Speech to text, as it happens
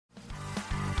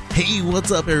Hey,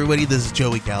 what's up, everybody? This is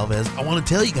Joey Galvez. I want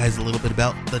to tell you guys a little bit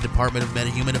about the Department of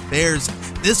Meta-Human Affairs.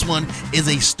 This one is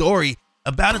a story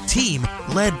about a team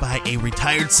led by a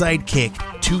retired sidekick,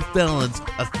 2 felons,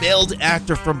 a failed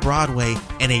actor from Broadway,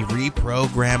 and a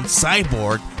reprogrammed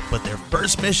cyborg. But their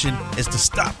first mission is to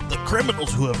stop the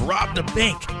criminals who have robbed a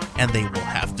bank, and they will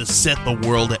have to set the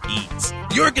world at ease.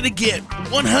 You're going to get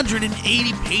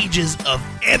 180 pages of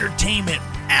entertainment,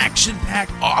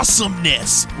 action-packed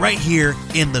awesomeness right here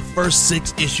in the first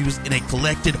 6 issues in a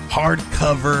collected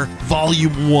hardcover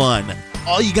volume 1.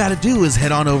 All you got to do is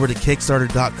head on over to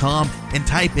Kickstarter.com and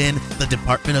type in the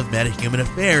Department of Meta-Human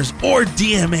Affairs or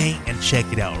DMA and check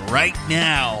it out right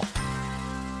now.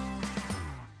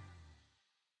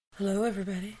 Hello,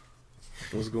 everybody.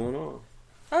 What's going on?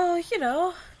 Oh,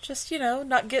 just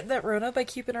not getting that Rona by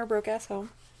keeping our broke ass home.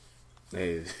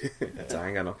 Hey, I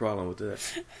ain't got no problem with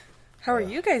that. How are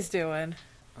you guys doing?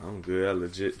 I'm good. I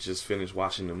legit just finished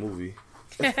watching the movie.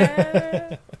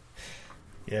 Yeah,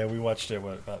 we watched it,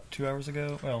 about 2 hours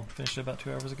ago? Well, finished it about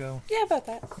 2 hours ago. Yeah, about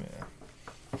that.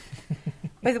 Yeah.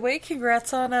 By the way,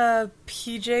 congrats on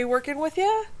PJ working with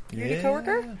you? Your new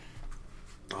coworker?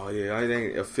 Oh, yeah, it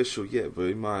ain't official yet, but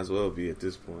it might as well be at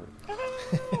this point.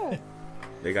 Oh.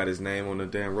 They got his name on the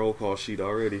damn roll call sheet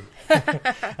already.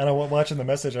 And I was watching the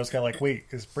message, I was kind of like, wait,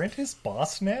 is Brent his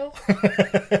boss now?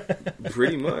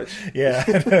 Pretty much. Yeah.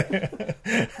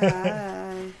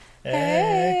 Hi.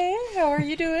 Hey, how are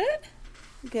you doing?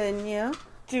 Good, and you?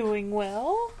 Doing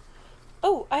well.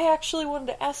 Oh, I actually wanted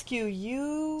to ask you,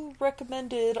 you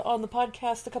recommended on the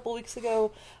podcast a couple weeks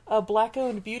ago a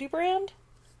black-owned beauty brand?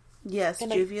 Yes,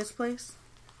 And Juvia's Place.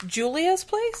 Julia's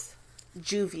Place?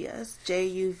 Juvia's.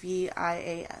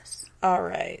 Juvias. All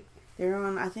right. They're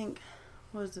on, I think,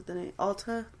 what is it, the name?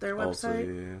 Ulta, their website? Also,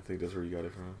 yeah, I think that's where you got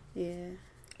it from. Yeah.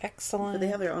 Excellent. But they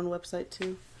have their own website,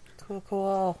 too.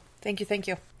 Cool. Thank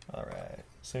you. All right.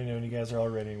 So, when you guys are all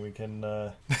ready, we can...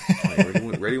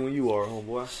 Ready when you are,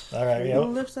 homeboy. All right,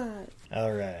 On the left side.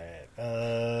 All right.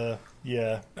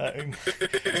 Yeah. I'm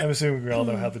assuming we all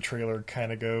know how the trailer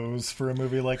kind of goes for a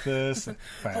movie like this.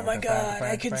 Oh my god,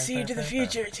 I can see into the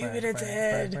future 2 minutes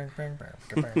ahead.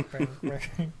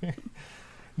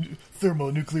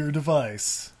 Thermonuclear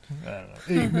device. I don't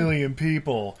know. 8 million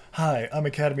people. Hi, I'm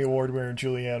Academy Award winner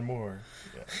Julianne Moore.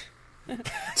 Yeah.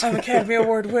 I'm Academy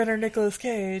Award winner Nicolas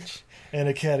Cage. And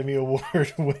Academy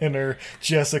Award winner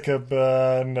Jessica,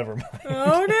 never mind.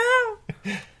 Oh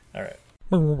no! All right.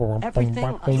 Everything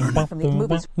I learned from these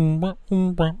movies.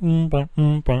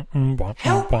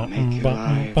 Help make your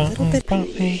life a little bit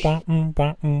easier.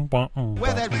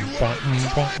 Where that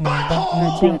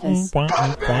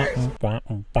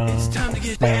it's time to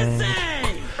get dancing.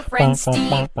 Friend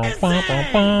Steve.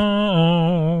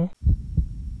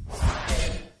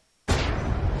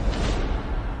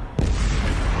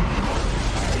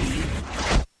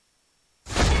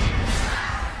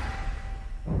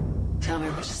 Tell me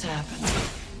what just happened.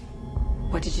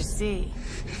 What did you see?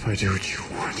 If I do what you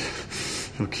want,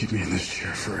 you'll keep me in this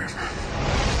chair forever.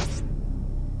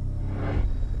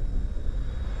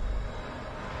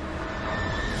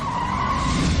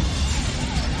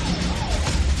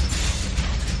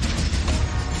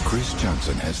 Chris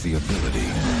Johnson has the ability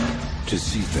to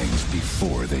see things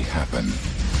before they happen.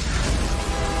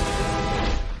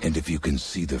 And if you can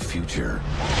see the future,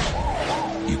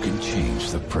 you can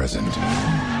change the present.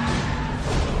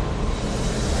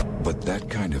 But that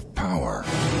kind of power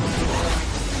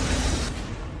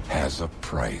has a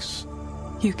price.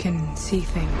 You can see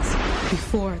things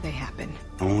before they happen.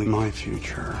 Only my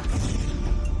future,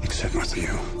 except with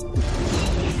you.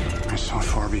 I saw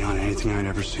far beyond anything I'd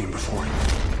ever seen before.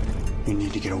 You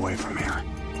need to get away from here.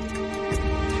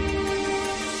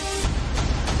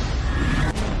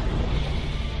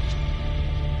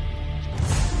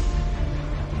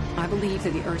 I believe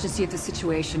that the urgency of the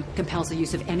situation compels the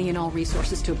use of any and all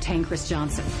resources to obtain Chris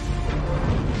Johnson.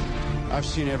 I've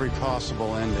seen every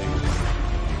possible ending.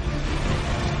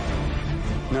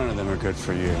 None of them are good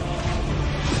for you.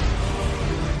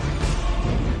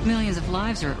 Millions of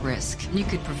lives are at risk. You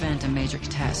could prevent a major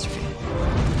catastrophe.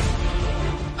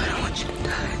 I don't want you to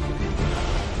die.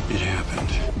 It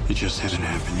happened. It just hasn't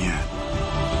happened yet.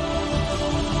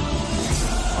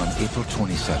 On April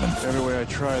 27th. Every way I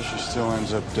try, she still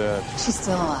ends up dead. She's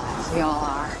still alive. We all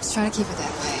are. Let's try to keep it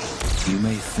that way. You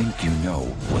may think you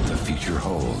know what the future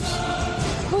holds.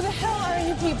 Who the hell are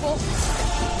you people?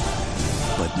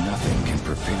 But nothing can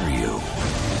prepare you.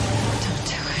 Don't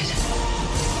do it.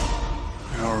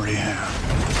 I already have.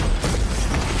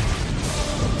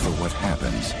 For what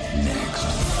happens next.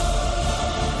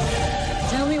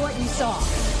 Tell me what you saw.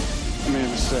 I made a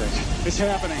mistake. It's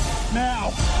happening.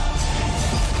 Now!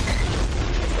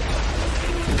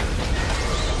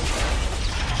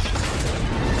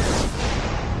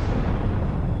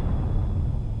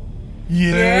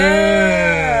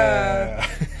 Yeah!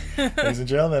 Ladies and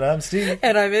gentlemen, I'm Steve.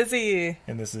 And I'm Izzy.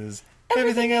 And this is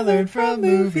Everything I Learned from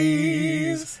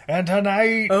Movies. And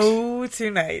tonight...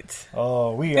 tonight.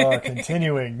 we are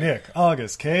continuing Nick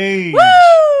August Cage.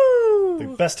 Woo!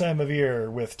 The best time of year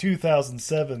with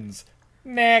 2007's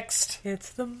Next.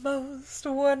 It's the most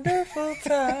wonderful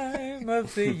time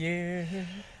of the year.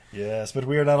 Yes, but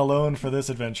we are not alone for this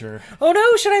adventure. Oh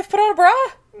no, should I have put on a bra?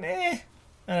 Nah.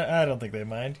 I don't think they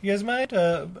mind. You guys mind?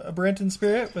 A Brent in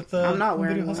spirit with I'm not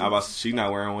wearing one. How about she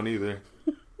not wearing one either?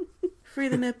 Free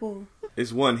the nipple.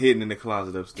 It's one hidden in the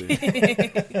closet upstairs.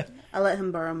 I let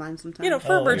him borrow mine sometimes. You know,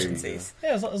 for emergencies.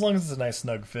 Yeah, as long as it's a nice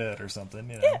snug fit or something,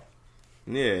 you know.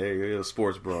 Yeah, a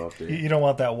sports bra up there. You don't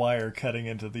want that wire cutting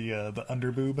into the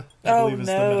underboob, I believe is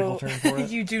the medical term for it.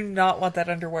 You do not want that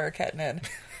underwire cutting in.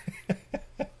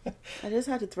 I just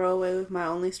had to throw away with my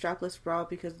only strapless bra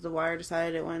because the wire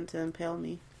decided it wanted to impale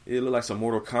me. It looked like some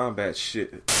Mortal Kombat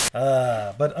shit.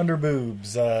 But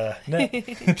underboobs.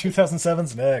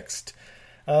 2007's Next.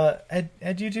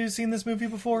 Had you two seen this movie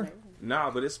before?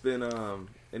 Nah, but it's been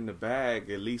in the bag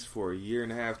at least for a year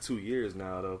and a half, 2 years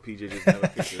now, though. PJ just never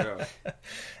picked it up.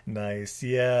 Nice.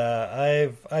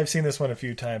 Yeah, I've seen this one a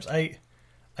few times. I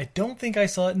don't think I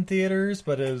saw it in theaters,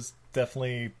 but it was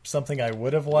definitely something I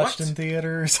would have watched in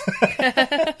theaters.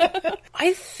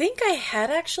 I think I had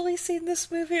actually seen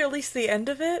this movie, or at least the end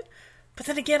of it. But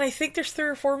then again, I think there's 3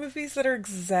 or 4 movies that are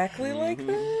exactly like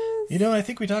this. You know, I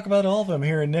think we talk about all of them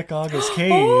here in Nick August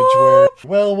Cage. Where,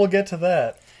 well, we'll get to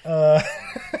that.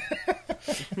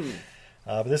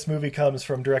 But this movie comes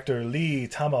from director Lee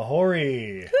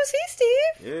Tamahori. Who's he, Steve?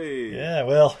 Hey. Yeah,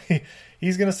 well,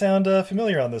 he's going to sound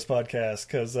familiar on this podcast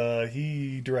because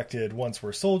he directed Once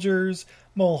We're Soldiers,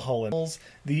 Mulholland,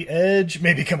 The Edge,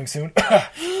 maybe coming soon.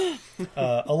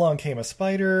 Along Came a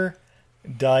Spider,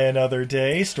 Die Another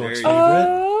Day, Stork's favorite.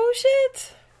 Oh,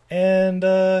 shit.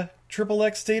 And Triple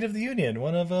X State of the Union,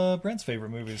 one of Brent's favorite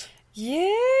movies.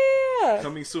 Yeah.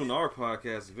 Coming soon to our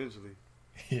podcast eventually.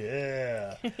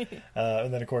 Yeah.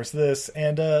 And then, of course, this.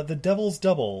 And The Devil's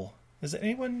Double. Has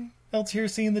anyone else here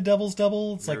seen The Devil's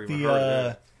Double? It's like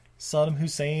the Saddam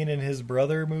Hussein and his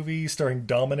brother movie starring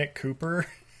Dominic Cooper.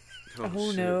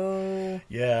 Oh no.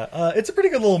 Yeah. It's a pretty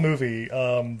good little movie,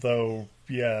 though.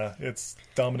 Yeah, it's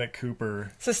Dominic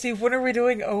Cooper. So, Steve, when are we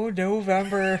doing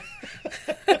November?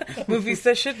 Movies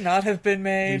that should not have been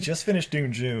made. We just finished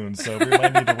Dune June, so we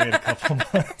might need to wait a couple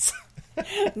months.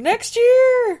 Next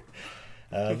year!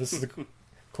 This is, of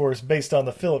course, based on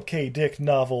the Philip K. Dick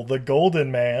novel The Golden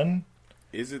Man.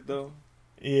 Is it, though?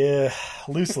 Yeah,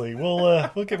 loosely. We'll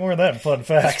get more of that in fun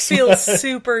facts. It feels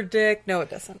super dick. No, it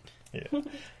doesn't. Yeah.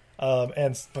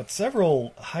 But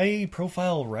several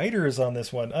high-profile writers on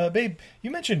this one. Babe, you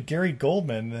mentioned Gary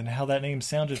Goldman and how that name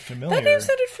sounded familiar. That name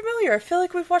sounded familiar. I feel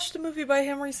like we've watched a movie by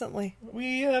him recently.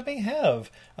 We may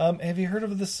have. Have you heard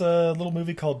of this little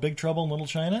movie called Big Trouble in Little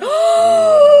China?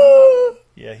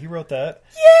 Yeah, he wrote that.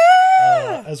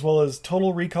 Yeah! As well as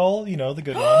Total Recall, you know, the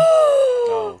good one.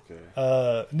 Oh,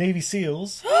 okay. Navy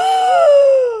SEALs.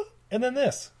 And then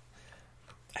this.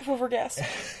 I've overgassed.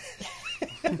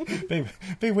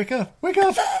 Babe, wake up! Wake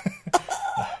up!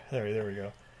 There we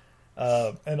go.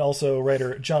 And also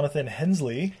writer Jonathan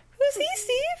Hensley. Who's he,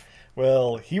 Steve?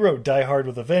 Well, he wrote Die Hard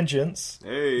with a Vengeance.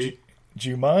 Hey.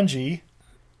 Jumanji.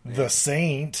 The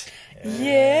Saint.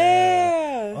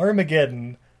 Yeah.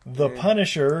 Armageddon. The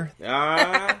Punisher.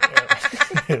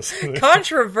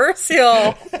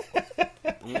 Controversial.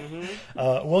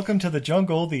 Welcome to the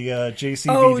Jungle, the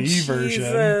JCVD version.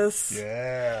 Jesus.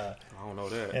 Yeah. I don't know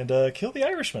that. And Kill the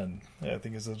Irishman, I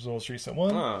think is his most recent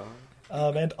one.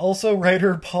 And also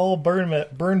writer Paul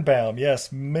Birnbaum.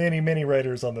 Yes, many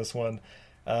writers on this one.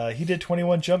 He did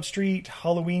 21 Jump Street,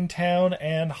 Halloween Town,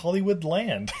 and Hollywood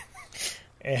Land.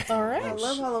 All right. I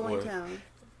love Halloween Town.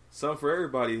 Something for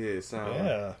everybody here, sound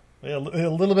Yeah, a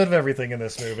little bit of everything in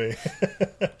this movie.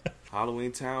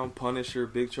 Halloween Town, Punisher,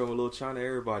 Big Trouble in Little China,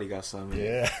 everybody got something.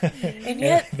 Yeah. And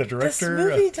yet, the director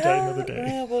this movie of Die Another Day.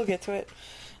 Well, we'll get to it.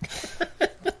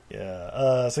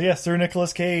 Yeah. So yeah, Sir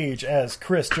Nicolas Cage as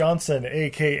Chris Johnson,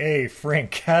 a.k.a.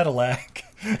 Frank Cadillac.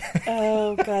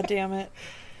 Oh, God damn it.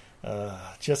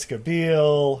 Jessica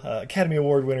Biel, Academy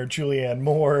Award winner Julianne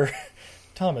Moore,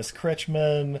 Thomas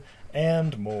Kretschmann,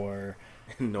 and more.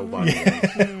 Nobody.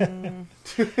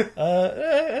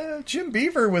 Jim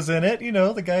Beaver was in it, you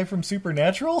know, the guy from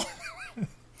Supernatural.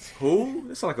 Who?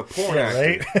 It's like a porn Yeah,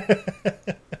 actor.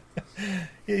 right?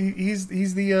 He's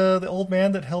the old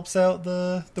man that helps out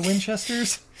the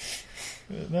Winchesters.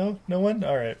 No one.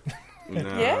 All right.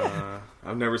 Nah, Yeah.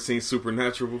 I've never seen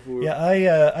Supernatural before.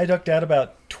 Yeah, I ducked out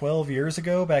about 12 years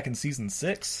ago, back in season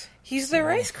 6. He's their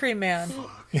ice cream man.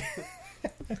 Yeah,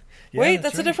 Wait,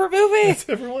 that's a right. different movie. That's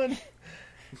everyone.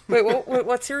 Wait,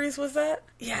 what series was that?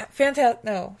 Yeah, Phantasm.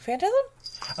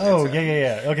 Oh,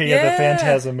 yeah. Okay, yeah, Yeah. the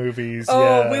Phantasm movies.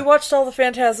 Oh, yeah. we watched all the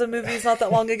Phantasm movies not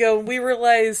that long ago, and we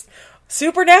realized,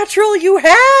 Supernatural, you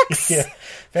hacks!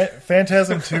 Yeah.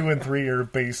 Phantasm 2 and 3 are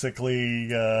basically...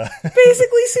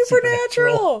 Basically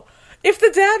Supernatural! If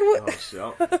the dad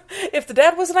if the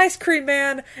dad was an ice cream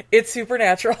man, it's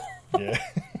Supernatural. Yeah.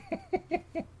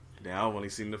 Now I've only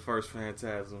seen the first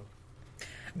Phantasm.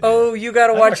 Oh, you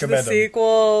gotta I'd watch the recommend 'em.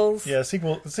 sequels. Yeah,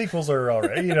 sequels are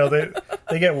alright. You know,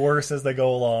 they get worse as they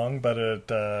go along, but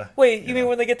it... Wait, you mean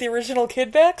when they get the original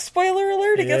kid back? Spoiler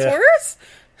alert, it gets Yeah. worse?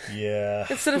 Yeah.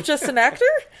 Instead of just an actor?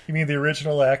 You mean the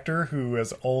original actor who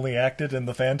has only acted in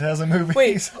the Phantasm movies?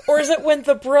 Wait, or is it when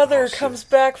the brother comes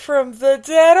back from the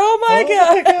dead? Oh my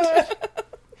god!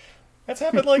 That's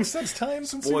happened like 6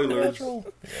 times in Spoilers. Supernatural.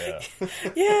 Yeah.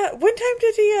 Yeah, one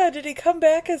time did he come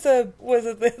back as was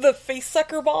it the face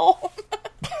sucker ball?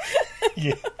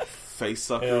 Yeah. Face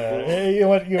sucker Yeah. ball. Hey, you know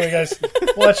what, guys?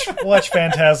 Watch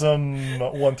Phantasm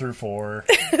 1 through 4.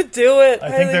 Do it. I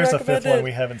think Highly there's a recommend 5th one it.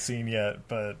 we haven't seen yet,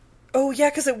 but Oh yeah,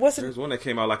 because it wasn't. There's one that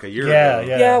came out like a year Yeah, ago.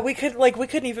 yeah. Yeah, we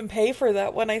couldn't even pay for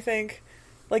that one. I think,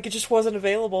 like it just wasn't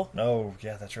available oh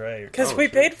yeah, that's right. because Oh, we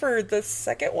shit. paid for the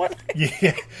second one.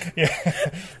 Yeah,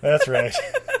 that's right.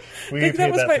 We I think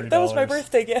paid that was my $3.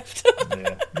 birthday gift.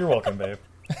 Yeah, you're welcome, babe.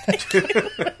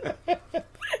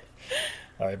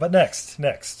 All right, but next,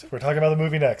 we're talking about the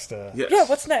movie next. Yes. Yeah,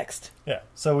 what's next? Yeah,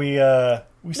 so we No,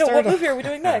 started what movie are we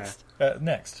doing next?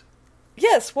 next.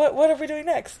 Yes, what are we doing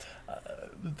next?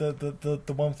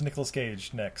 The one with Nicolas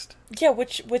Cage next. Yeah,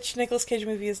 which Nicolas Cage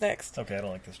movie is next? Okay, I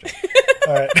don't like this joke.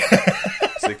 All right.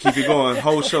 So keep it going.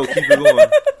 Whole show, keep it going.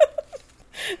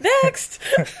 Next.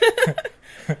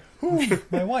 Ooh,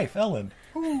 my wife, Ellen.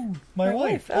 Ooh, my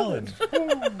wife, Ellen. Ooh.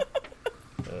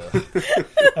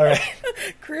 All right.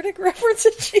 Critic reference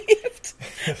achieved.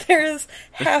 There is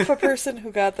half a person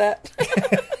who got that.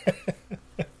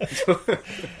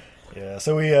 Yeah,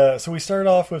 so we start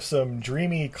off with some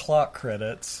dreamy clock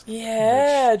credits.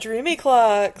 Yeah, dreamy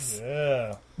clocks.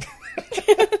 Yeah.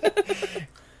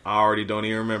 I already don't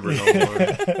even remember no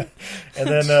more. And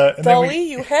then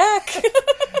Dolly, you hack.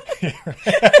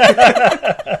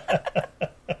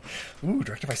 Ooh,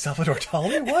 directed by Salvador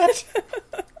Dali? What?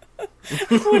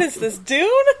 What is this, Dune?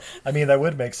 I mean, that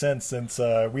would make sense since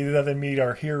we then meet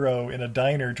our hero in a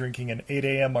diner drinking an 8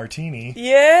 a.m. martini.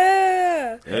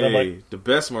 Yeah. Hey, I'm like- the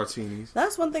best martinis.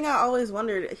 That's one thing I always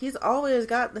wondered. He's always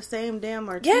got the same damn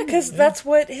martini. Yeah, because that's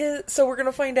what his... So we're going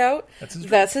to find out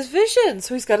That's his vision.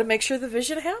 So he's got to make sure the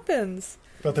vision happens.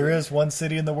 But there is one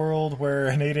city in the world where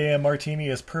an 8 a.m. martini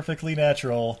is perfectly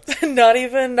natural. not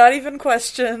even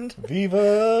questioned.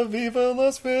 Viva, viva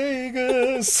Las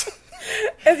Vegas!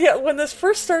 And yeah, when this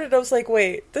first started, I was like,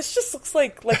 wait, this just looks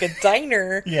like a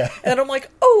diner. Yeah. And I'm like,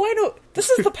 oh, I know. This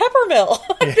is the pepper mill.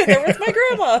 I've been there with my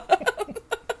grandma.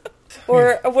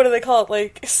 Or what do they call it?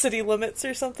 Like city limits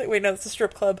or something? Wait, no, it's a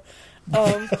strip club.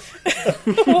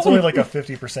 It's only like a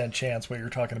 50% chance what you're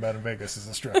talking about in Vegas is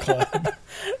a strip club.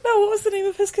 No, what was the name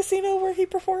of his casino where he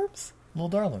performs? Little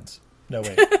Darlings. No,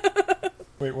 wait.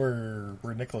 Wait, where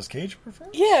Nicolas Cage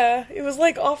performs? Yeah, it was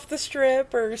like off the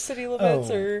strip or city limits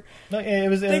or... No, it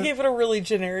was. They gave it a really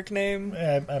generic name.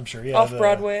 I'm sure, yeah. Off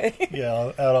Broadway.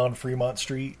 Yeah, out on Fremont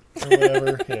Street or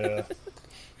whatever, yeah.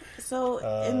 So,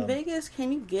 in Vegas,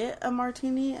 can you get a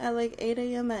martini at like 8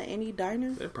 a.m. at any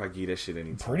diner? They'll probably give that shit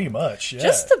anytime. Pretty much, yeah.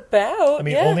 Just about, I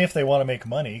mean, yeah. only if they want to make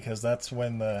money, because that's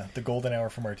when the golden hour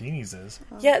for martinis is.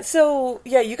 Yeah, so,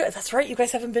 yeah, you guys, that's right, you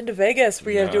guys haven't been to Vegas.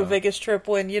 We had to do a Vegas trip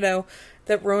when,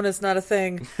 that Rona's not a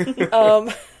thing.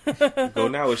 Go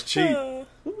now, it's cheap.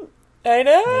 I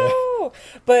know! Yeah.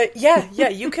 But, yeah,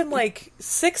 you can,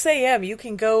 6 a.m., you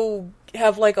can go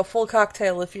have, a full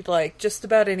cocktail if you'd like, just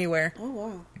about anywhere. Oh,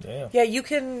 wow. Yeah. Yeah, you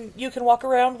can walk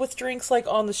around with drinks,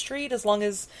 on the street, as long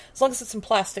as it's in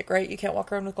plastic, right? You can't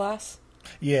walk around with glass?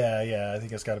 Yeah, I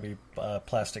think it's got to be a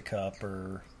plastic cup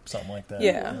or something like that.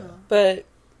 Yeah, but...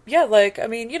 Yeah,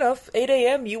 if 8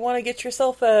 a.m. you want to get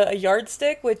yourself a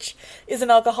yardstick, which is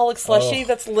an alcoholic slushie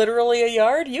that's literally a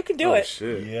yard, you can do it.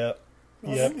 Shit. Yep.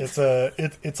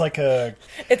 It's like a...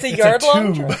 It's a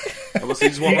yard-long tube. I was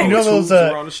just walking those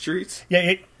around the streets.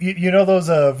 Yeah, you know those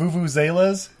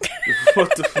vuvuzelas?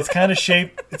 What the fuck? It's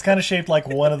kind of shaped like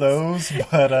one of those,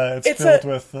 but it's filled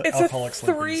with alcoholic It's a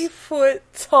Slurpees. 3-foot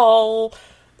tall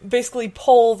basically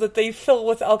pole that they fill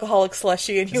with alcoholic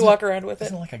slushy, and you walk around with it.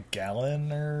 Isn't it like a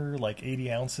gallon or like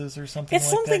 80 ounces or something It's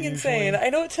like something that insane. usually? I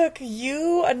know it took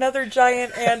you, another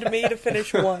giant, and me to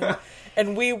finish one,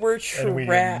 and we were trashed. And we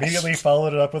immediately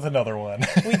followed it up with another one.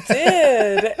 We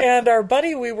did, and our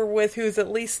buddy we were with, who's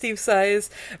at least Steve's size,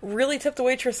 really tipped the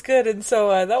waitress good, and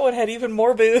so that one had even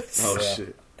more booze. Oh,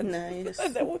 shit. Nice.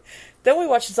 And then we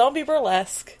watched Zombie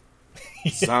Burlesque.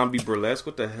 Zombie Burlesque?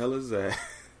 What the hell is that?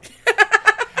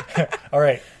 All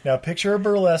right, now picture a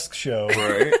burlesque show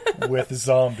with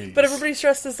zombies. But everybody's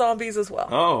dressed as zombies as well.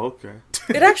 Oh, okay.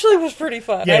 It actually was pretty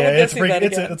fun. Yeah, I would go it's see that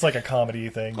again. it's like a comedy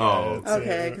thing. Oh.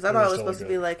 Okay, because I thought it was supposed to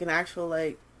be like an actual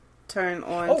like turn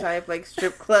on type like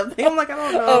strip club thing. I'm like, I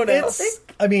don't know. Oh, no. It's,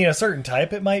 I mean, a certain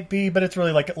type it might be, but it's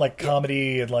really like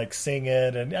comedy and like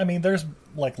singing, and I mean, there's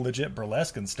like legit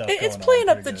burlesque and stuff. It's going playing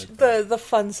on up pretty the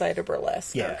fun side of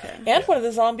burlesque. Yeah. Okay. And one of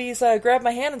the zombies grabbed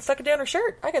my hand and stuck it down her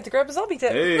shirt. I got to grab a zombie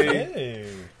tip. Hey.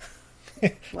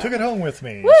 Took it home with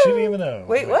me. Woo! She didn't even know.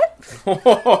 Wait,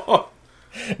 what?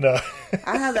 No.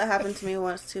 I had that happen to me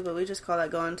once too, but we just call that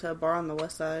going to a bar on the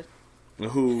west side.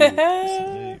 Who?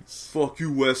 Fuck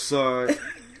you, West Side.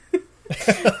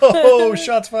 Oh,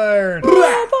 shots fired.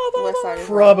 West side is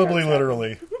Probably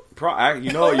literally.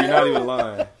 You know, you're not even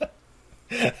lying.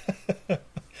 I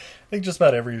think just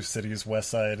about every city's west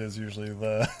side is usually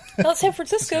the... Well, San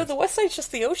Francisco, the west side's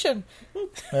just the ocean.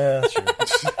 That's true.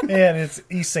 And it's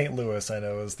East St. Louis, I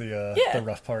know, is the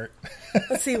rough part.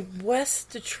 Let's see,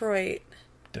 West Detroit.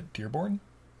 Dearborn?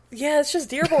 Yeah, it's just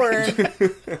Dearborn.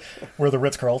 Where the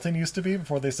Ritz-Carlton used to be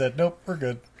before they said, nope, we're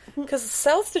good. Because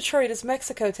South Detroit is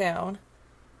Mexico Town.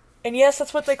 And yes,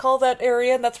 that's what they call that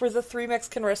area, and that's where the 3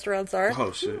 Mexican restaurants are.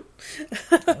 Oh, shit.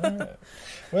 Right.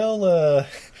 Well,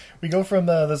 we go from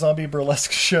the zombie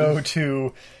burlesque show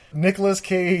to Nicolas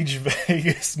Cage,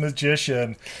 Vegas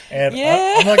magician. And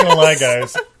I'm not going to lie,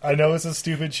 guys. I know it's a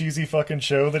stupid, cheesy fucking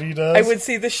show that he does. I would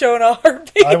see the show in a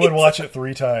heartbeat. I would watch it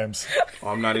 3 times. Oh,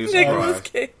 I'm not even Nicolas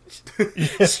surprised. Cage.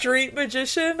 Street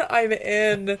magician, I'm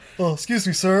in. Oh, excuse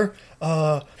me, sir.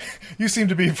 You seem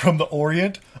to be from the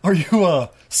Orient. Are you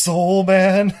a soul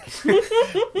man?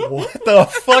 What the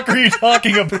fuck are you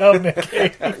talking about, Nick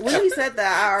Cage? When he said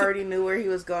that, I already knew where he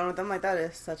was going with it. I'm like, that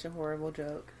is such a horrible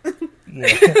joke.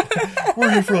 Yeah. Where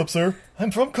are you from, sir?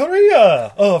 I'm from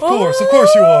Korea. Oh, of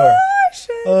course you are.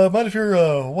 Mind if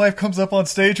your wife comes up on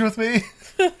stage with me?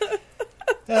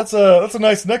 That's a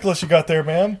nice necklace you got there,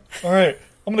 ma'am. All right,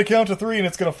 I'm gonna count to 3, and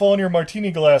it's gonna fall in your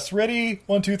martini glass. Ready?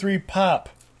 1, 2, 3, pop.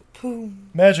 Boom.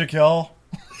 Magic, y'all.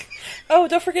 Oh,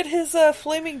 don't forget his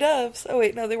flaming doves. Oh,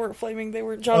 wait, no, they weren't flaming. They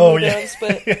were John Woo doves,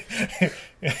 but...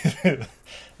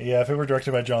 Yeah, if it were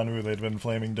directed by John Woo, they'd been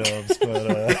flaming doves,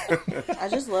 but... I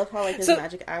just love how, like, his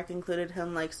magic act included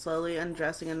him, like, slowly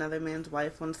undressing another man's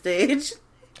wife on stage.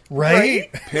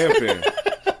 Right? Pimping.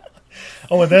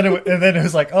 Oh, and then it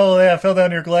was like, oh, yeah, I fell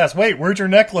down your glass. Wait, where'd your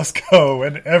necklace go?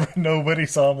 And nobody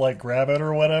saw him, like, grab it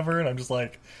or whatever, and I'm just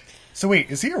like... So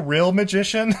wait, is he a real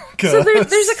magician? So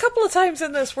there's a couple of times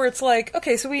in this where it's like,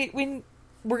 okay, so we're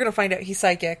going to find out he's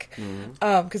psychic,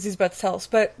 because he's about to tell us.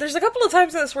 But there's a couple of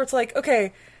times in this where it's like,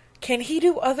 okay, can he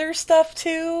do other stuff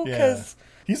too? Because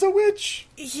he's a witch.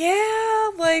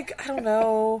 Yeah, like, I don't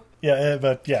know. Yeah,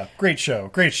 but yeah, great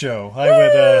show.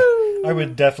 I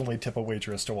would definitely tip a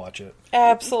waitress to watch it.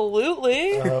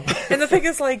 Absolutely. And the thing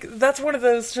is, like, that's one of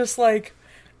those just like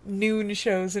noon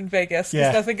shows in Vegas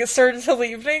because nothing gets started until the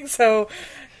evening. So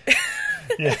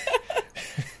yeah.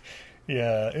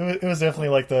 Yeah, it was definitely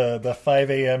like the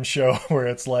 5 a.m. show where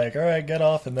it's like, all right, get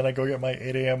off, and then I go get my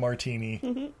 8 a.m. martini.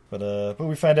 Mm-hmm. But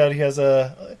we find out he has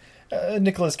a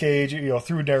Nicolas Cage,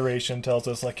 through narration tells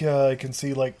us like, yeah, I can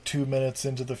see like 2 minutes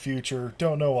into the future.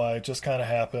 Don't know why, it just kind of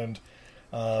happened.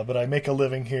 But I make a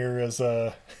living here as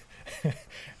a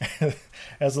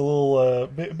as a little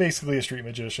basically a street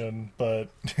magician, but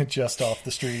just off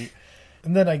the street.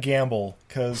 And then I gamble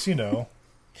because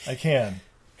I can.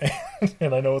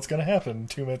 And I know what's going to happen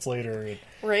 2 minutes later.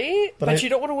 Right? But you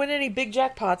don't want to win any big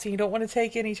jackpots, and you don't want to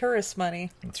take any tourist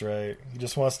money. That's right. You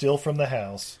just want to steal from the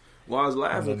house. Well, I was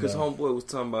laughing because Homeboy was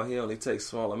talking about he only takes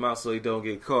small amounts so he don't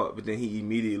get caught, but then he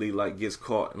immediately gets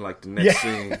caught in the next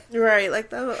scene. Right,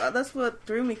 that's what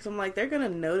threw me, because I'm like, they're going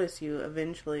to notice you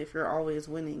eventually if you're always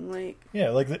winning.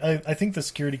 Yeah, I think the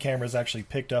security cameras actually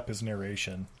picked up his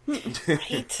narration.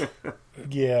 Right?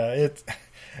 Yeah,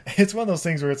 it's one of those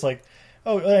things where it's like,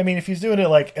 oh, I mean, if he's doing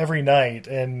it every night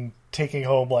and taking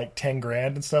home $10,000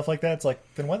 and stuff like that, it's like,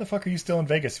 then why the fuck are you still in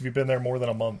Vegas if you've been there more than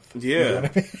a month? Yeah.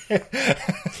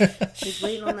 She's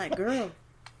waiting on that girl.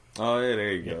 Oh, yeah,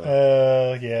 there you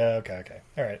go. Yeah, okay.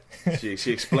 All right.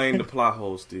 She explained the plot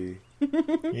hole, Steve.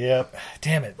 Yep.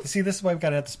 Damn it. See, this is why we've got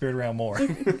to have the spirit around more.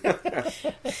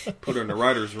 Put her in the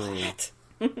writer's room.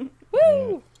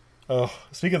 Woo! Oh,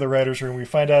 speaking of the writer's room, we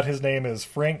find out his name is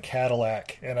Frank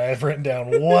Cadillac, and I have written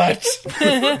down, what?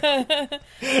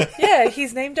 Yeah,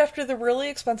 he's named after the really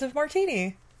expensive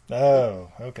martini. Oh,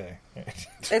 okay.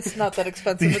 It's not that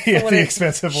expensive. It's the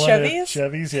expensive one. Chevys?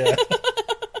 Chevys, yeah.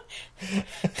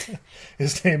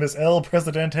 His name is El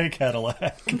Presidente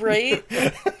Cadillac. Right?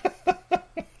 Do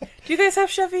you guys have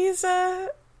Chevys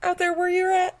out there where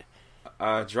you're at?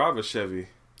 I drive a Chevy.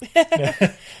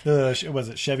 Was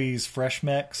it Chevy's Fresh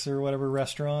Mex or whatever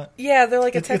restaurant? Yeah, they're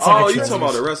like a Texas. Oh, you talking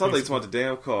about the rest? I thought you talking about the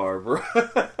damn car, bro.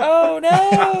 Oh,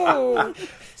 no.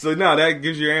 So, no, that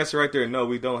gives you your answer right there. No,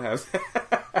 we don't have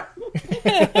that.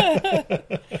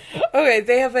 Okay,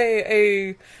 they have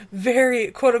a very,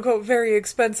 quote-unquote, very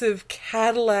expensive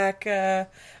Cadillac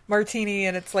martini,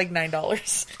 and it's like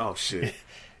 $9. Oh, shit.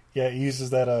 Yeah, he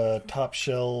uses that top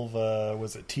shelf,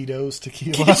 was it Tito's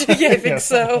tequila? Yeah, I think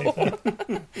so.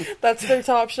 That's their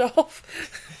top shelf.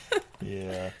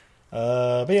 Yeah.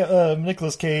 But yeah,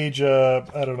 Nicolas Cage, I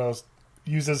don't know,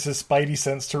 uses his spidey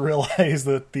sense to realize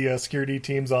that the security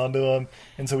team's onto him,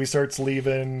 and so he starts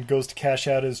leaving, goes to cash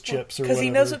out his chips or whatever. Because he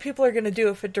knows what people are going to do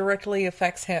if it directly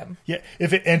affects him. Yeah,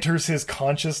 if it enters his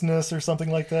consciousness or something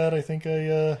like that, I think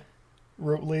I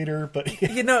wrote later, but...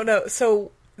 Yeah. No,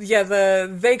 so... Yeah,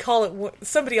 they call it,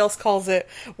 somebody else calls it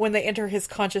when they enter his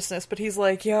consciousness, but he's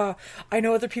like, yeah, I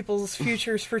know other people's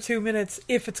futures for 2 minutes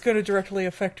if it's going to directly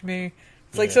affect me.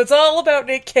 It's like, so it's all about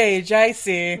Nick Cage, I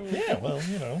see. Yeah, well,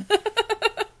 you know.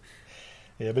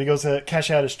 Yeah, but he goes to cash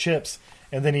out his chips,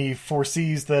 and then he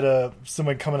foresees that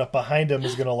someone coming up behind him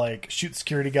is going to, like, shoot the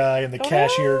security guy and the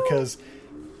cashier, because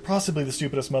possibly the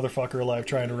stupidest motherfucker alive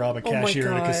trying to rob a cashier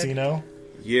in a casino.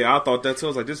 Yeah, I thought that too. I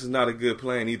was like, this is not a good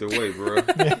plan either way, bro.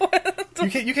 Yeah.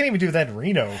 You can't even do that in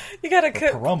Reno. You gotta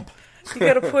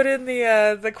put in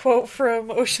the quote from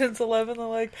Ocean's 11. They're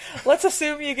like, let's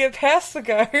assume you get past the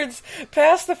guards,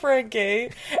 past the front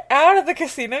gate, out of the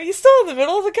casino. You're still in the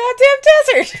middle of the goddamn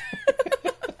desert.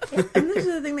 And this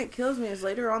is the thing that kills me is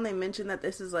later on they mention that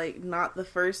this is like not the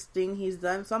first thing he's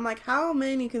done. So I'm like, how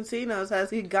many casinos has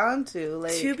he gone to?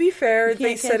 Like, to be fair,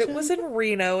 they said it was in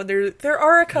Reno, and there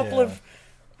are a couple of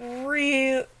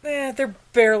they're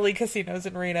barely casinos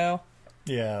in Reno.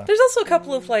 Yeah. There's also a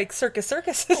couple of, like,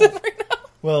 circuses in Reno.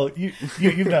 Well,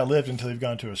 you've not lived until you've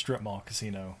gone to a strip mall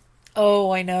casino.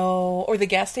 Oh, I know. Or the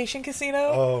gas station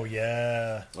casino. Oh,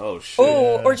 yeah. Oh, shit.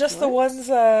 Oh, or just the ones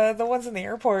in the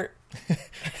airport.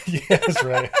 Yeah, that's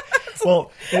right.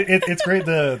 Well, it's great,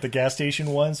 the gas station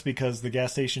ones, because the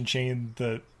gas station chain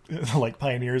that, like,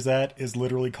 pioneers that is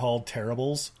literally called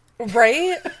Terribles.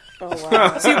 Right? Oh,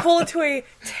 wow. So you pull into a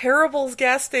Terribles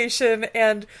gas station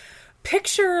and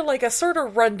picture like a sort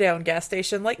of rundown gas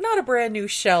station, like not a brand new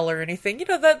Shell or anything. You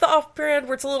know, the off-brand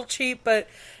where it's a little cheap, but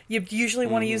you usually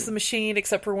want to use the machine,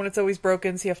 except for when it's always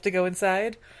broken, so you have to go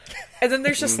inside. And then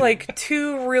there's just like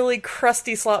two really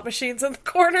crusty slot machines in the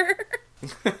corner.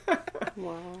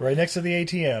 Wow. Right next to the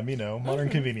ATM, you know, modern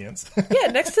convenience. Yeah,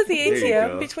 next to the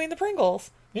ATM between the Pringles.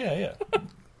 Yeah.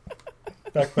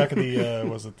 Back at the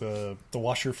was it the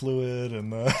washer fluid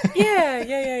and the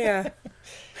Yeah.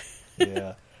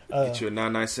 Yeah. Get you a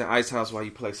 99-cent ice house while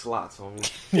you play slots, homie.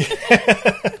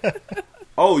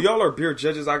 Oh, y'all are beer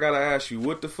judges. I gotta ask you,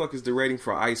 what the fuck is the rating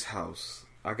for Ice House?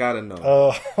 I gotta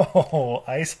know. Oh,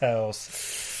 Ice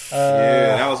House.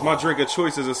 Yeah, that was my drink of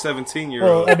choice as a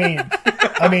 17-year-old. Well,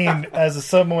 I mean, as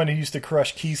someone who used to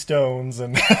crush Keystones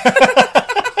and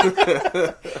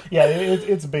yeah,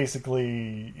 it's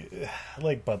basically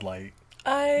like Bud Light.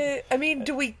 I mean,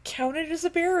 do we count it as a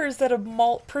beer, or is that a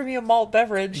premium malt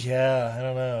beverage? Yeah, I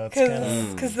don't know.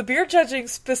 Because the beer judging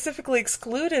specifically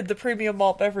excluded the premium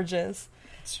malt beverages.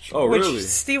 Oh, which really?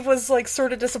 Steve was like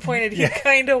sort of disappointed. He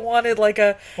kind of wanted like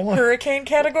a hurricane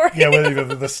category. Yeah,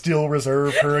 with the Steel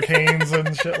Reserve Hurricanes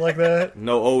and shit like that.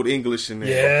 No Old English in there.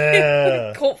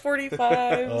 Yeah. Colt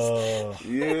 45s.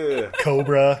 Yeah.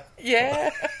 Cobra. Yeah.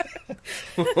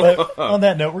 But on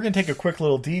that note, we're going to take a quick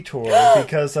little detour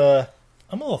because I'm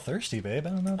a little thirsty, babe. I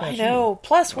don't know about you. I know.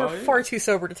 Plus, we're far too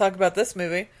sober to talk about this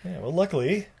movie. Yeah, well,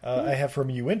 luckily, I have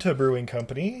from Uinta Brewing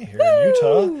Company here in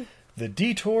Utah the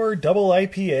Detour Double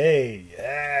IPA.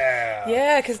 Yeah.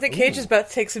 Yeah, because Nick Cage is about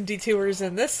to take some detours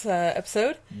in this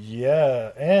episode.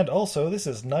 Yeah, and also this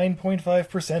is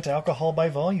 9.5% alcohol by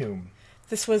volume.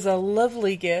 This was a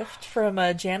lovely gift from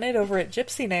Janet over at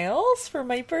Gypsy Nails for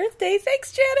my birthday.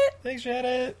 Thanks, Janet. Thanks,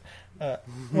 Janet.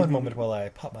 One moment while I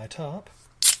pop my top.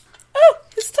 Oh,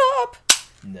 his top.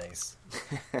 Nice.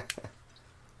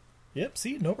 Yep,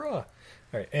 see? No bra. All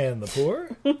right, and the pour.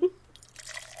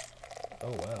 Oh,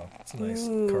 wow. It's a nice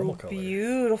caramel color.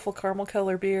 Beautiful caramel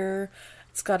color beer.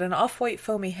 It's got an off-white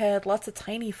foamy head, lots of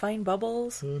tiny fine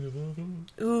bubbles.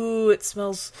 Ooh, it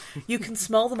smells... You can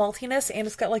smell the maltiness, and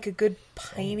it's got like a good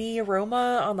piney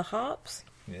aroma on the hops.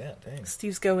 Yeah, dang.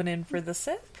 Steve's going in for the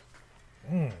sip.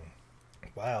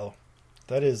 Wow.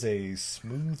 That is a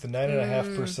smooth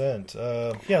 9.5%.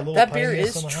 Yeah, a little that beer pininess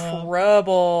is on the hop.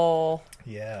 trouble.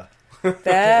 Yeah.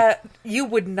 That... You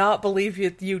would not believe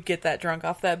you'd get that drunk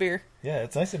off that beer. Yeah,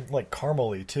 it's nice and, like,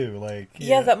 caramely, too. Like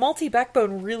Yeah, that malty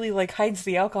backbone really, like, hides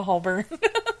the alcohol burn.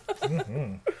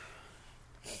 Mm-hmm.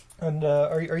 And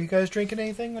are you guys drinking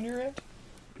anything on your end?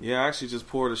 Yeah, I actually just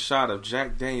poured a shot of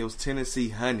Jack Daniel's Tennessee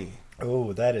Honey.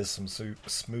 Oh, that is some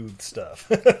smooth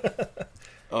stuff.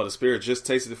 Oh, the spirit just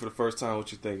tasted it for the first time.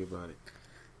 What you think about it?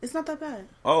 It's not that bad.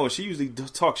 Oh, and she usually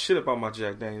talks shit about my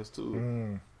Jack Daniels,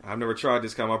 too. I've never tried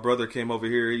this kind. My brother came over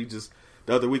here.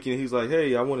 The other weekend, he was like,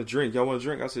 hey, I want a drink. Y'all want a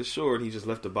drink? I said, sure. And he just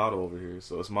left the bottle over here.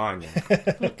 So it's mine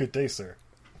now. Good day, sir.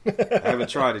 I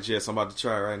haven't tried it yet, so I'm about to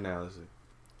try it right now. Let's see.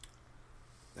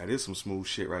 That is some smooth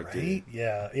shit right there.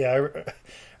 Yeah.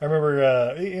 I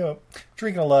remember,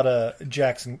 drinking a lot of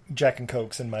Jack and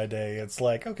Cokes in my day. It's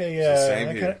like, okay,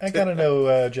 yeah, I kind of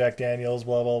know Jack Daniels,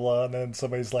 blah, blah, blah. And then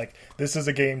somebody's like, this is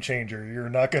a game changer. You're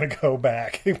not going to go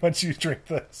back once you drink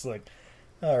this. Like,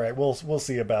 all right, we'll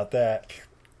see about that.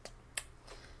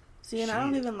 See, and I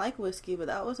don't even like whiskey, but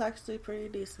that was actually pretty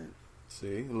decent.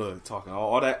 See, look, talking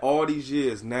all these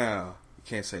years now, you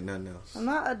can't say nothing else. I'm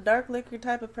not a dark liquor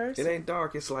type of person. It ain't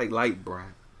dark. It's like light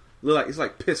brown. It's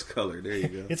like piss color. There you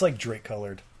go. It's like Drake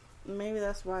colored. Maybe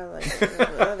that's why I like it.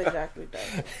 That's exactly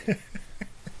that.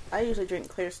 I usually drink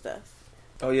clear stuff.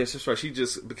 Oh yes, that's right. She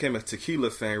just became a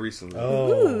tequila fan recently.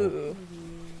 Oh. Ooh.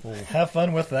 Well, have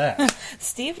fun with that.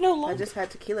 Steve no longer. I just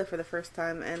had tequila for the first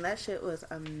time, and that shit was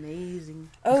amazing.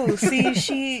 Oh, see,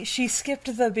 she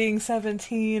skipped the being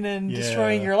 17 and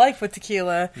destroying your life with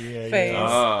tequila phase.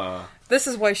 Yeah. This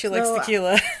is why she likes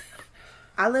tequila.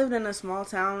 I lived in a small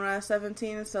town when I was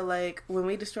 17, so, like, when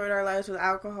we destroyed our lives with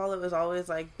alcohol, it was always,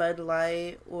 like, Bud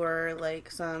Light or, like,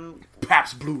 some...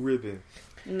 Pabst Blue Ribbon.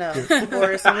 No.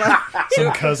 Or some, like...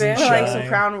 some Cousin Shine. Like, some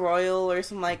Crown Royal or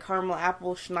some, like, caramel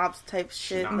apple schnapps type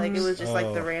shit. Schnapps. Like, it was just,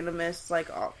 like, the randomest, like,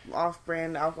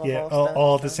 off-brand alcohol Yeah, stuff.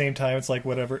 all at the same time. It's like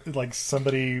whatever, like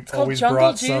somebody called always Jungle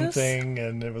brought Juice. something,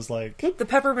 and it was like... The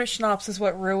peppermint schnapps is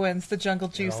what ruins the jungle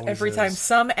juice always every is. time.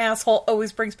 Some asshole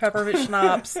always brings peppermint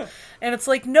schnapps. And it's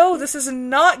like, no, this is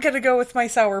not going to go with my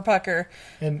sour pucker.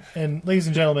 And ladies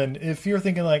and gentlemen, if you're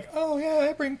thinking like, oh yeah,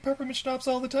 I bring peppermint schnapps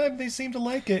all the time, they seem to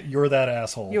like it, you're that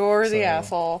asshole. You're the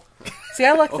asshole. See,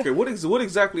 I like Okay, what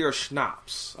exactly are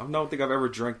schnapps? I don't think I've ever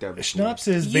drank that before. Schnapps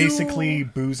is basically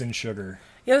booze and sugar.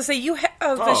 Yeah, I was say you have.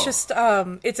 It's just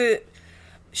it's a.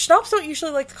 Schnapps don't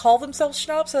usually like to call themselves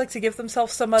schnapps. They like to give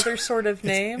themselves some other sort of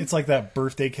name. It's like that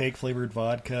birthday cake flavored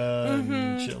vodka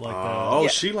and shit like that. Oh,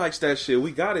 she likes that shit.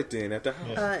 We got it then at the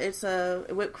house. It's a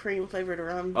whipped cream flavored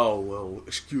rum. Oh, well,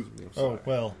 excuse me. I'm sorry. Oh,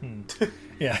 well.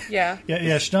 Yeah.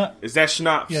 Yeah. Schnapps. Is that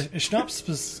schnapps? Yeah, schnapps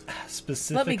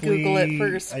specifically. Let me Google it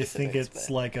for I think specifics, it's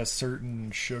like a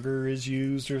certain sugar is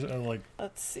used, or like.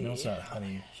 Let's see. No, it's not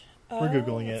honey. We're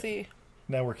Googling let's it. see.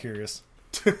 Now we're curious.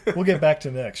 We'll get back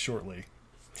to next shortly.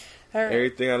 All right.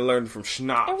 Everything I learned from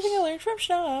schnapps. Everything I learned from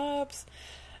schnapps.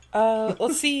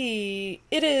 Let's see.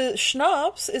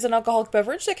 Schnapps is an alcoholic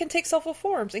beverage that can take several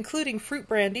forms, including fruit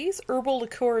brandies, herbal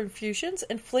liqueur infusions,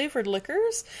 and flavored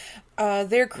liquors.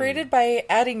 They're created by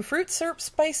adding fruit syrup,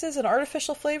 spices, and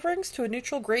artificial flavorings to a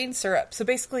neutral grain syrup. So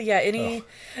basically, any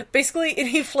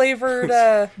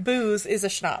flavored booze is a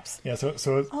schnapps. Yeah, so it's,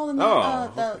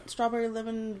 the strawberry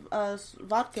lemon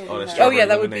vodka.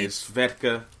 That would be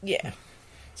Svedka. Yeah.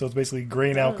 So it's basically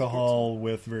grain alcohol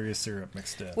with various syrup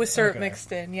mixed in. With syrup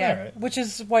mixed in, yeah. Right. Which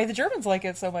is why the Germans like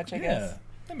it so much, I guess.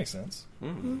 That makes sense.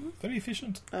 Very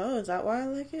efficient. Oh, is that why I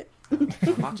like it?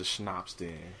 Lots of schnapps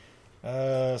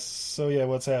then. So yeah,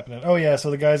 what's happening? Oh yeah,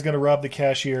 so the guy's gonna rob the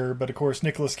cashier, but of course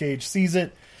Nicolas Cage sees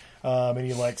it, and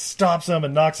he like stops him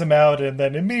and knocks him out, and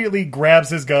then immediately grabs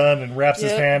his gun and wraps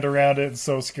his hand around it, and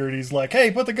so security's like,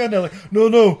 "Hey, put the gun down!" Like,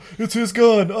 no, it's his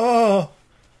gun. Oh.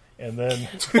 And then...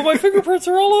 oh, my fingerprints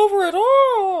are all over it.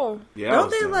 Oh! Yeah,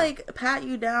 don't they, like, pat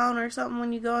you down or something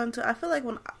when you go into... I feel like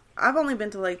when... I've only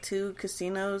been to, like, 2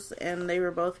 casinos, and they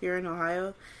were both here in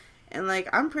Ohio. And, like,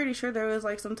 I'm pretty sure there was,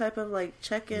 like, some type of, like,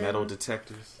 check-in... metal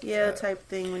detectors? Yeah, type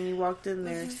thing when you walked in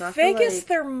there. So I Vegas, feel like...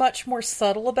 they're much more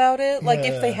subtle about it. Like,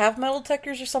 if they have metal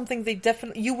detectors or something, they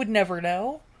definitely... You would never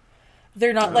know.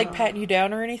 They're not like patting you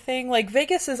down or anything. Like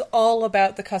Vegas is all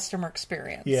about the customer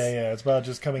experience. Yeah. It's about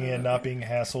just coming in, not being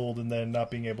hassled, and then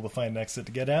not being able to find an exit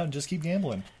to get out and just keep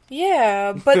gambling.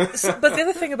 Yeah, but the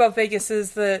other thing about Vegas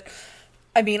is that,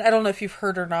 I mean, I don't know if you've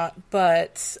heard or not,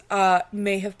 but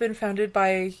may have been founded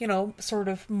by, sort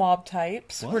of mob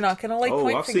types. What? We're not going to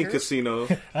point I've fingers. seen Casino.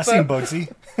 I've seen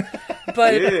Bugsy.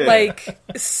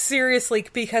 But seriously,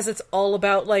 because it's all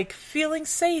about feeling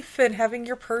safe and having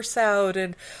your purse out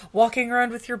and walking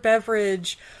around with your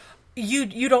beverage.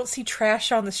 You don't see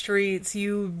trash on the streets.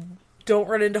 You don't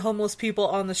run into homeless people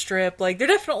on the strip. They're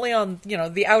definitely on,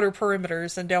 the outer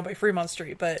perimeters and down by Fremont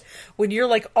Street. But when you're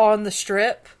on the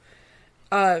strip,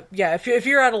 if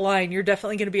you're out of line, you're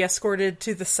definitely going to be escorted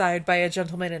to the side by a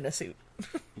gentleman in a suit.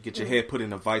 You get your head put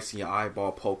in a vice and your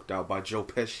eyeball poked out by Joe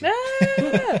Pesci.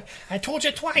 I told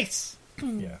you twice.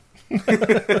 Yeah.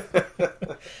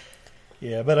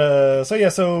 Yeah, but,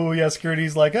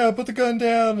 security's like, oh, put the gun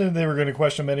down, and they were going to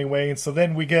question him anyway, and so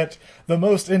then we get the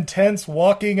most intense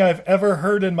walking I've ever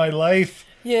heard in my life.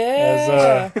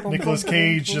 Yeah. As Nicolas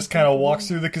Cage just kind of walks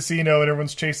through the casino, and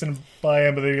everyone's chasing by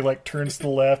him, but then he, turns to the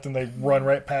left, and they run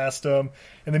right past him,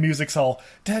 and the music's all,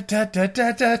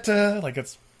 da-da-da-da-da-da, like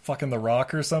it's fucking The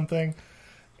Rock or something.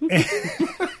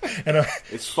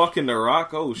 It's fucking The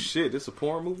Rock? Oh, shit, this a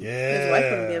porn movie? Yeah. His wife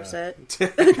wouldn't be upset.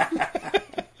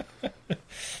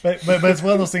 But it's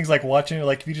one of those things watching it,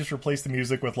 if you just replace the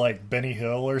music with Benny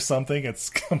Hill or something,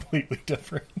 it's completely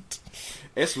different.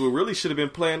 That's what really should have been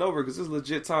playing over, because there's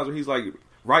legit times where he's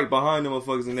right behind them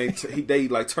motherfuckers, and they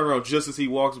turn around just as he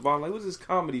walks by. I'm like, what's this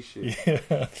comedy shit?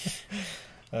 Yeah.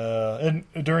 And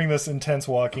during this intense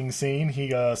walking scene,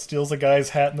 he steals a guy's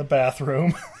hat in the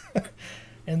bathroom,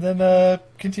 and then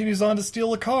continues on to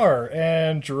steal a car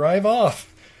and drive off.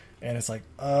 And it's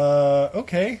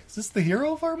okay, is this the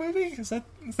hero of our movie? Is that...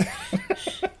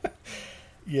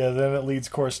 Yeah, then it leads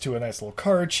course to a nice little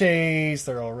car chase.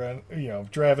 They're all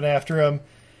driving after him.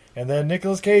 And then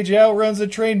Nicolas Cage outruns the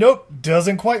train. Nope,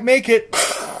 doesn't quite make it.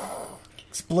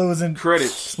 Explodes to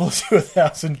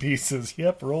 1,000 pieces.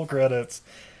 Yep, roll credits.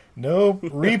 Nope,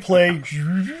 replay.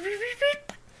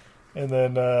 And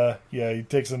then, he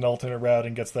takes an alternate route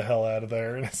and gets the hell out of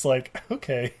there. And it's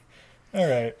okay, all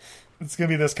right. It's gonna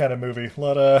be this kind of movie. A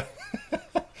lot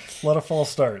of false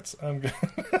starts. I'm good.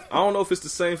 I don't know if it's the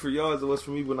same for y'all as it was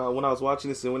for me when I was watching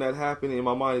this, and when that happened, in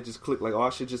my mind it just clicked I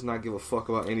should just not give a fuck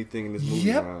about anything in this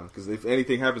movie now, because if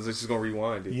anything happens, it's just gonna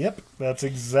rewind it. Yep, that's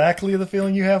exactly the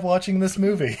feeling you have watching this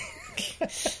movie.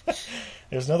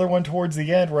 There's another one towards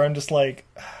the end where I'm just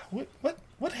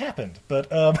what happened? But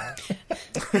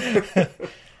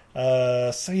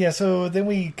so then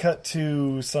we cut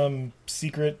to some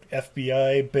secret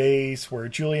FBI base where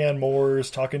Julianne Moore's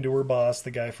talking to her boss,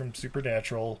 the guy from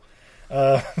Supernatural.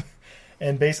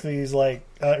 And basically he's we're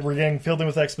getting filled in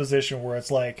with exposition where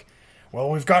it's well,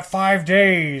 we've got 5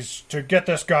 days to get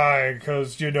this guy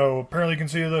because, apparently you can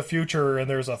see the future and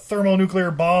there's a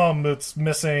thermonuclear bomb that's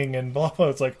missing and blah, blah.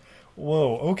 It's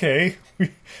whoa, okay.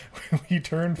 We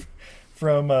turned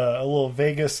from a little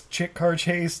Vegas chick car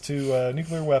chase to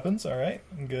nuclear weapons. All right,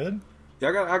 good. Yeah,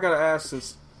 I gotta ask,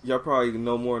 since y'all probably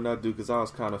know more than I do, because I was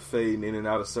kind of fading in and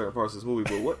out of certain parts of this movie.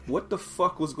 But what the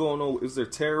fuck was going on? Is there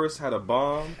terrorists had a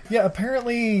bomb? Yeah,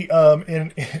 apparently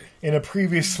in a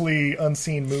previously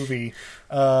unseen movie.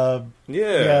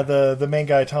 The main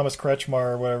guy, Thomas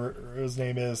Kretschmar, or whatever his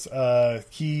name is,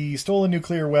 he stole a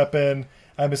nuclear weapon.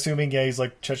 I'm assuming, he's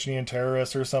Chechnyan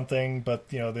terrorist or something. But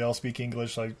they all speak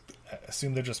English. I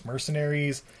assume they're just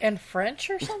mercenaries. And French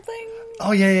or something?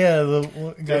 Oh, yeah.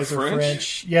 The guys are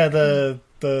French. Yeah, the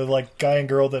guy and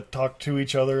girl that talk to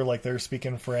each other they're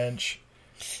speaking French.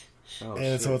 Oh,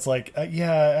 and shit. so it's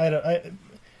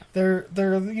they're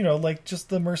just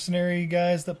the mercenary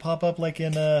guys that pop up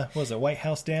in what was it, White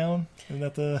House Down? Isn't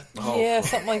that the...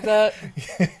 something like that.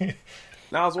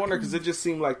 Now I was wondering, because it just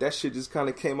seemed like that shit just kind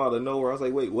of came out of nowhere. I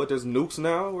was wait, what? There's nukes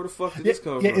now? Where the fuck did this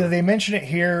come from? Yeah, they mention it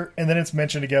here, and then it's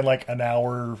mentioned again an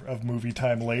hour of movie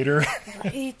time later.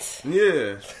 Right.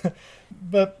 Yeah.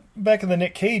 But back in the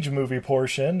Nick Cage movie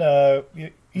portion,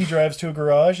 he drives to a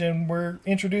garage, and we're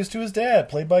introduced to his dad,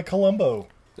 played by Columbo.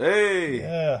 Hey.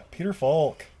 Yeah, Peter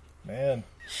Falk. Man.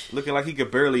 Looking like he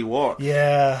could barely walk.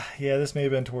 Yeah, this may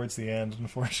have been towards the end,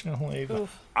 unfortunately. But...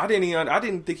 I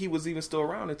didn't think he was even still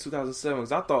around in 2007,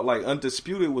 because I thought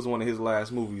Undisputed was one of his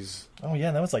last movies. Oh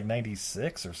yeah, that was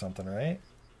 96 or something, right?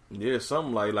 Yeah,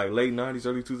 something like late 90s,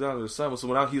 early 2000s or something. So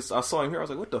when I saw him here, I was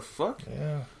like, what the fuck?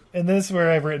 Yeah. And this is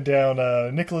where I've written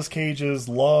down Nicolas Cage's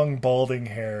long balding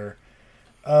hair.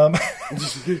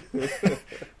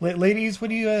 Ladies, what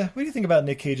do you think about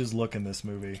Nick Cage's look in this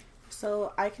movie?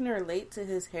 So I can relate to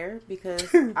his hair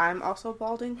because I'm also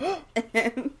balding.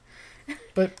 And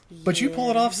But you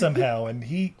pull it off somehow, and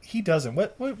he doesn't.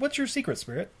 What's your secret,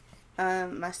 Spirit?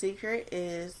 My secret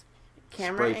is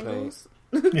camera Spray paint. angles.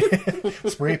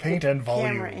 Spray paint and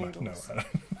volume. Camera angles. No.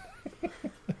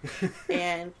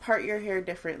 And part your hair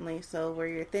differently so where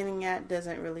you're thinning at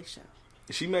doesn't really show.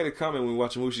 She made a comment when we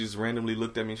watched a movie. She just randomly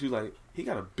looked at me and she was like, he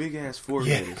got a big ass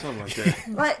forehead or something like that.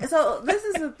 Like, so this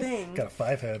is the thing. Got a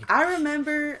 5 head. I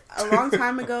remember a long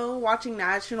time ago watching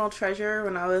National Treasure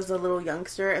when I was a little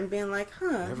youngster and being like,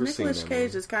 Never seen Nicolas that Cage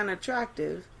movie. is kind of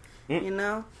attractive, you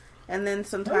know? And then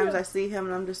sometimes I see him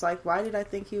and I'm just like, why did I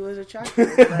think he was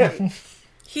attractive? Like,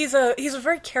 He's a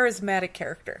very charismatic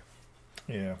character.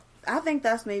 Yeah. I think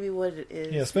that's maybe what it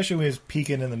is. Yeah, especially when he was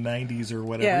peaking in the 90s or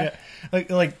whatever. Yeah.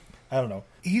 Like I don't know.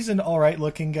 He's an alright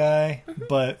looking guy,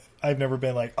 but I've never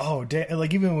been like, oh, damn.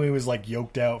 Like, even when he was, like,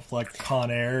 yoked out for, like,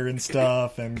 Con Air and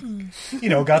stuff, and, you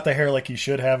know, got the hair like he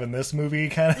should have in this movie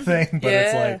kind of thing. But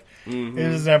it's like, it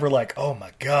was never like, oh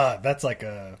my god, that's like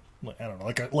a, I don't know,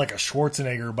 like a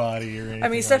Schwarzenegger body or anything. I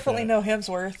mean, he's like definitely that. no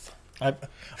Hemsworth.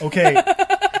 Okay.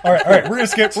 All right. We're gonna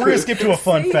skip to a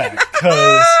fun fact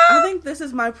because I think this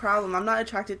is my problem. I'm not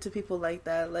attracted to people like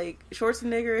that. Like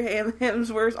Schwarzenegger,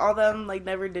 Hemsworth, all them like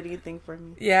never did anything for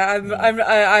me. Yeah,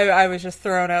 I was just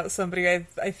throwing out somebody I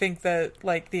think that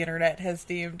like the internet has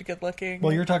deemed good looking.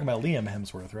 well, you're talking about Liam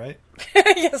Hemsworth, right?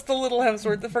 Yes, the little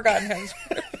Hemsworth, the forgotten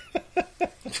Hemsworth.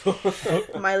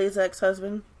 Miley's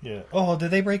ex-husband. Yeah. Oh, did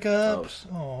they break up?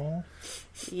 Oh.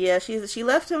 Yeah, she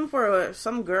left him for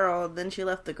some girl. Then she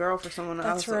left the girl for someone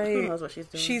else. That's right. Who knows what she's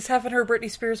doing? She's having her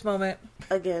Britney Spears moment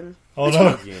again. Oh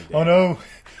no! Oh no!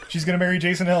 She's gonna marry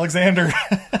Jason Alexander.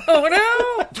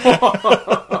 Oh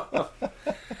no!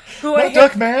 Who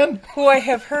I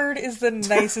have heard is the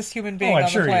nicest human being I'm on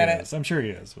sure the planet. He is. I'm sure he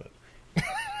is. But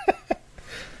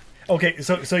okay,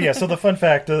 so the fun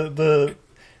fact: the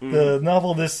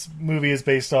novel this movie is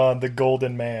based on, The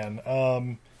Golden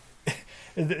Man.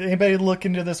 Anybody look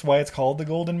into this? Why it's called The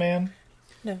Golden Man?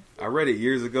 No. I read it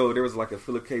years ago. There was like a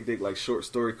Philip K. Dick like short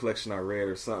story collection I read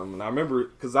or something, and I remember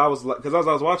because as I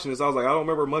was watching this, I was like, I don't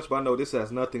remember much, but I know this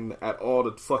has nothing at all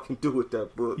to fucking do with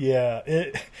that book. Yeah,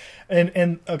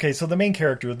 and okay, so the main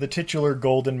character, the titular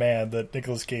Golden Man that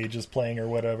Nicolas Cage is playing or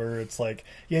whatever, it's like,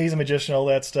 yeah, he's a magician, all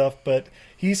that stuff, but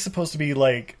he's supposed to be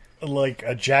like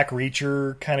a Jack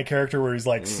Reacher kind of character where he's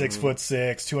like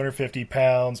 6'6", 250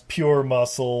 pounds, pure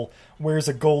muscle, wears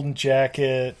a golden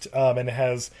jacket, and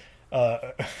has,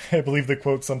 I believe the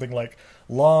quote something like,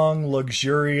 long,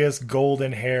 luxurious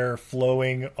golden hair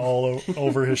flowing all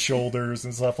over his shoulders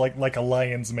and stuff, like a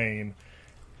lion's mane.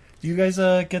 Do you guys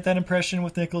get that impression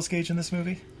with Nicolas Cage in this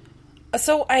movie?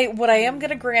 So what I am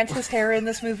going to grant his hair in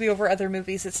this movie over other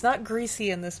movies, it's not greasy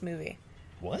in this movie.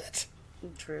 What?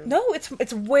 True. No,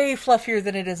 it's way fluffier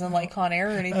than it is in like Con Air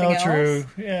or anything else. Oh, true.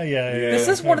 Yeah. This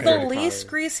is one of the least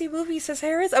greasy movies his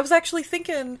hair is. I was actually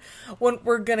thinking when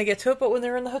we're gonna get to it, but when they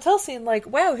were in the hotel scene, like,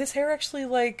 wow, his hair actually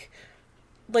like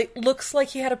looks like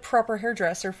he had a proper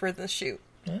hairdresser for this shoot.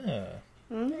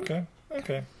 Okay.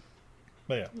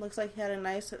 But yeah, Looks like he had a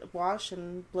nice wash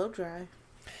and blow dry.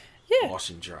 Yeah,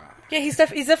 Wash and dry. yeah, he's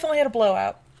definitely had a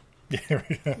blowout.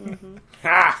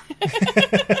 Ha!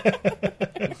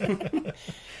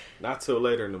 Not till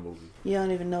later in the movie. You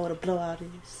don't even know what a blowout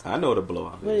is. I know what a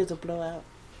blowout What is. is a blowout?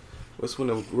 What's when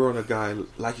a girl and a guy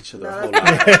like each other a No, whole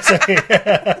lot.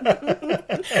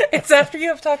 It's after you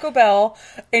have Taco Bell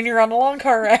and you're on a long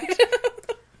car ride.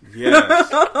 Yes.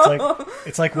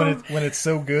 it's like when it's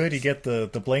so good, you get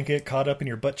the blanket caught up in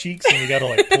your butt cheeks and you gotta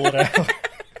like pull it out.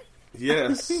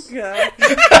 Yes. God.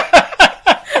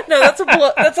 No, that's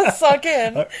a suck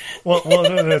in. Well,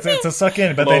 it's a suck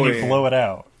in, but then you Blow in. blow it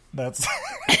out. That's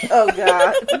Oh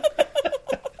God.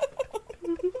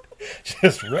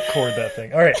 just ripcord that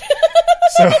thing. All right,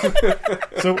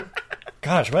 so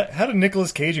gosh, how did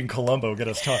Nicolas Cage and Columbo get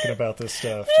us talking about this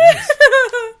stuff?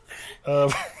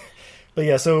 Jeez. But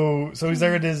yeah, so he's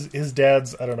there at his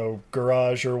dad's, I don't know,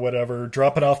 garage or whatever,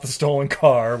 dropping off the stolen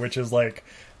car, which is like,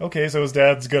 okay, so his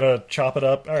dad's gonna chop it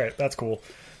up. All right, that's cool.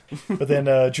 But then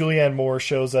Julianne Moore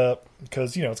shows up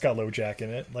because, you know, it's got LoJack in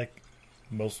it, like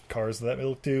most cars that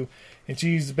ilk do. And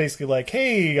she's basically like,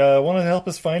 hey, want to help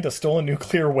us find a stolen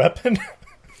nuclear weapon?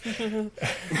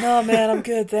 No, man, I'm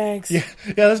good, thanks. Yeah,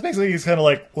 that's basically, he's kind of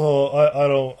like, well, I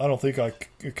don't think I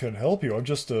can help you. I'm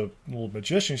just a little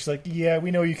magician. She's like, yeah,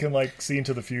 we know you can like see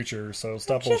into the future, so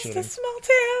stop Just bullshitting. a small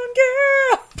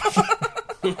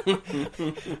town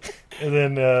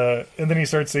girl. And then he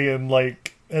starts saying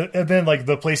like, and then like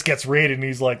the place gets raided, and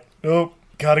he's like, nope,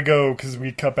 gotta go, because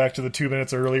we cut back to the 2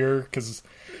 minutes earlier, because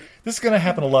This is going to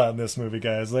happen a lot in this movie,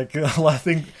 guys. Like, a lot of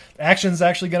things, action's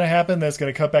actually going to happen, that's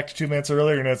going to cut back to 2 minutes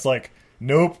earlier, and it's like,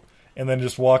 nope, and then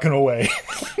just walking away.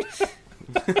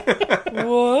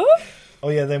 What? Oh,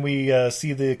 yeah, then we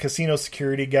see the casino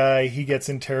security guy. He gets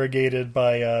interrogated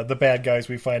by the bad guys.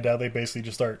 We find out they basically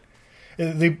just start...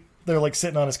 They're, like,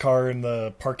 sitting on his car in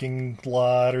the parking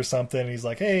lot or something, and he's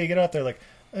like, hey, get out there. Like,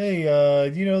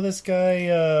 hey, you know this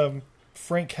guy,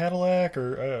 Frank Cadillac,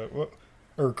 or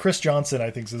Chris Johnson, I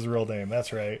think is his real name.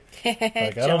 That's right.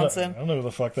 Like, Johnson. I don't know who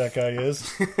the fuck that guy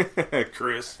is.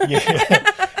 Chris. Yeah.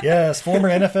 Yes, former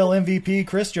NFL MVP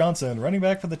Chris Johnson, running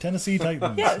back for the Tennessee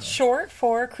Titans. Yeah, short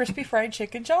for Crispy Fried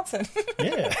Chicken Johnson.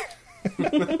 Yeah.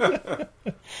 The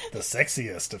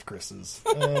sexiest of Chris's.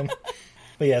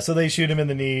 But yeah, so they shoot him in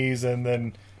the knees, and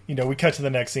then, you know, we cut to the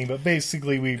next scene. But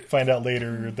basically, we find out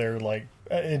later they're, like,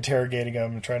 interrogating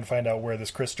him and trying to find out where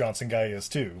this Chris Johnson guy is,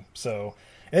 too. So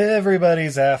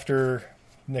everybody's after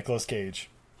Nicolas Cage,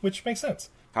 which makes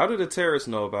sense. How did the terrorists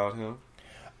know about him?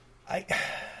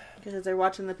 Because they're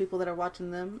watching the people that are watching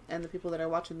them, and the people that are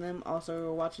watching them also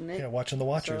are watching it. Yeah, watching the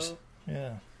Watchers. So,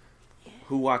 yeah.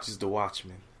 Who watches The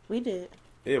Watchmen? We did.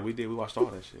 Yeah, we did. We watched all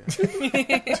that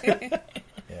shit.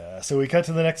 Yeah, so we cut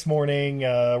to the next morning.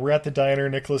 We're at the diner.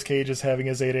 Nicolas Cage is having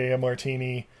his 8 a.m.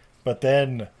 martini. But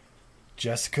then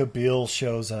Jessica Biel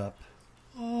shows up.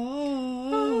 Do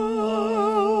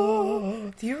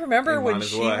you remember when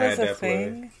she was a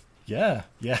thing? Play. Yeah.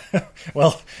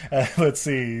 Well, let's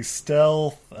see.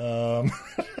 Stealth.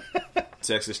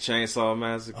 Texas Chainsaw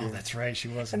Massacre. Oh, that's right. She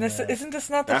was. And isn't this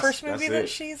not the first movie that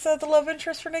she's the love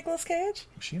interest for Nicolas Cage?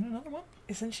 Was she in another one?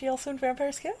 Isn't she also in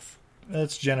Vampire's Kiss?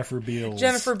 That's Jennifer Beals.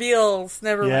 Jennifer Beals.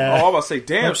 Never mind. Oh, I was about to say,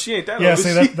 damn, she ain't that. Yeah,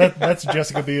 see, that's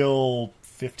Jessica Biel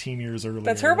 15 years earlier.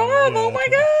 That's her mom. Yeah. Oh my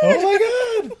god. Oh my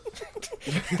god.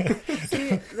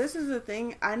 See, this is the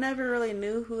thing. I never really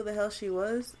knew who the hell she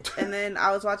was, and then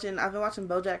I've been watching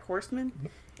BoJack Horseman,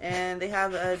 and they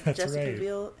have Jessica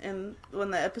Biel in one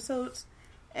of the episodes,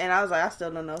 and I was like, I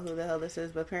still don't know who the hell this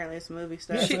is, but apparently it's movie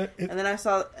stuff. And then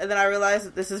I realized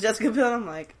that this is Jessica Biel, and I'm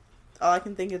like, all I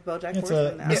can think is BoJack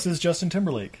Horseman now. This is Justin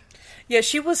Timberlake. Yeah,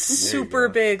 she was super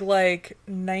big, like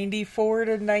 94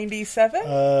 to 97.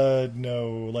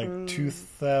 No, like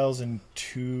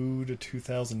 2002 to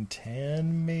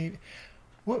 2010, maybe.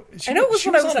 What? I know it was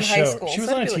when I was in high school. She was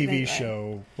on a TV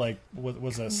show, like what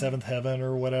was that, Seventh Heaven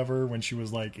or whatever, when she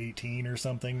was like 18 or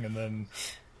something, and then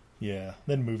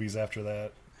then movies after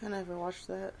that. I never watched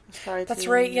that. Sorry. That's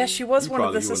right. Yeah, she was one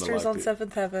of the sisters on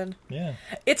Seventh Heaven. Yeah.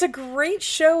 It's a great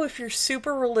show if you're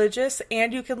super religious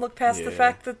and you can look past the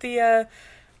fact that the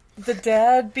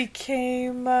dad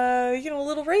became, a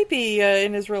little rapey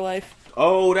in his real life.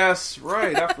 Oh, that's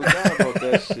right. I forgot about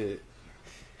that shit.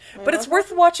 But it's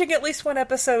worth watching at least one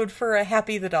episode for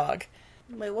Happy the dog.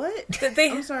 Wait, what?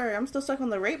 I'm sorry. I'm still stuck on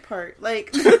the rape part.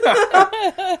 Like...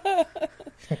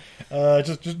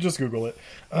 just Google it.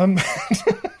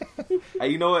 Hey,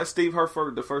 you know what? Steve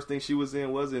Herford, the first thing she was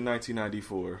in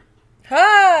 1994.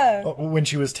 Ha! Oh, when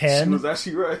she was 10? She was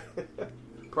actually right.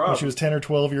 When she was 10 or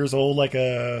 12 years old, like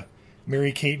a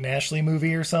Mary-Kate and Ashley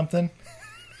movie or something.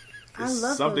 I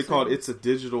love something called It's a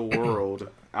Digital World.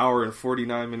 Hour and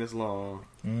 49 minutes long.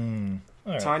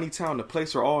 Right. Tiny town, the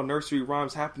place where all nursery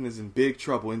rhymes happen, is in big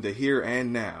trouble in the here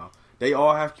and now. They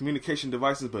all have communication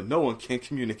devices, but no one can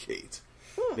communicate.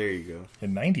 There you go.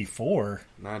 In 94?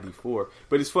 94.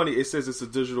 But it's funny, it says it's a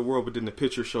digital world, but then the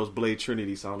picture shows Blade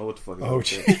Trinity, so I don't know what the fuck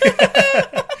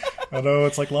I know,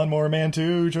 it's like Lawnmower Man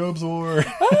 2, Job's War.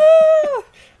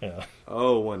 Yeah.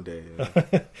 Oh, one day.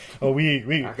 Oh,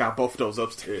 I got both of those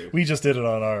upstairs. We just did it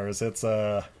on ours. It's,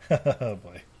 oh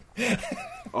boy.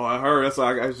 Oh, I heard. That's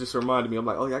why it just reminded me. I'm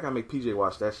like, oh yeah, I gotta make PJ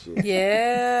watch that shit.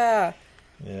 Yeah.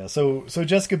 Yeah, so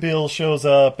Jessica Biel shows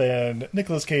up, and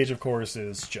Nicolas Cage, of course,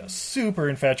 is just super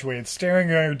infatuated, staring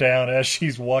her down as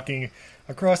she's walking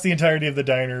across the entirety of the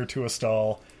diner to a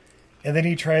stall. And then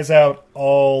he tries out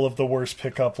all of the worst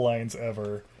pickup lines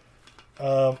ever.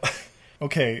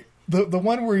 Okay, the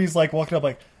one where he's like walking up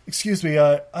like, excuse me,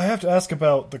 I have to ask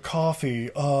about the coffee,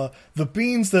 the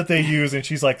beans that they use, and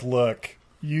she's like, look,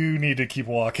 you need to keep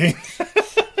walking.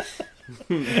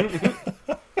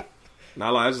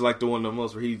 Nah, I just like the one the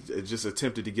most where he just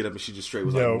attempted to get up and she just straight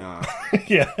was like, nah.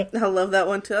 Yeah. I love that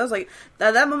one too. I was like,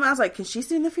 at that moment I was like, can she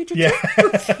see in the future too?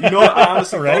 Yeah. You know what? I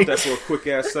honestly thought that for a quick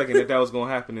ass second that was going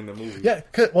to happen in the movie. Yeah,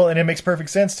 well, and it makes perfect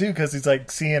sense too, because he's like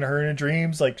seeing her in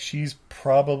dreams, like she's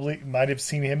probably might have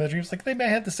seen him in dreams, like they may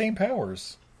have the same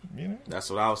powers. You know? That's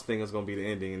what I was thinking was going to be the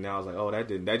ending, and now I was like, oh, that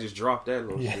just dropped that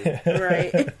little shit.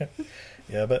 Right.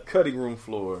 Yeah, but cutting room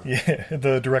floor. Yeah,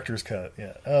 the director's cut.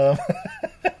 Yeah.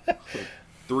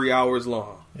 3 hours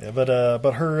long. Yeah,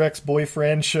 but her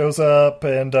ex-boyfriend shows up,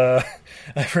 and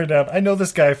I've written down, I know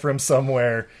this guy from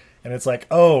somewhere, and it's like,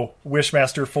 oh,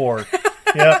 Wishmaster 4.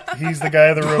 Yeah, he's the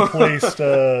guy that replaced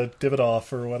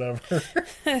Davidoff or whatever.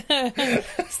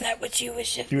 Is that what you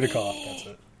wish of Dudikoff,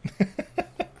 me? that's it.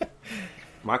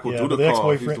 Michael Yeah,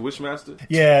 Dudikoff, he's the Wishmaster?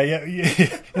 Yeah.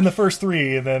 In the first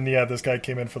 3, and then, this guy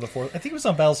came in for the 4th. I think it was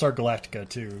on Battlestar Galactica,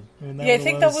 too. Yeah, I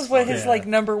think that was what his,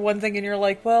 number one thing, and you're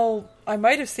like, well, I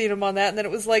might have seen him on that, and then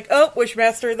it was like, oh,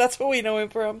 Wishmaster, that's what we know him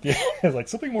from. Yeah, like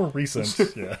something more recent.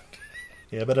 Yeah.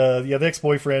 Yeah, but the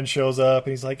ex-boyfriend shows up,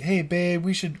 and he's like, hey, babe,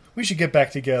 we should get back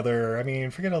together. I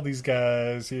mean, forget all these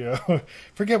guys,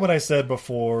 forget what I said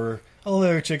before. All the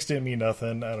other chicks didn't mean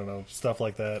nothing. I don't know, stuff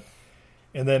like that.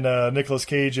 And then Nicolas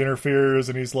Cage interferes,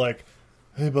 and he's like,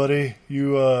 hey, buddy,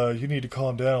 you need to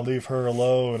calm down, leave her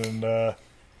alone. And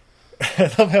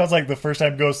I love how it's like the first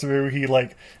time it goes through, he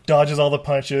like dodges all the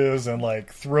punches and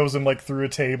like throws him like through a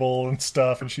table and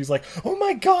stuff. And she's like, oh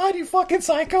my God, you fucking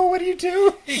psycho, what are you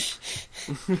doing?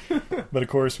 But of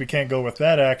course, we can't go with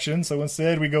that action. So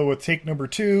instead, we go with take number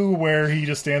 2, where he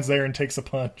just stands there and takes a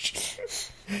punch.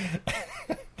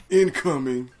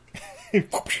 Incoming.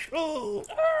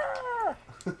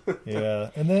 Yeah,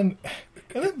 and then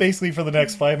basically for the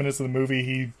next 5 minutes of the movie,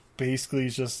 he basically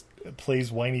just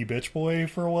plays whiny bitch boy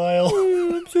for a while.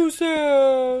 I'm so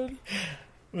sad.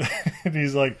 And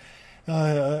he's like,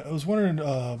 I was wondering,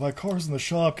 my car's in the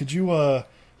shop. Could you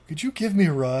give me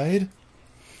a ride?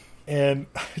 And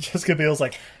Jessica Biel's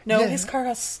like, no, yeah. his car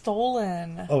got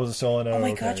stolen. Oh, was it stolen? Oh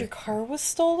my okay. God, your car was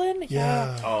stolen?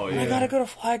 Yeah. Oh, yeah. I gotta go to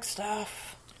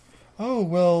Flagstaff. Oh,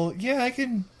 well, yeah,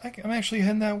 I'm actually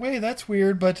heading that way. That's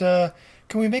weird, but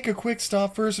can we make a quick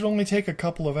stop first? It'll only take a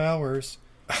couple of hours.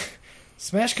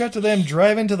 Smash cut to them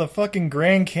driving to the fucking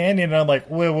Grand Canyon, and I'm like,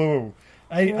 whoa.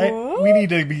 We need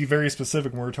to be very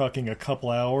specific when we're talking a couple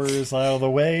hours out of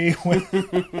the way.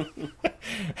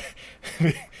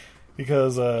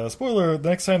 Because, spoiler, the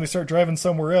next time they start driving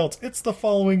somewhere else, it's the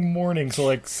following morning, so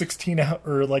like 16 hours,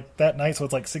 or like that night, so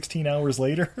it's like 16 hours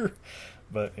later.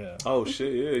 But yeah. Oh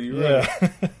shit! Yeah, you're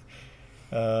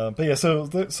right. But yeah, so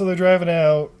they're driving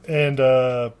out, and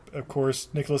of course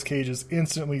Nicolas Cage is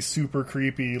instantly super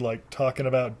creepy, like talking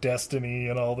about destiny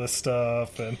and all this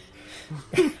stuff. And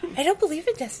I don't believe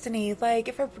in destiny. Like,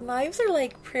 if our lives are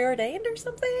like preordained or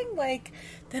something, like,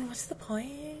 then what's the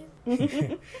point?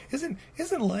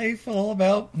 Isn't life all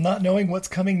about not knowing what's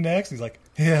coming next? He's like,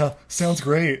 yeah, sounds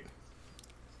great.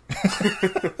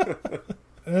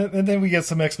 And then we get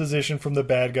some exposition from the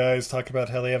bad guys talking about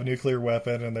how they have a nuclear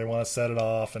weapon and they want to set it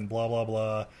off and blah, blah,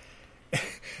 blah.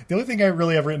 The only thing I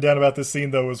really have written down about this scene,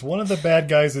 though, is one of the bad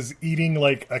guys is eating,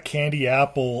 like, a candy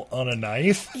apple on a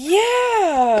knife.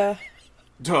 Yeah!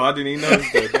 Oh, I didn't even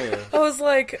notice that, damn. I was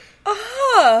like,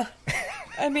 I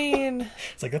mean...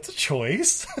 It's like, that's a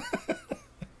choice.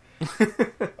 Oh,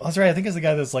 that's right, I think it's the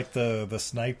guy that's, like, the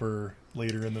sniper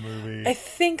later in the movie. I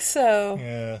think so.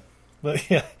 Yeah.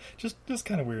 But yeah, just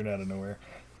kind of weird out of nowhere.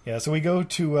 Yeah, so we go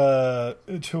to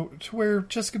where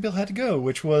Jessica Biel had to go,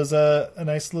 which was a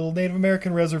nice little Native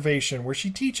American reservation where she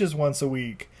teaches once a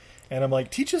week. And I'm like,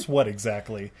 teaches what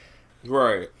exactly?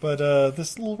 Right. But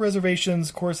this little reservation's,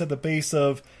 of course, at the base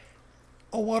of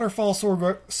a waterfall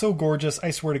so gorgeous, I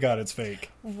swear to God, it's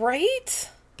fake. Right?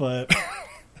 But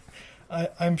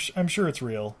I'm sure it's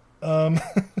real.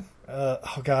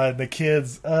 Oh God, the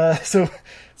kids.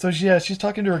 So she's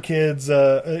talking to her kids.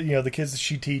 The kids that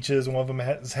she teaches. And one of them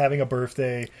is having a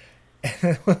birthday,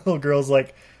 and the little girl's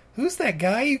like, "Who's that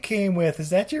guy you came with?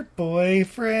 Is that your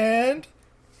boyfriend?"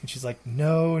 And she's like,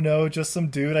 "No, just some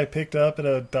dude I picked up at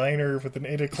a diner with an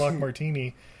 8 o'clock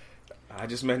martini. I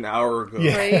just met an hour ago."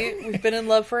 Yeah. Right? We've been in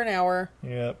love for an hour.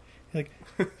 Yeah. Like,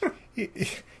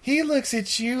 he looks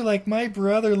at you like my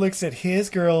brother looks at his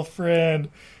girlfriend.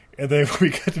 And then we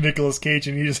get to Nicolas Cage,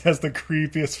 and he just has the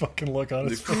creepiest fucking look on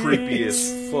his face. The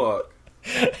creepiest fuck.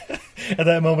 At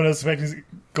that moment, I was expecting to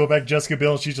go back to Jessica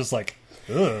Biel, and she's just like,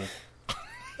 ugh.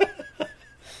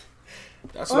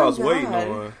 That's what I was waiting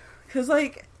on. Because,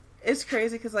 like, it's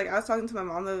crazy, because, like, I was talking to my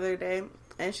mom the other day,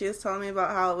 and she was telling me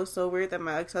about how it was so weird that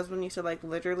my ex-husband used to, like,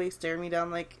 literally stare me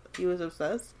down like he was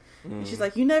obsessed. And she's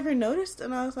like, you never noticed?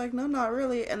 And I was like, no, not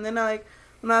really. And then,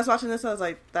 when I was watching this, I was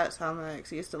like, that's how my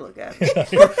ex used to look at me.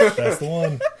 That's the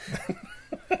one.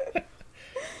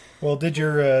 Well, did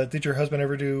your husband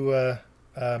ever do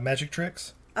magic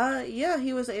tricks? Yeah,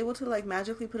 he was able to, like,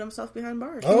 magically put himself behind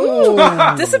bars.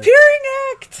 Oh! Disappearing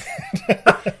act!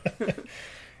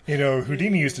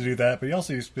 Houdini used to do that, but he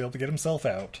also used to be able to get himself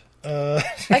out. I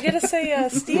gotta say,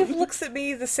 Steve looks at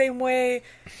me the same way.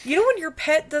 You know when your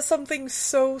pet does something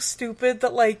so stupid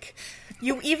that, like,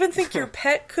 You even think your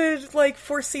pet could, like,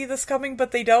 foresee this coming,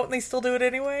 but they don't, and they still do it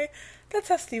anyway? That's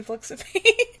how Steve looks at me.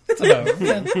 It's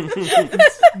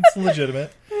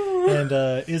legitimate. And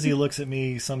Izzy looks at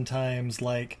me sometimes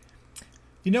like,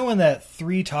 you know when that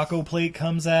 3 taco plate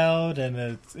comes out,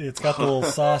 and it's got the little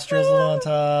sauce drizzle on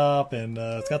top, and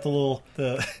it's got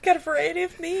got a variety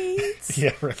of meats.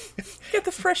 Yeah, right. Got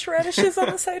the fresh radishes on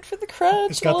the side for the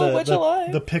crunch. It's got the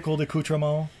the pickled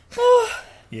accoutrement.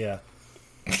 Yeah.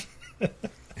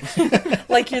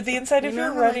 Like you're the inside of You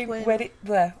know your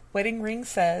how, wedding ring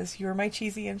says, "You're my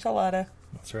cheesy enchilada."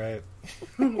 That's right.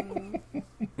 You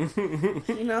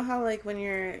know how, like, when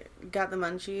you're got the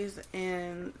munchies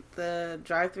and the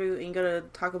drive-thru, and you go to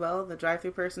Taco Bell, the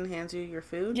drive-thru person hands you your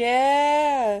food?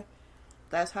 Yeah.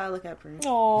 That's how I look at Prince.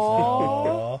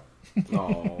 Aww.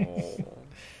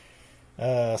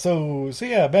 So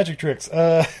yeah, magic tricks.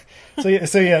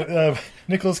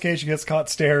 Nicolas Cage gets caught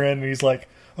staring, and he's like,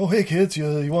 "Oh, hey kids,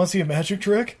 you want to see a magic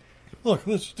trick? Look,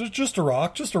 it's just a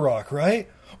rock, right?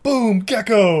 Boom,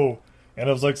 gecko!" And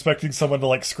I was like, expecting someone to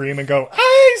like scream and go,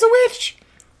 "Hey, he's a witch!"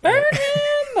 Burn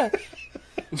him!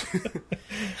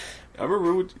 I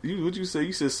remember what you said.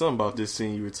 You said something about this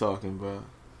scene you were talking about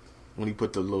when he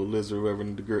put the little lizard or whatever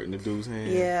in the dude's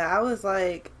hand. Yeah, I was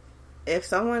like, if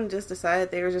someone just decided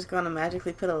they were just going to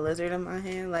magically put a lizard in my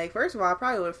hand, like, first of all, I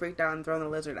probably would have freaked out and thrown the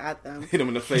lizard at them. Hit him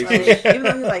in the face. Like, even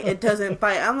though he's like, it doesn't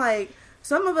bite. I'm like,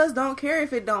 some of us don't care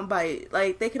if it don't bite.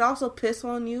 Like, they could also piss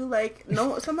on you. Like,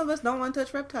 no, some of us don't want to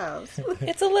touch reptiles.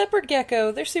 It's a leopard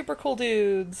gecko. They're super cool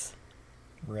dudes.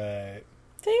 Right.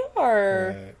 They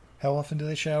are. Right. How often do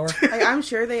they shower? Like, I'm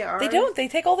sure they are. They don't. They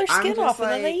take all their skin off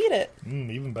and then they eat it.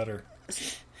 Even better.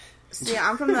 See,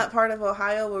 I'm from that part of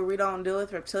Ohio where we don't deal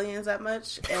with reptilians that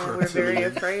much, and we're very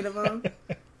afraid of them.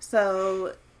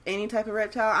 So, any type of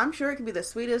reptile, I'm sure it could be the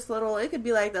sweetest little, it could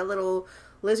be like that little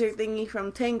lizard thingy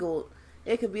from Tangled.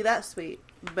 It could be that sweet,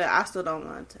 but I still don't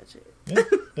want to touch it.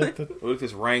 What if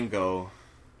it's Rango?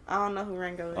 I don't know who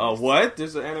Rango is. Oh, what?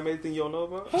 There's an animated thing you don't know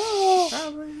about?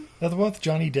 Probably. That's the one with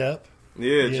Johnny Depp.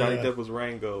 Yeah, Johnny Depp was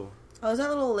Rango. Oh, is that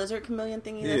little lizard chameleon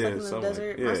thingy that's like in the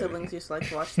desert? My siblings used to like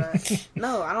to watch that.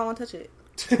 No, I don't want to touch it.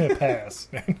 Pass.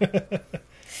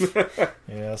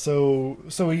 Yeah, so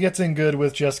he gets in good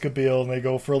with Jessica Biel, and they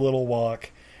go for a little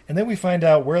walk. And then we find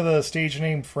out where the stage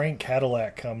name Frank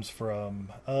Cadillac comes from.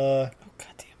 Oh,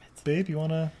 God damn it. Babe, you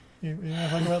want to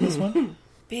talk about this one?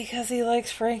 Because he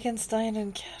likes Frankenstein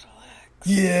and Cadillacs.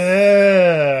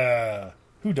 Yeah!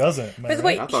 Who doesn't? By the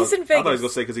way, he's in Vegas. I thought he was going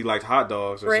to say because he liked hot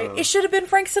dogs or something. It should have been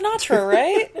Frank Sinatra,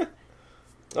 right?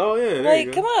 Oh, yeah, there you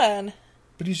go. Come on.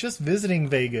 But he's just visiting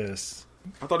Vegas.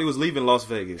 I thought he was leaving Las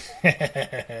Vegas.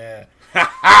 Right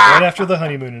after the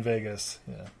honeymoon in Vegas.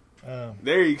 Yeah.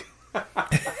 There you go.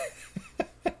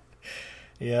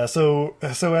 Yeah, so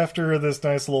after this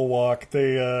nice little walk,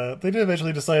 they did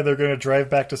eventually decide they're going to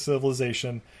drive back to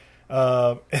civilization.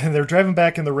 And they're driving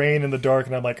back in the rain and the dark,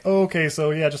 and I'm like, oh, okay,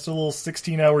 so yeah, just a little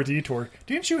 16-hour detour.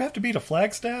 Didn't you have to beat a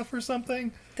Flagstaff or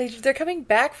something? They're coming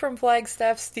back from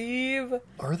Flagstaff, Steve.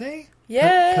 Are they?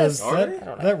 Yes.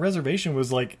 Because that reservation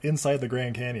was like inside the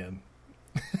Grand Canyon.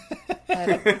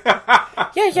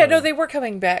 No, they were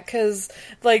coming back because,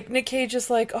 like, Nick Cage is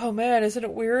like, oh man, isn't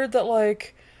it weird that,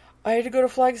 like, I had to go to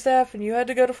Flagstaff and you had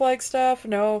to go to Flagstaff?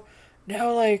 Now,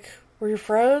 like, we're your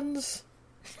friends?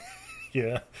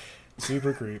 Yeah.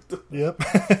 Super creep. Yep.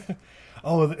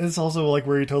 Oh, it's also like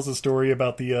where he tells a story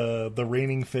about the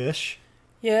raining fish.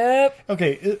 Yep.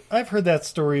 Okay, I've heard that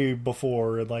story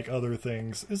before and like other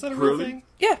things. Is that a real thing?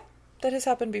 Yeah, that has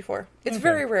happened before. It's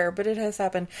very rare, but it has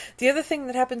happened. The other thing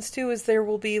that happens too is there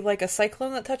will be like a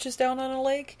cyclone that touches down on a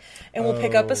lake and will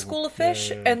pick up a school of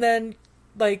fish, and then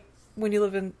like when you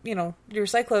live in, your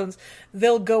cyclones,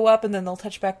 they'll go up and then they'll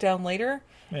touch back down later.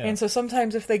 Yeah. And so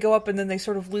sometimes if they go up and then they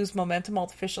sort of lose momentum, all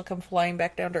the fish will come flying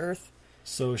back down to Earth.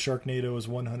 So Sharknado is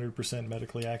 100%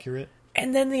 medically accurate?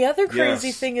 And then the other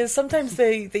crazy thing is sometimes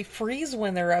they freeze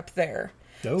when they're up there.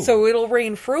 Oh. So it'll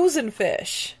rain frozen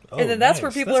fish. Oh, and then that's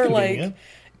where people are convenient. Like,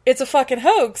 it's a fucking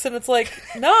hoax. And it's like,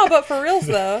 nah, but for reals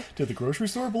though. Did the grocery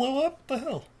store blow up? The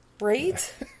hell?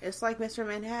 Right? It's like Mr.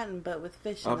 Manhattan, but with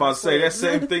fish. I'm about to say that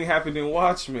same thing happened in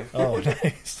Watchmen. Oh,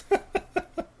 nice.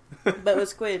 But with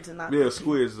squids and not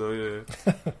squids though, yeah.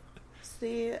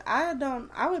 See,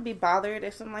 I would be bothered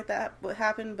if something like that would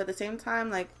happen, but at the same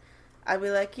time, like, I'd be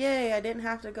like, yay, I didn't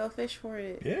have to go fish for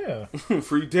it. Yeah.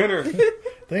 Free dinner.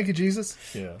 Thank you, Jesus.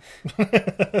 Yeah.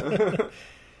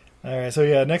 Alright, so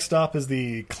yeah, next stop is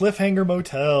the Cliffhanger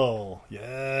Motel.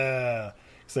 Yeah.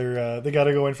 So they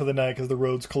gotta go in for the night because the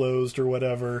road's closed or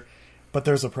whatever. But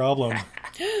there's a problem.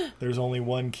 There's only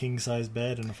one king-size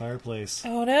bed and a fireplace.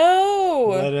 Oh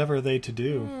no! Whatever are they to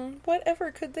do?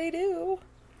 whatever could they do?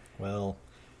 Well,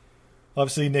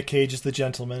 obviously Nick Cage is the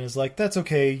gentleman. Is like, that's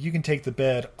okay. You can take the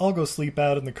bed. I'll go sleep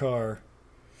out in the car.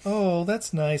 Oh,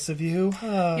 that's nice of you.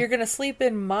 You're going to sleep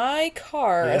in my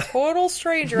car, a total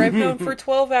stranger I've known for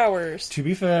 12 hours. To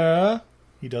be fair,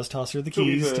 he does toss her the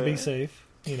keys to be safe,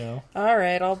 you know. All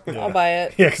right, I'll buy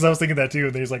it. Yeah, because I was thinking that too,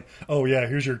 and then he's like, oh yeah,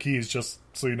 here's your keys, just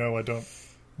so you know I don't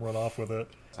run off with it.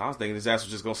 I was thinking his ass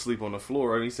was just going to sleep on the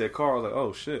floor, and he said car. I was like,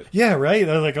 oh, shit. Yeah, right?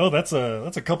 I was like, oh, that's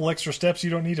a couple extra steps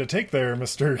you don't need to take there,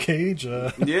 Mr. Cage.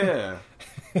 Yeah.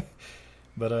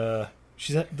 But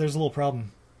there's a little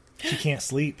problem. She can't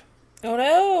sleep. Oh,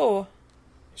 no.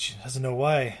 She doesn't know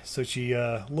why. So she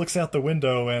looks out the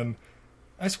window, and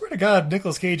I swear to God,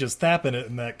 Nicolas Cage is thapping it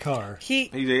in that car. I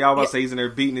was about to say he's in there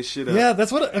beating his shit up. Yeah,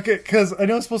 that's what... Okay, because I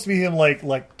know it's supposed to be him,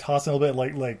 like tossing a little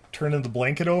bit, like turning the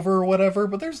blanket over or whatever,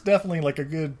 but there's definitely, like, a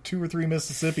good 2 or 3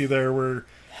 Mississippi there where,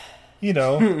 you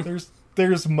know,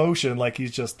 there's motion, like he's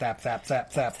just thap, thap,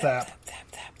 thap, thap, thap.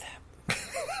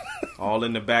 All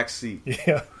in the back seat.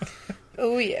 Yeah.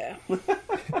 Oh, yeah.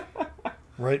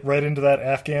 Right into that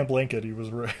Afghan blanket he was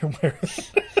wearing.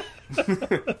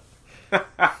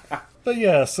 But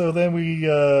yeah, so then we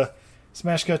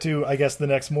smash cut to, I guess, the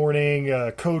next morning,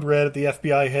 code red at the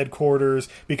FBI headquarters,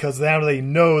 because now they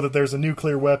know that there's a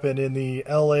nuclear weapon in the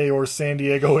LA or San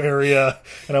Diego area.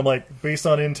 And I'm like, based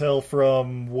on intel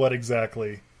from what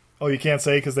exactly? Oh, you can't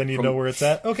say because then you know where it's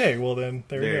at? Okay, well then,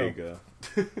 there you go.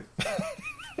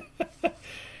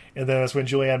 And then that's when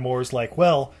Julianne Moore's like,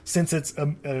 well, since it's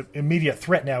an immediate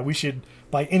threat now, we should,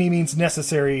 by any means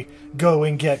necessary, go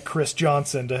and get Chris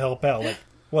Johnson to help out. Like,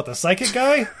 what, the psychic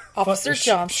guy? Officer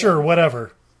Johnson. Sure,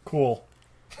 whatever. Cool.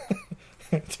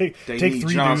 take 3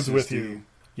 Johnsons, dudes with dude. you.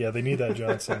 Yeah, they need that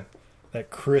Johnson. That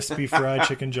crispy fried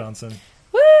chicken Johnson.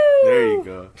 Woo! There you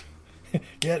go.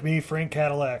 Get me Frank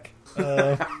Cadillac.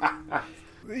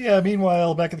 Yeah,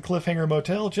 meanwhile, back at the Cliffhanger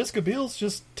Motel, Jessica Biel's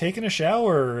just taking a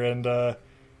shower and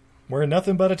wearing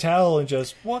nothing but a towel and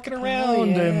just walking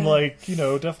around and, like, you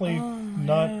know, definitely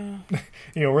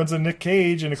you know, runs into Nick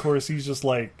Cage, and of course he's just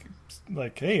like,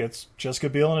 hey, it's Jessica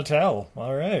Biel in a towel.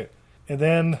 All right. And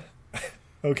then,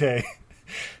 okay,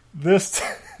 this,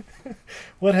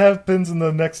 what happens in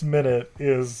the next minute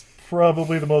is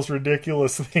probably the most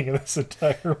ridiculous thing in this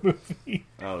entire movie.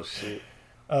 Oh, shit.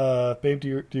 Babe,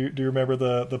 do you remember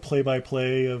the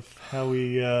play-by-play of how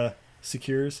he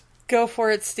secures? Go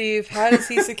for it, Steve. How does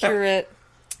he secure it?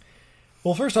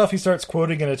 Well, first off, he starts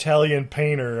quoting an Italian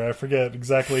painter. I forget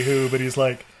exactly who, but he's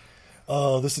like,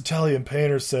 oh, this Italian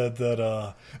painter said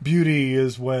that beauty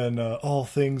is when all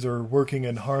things are working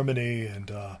in harmony,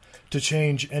 and to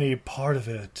change any part of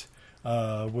it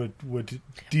would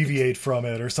deviate from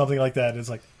it, or something like that. It's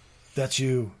like, that's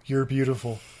you. You're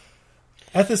beautiful.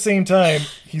 At the same time,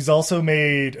 he's also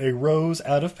made a rose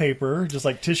out of paper, just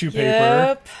like tissue paper.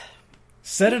 Yep.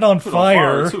 Set it on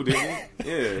fire, too, didn't he?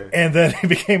 Yeah. And then it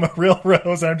became a real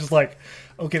rose. And I'm just like,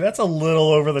 okay, that's a little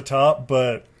over the top,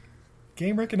 but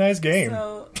game recognized game.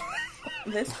 So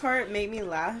this part made me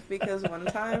laugh because one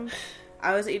time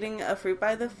I was eating a fruit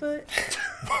by the foot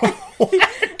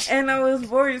and I was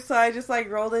bored, so I just like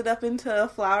rolled it up into a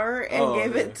flower and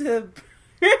gave it to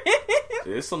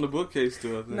It's on the bookcase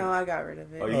still, I think. No, I got rid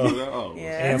of it. Oh, you do that? Oh.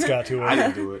 Yeah. Ant's got to it. I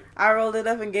didn't do it. I rolled it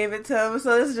up and gave it to him.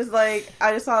 So it's just like,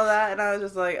 I just saw that and I was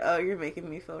just like, oh, you're making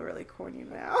me feel really corny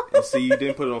now. And see, you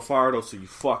didn't put it on fire, though, so you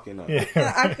fucking up. Yeah.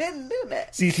 I couldn't do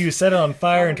that. See, if you set it on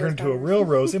fire and turn it into a real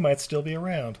rose, it might still be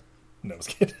around. No, I was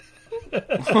kidding.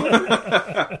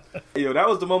 Yo, that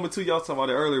was the moment too. Y'all talking about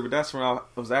it earlier, but that's when I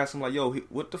was asking, like, yo,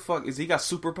 what the fuck is he got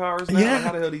superpowers now? Yeah. Like,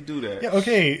 how the hell did he do that? Yeah,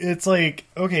 okay, it's like,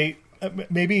 okay,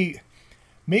 maybe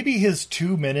his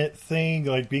 2-minute thing,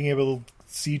 like being able to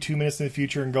see 2 minutes in the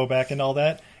future and go back and all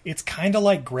that, it's kind of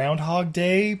like Groundhog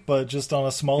Day, but just on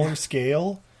a smaller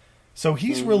scale. So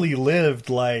he's really lived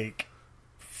like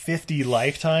 50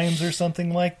 lifetimes or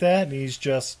something like that, and he's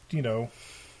just, you know,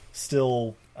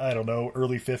 still, I don't know,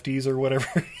 early 50s or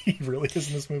whatever he really is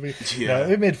in this movie. Yeah.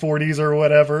 Mid 40s or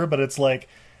whatever, but it's like,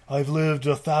 I've lived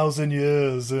 1,000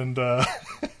 years, and I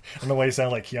don't know why you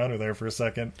sound like Keanu there for a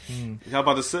second. How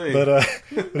about to say? But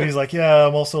he's like, yeah,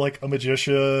 I'm also like a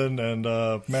magician and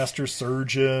a master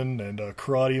surgeon and a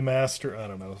karate master. I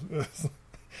don't know.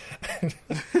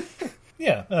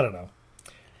 Yeah, I don't know.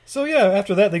 So yeah,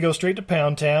 after that they go straight to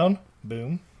Pound Town.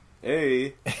 Boom.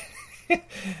 Hey.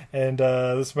 And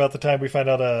this is about the time we find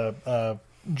out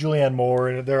Julianne Moore,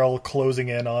 and they're all closing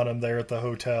in on him there at the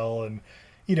hotel and,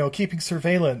 you know, keeping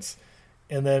surveillance.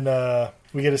 And then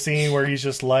we get a scene where he's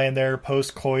just lying there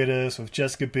post-coitus with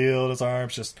Jessica Biel in his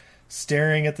arms, just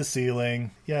staring at the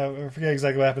ceiling. Yeah, I forget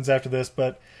exactly what happens after this,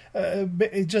 but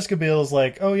Jessica Biel's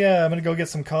like, oh yeah, I'm gonna go get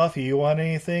some coffee. You want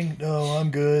anything? No,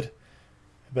 I'm good.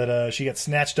 But she gets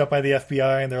snatched up by the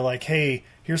FBI, and they're like, hey,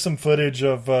 here's some footage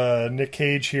of Nick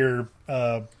Cage here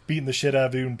beating the shit out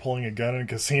of dude and pulling a gun in a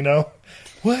casino.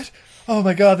 What? Oh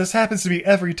my god, this happens to me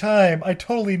every time. I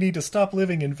totally need to stop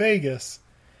living in Vegas.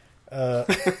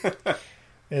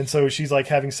 And so she's like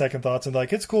having second thoughts and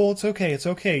like, it's cool, it's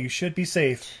okay, you should be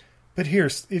safe. But here,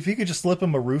 if you could just slip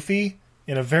him a roofie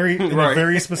in a very a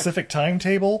very specific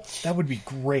timetable, that would be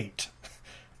great.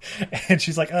 And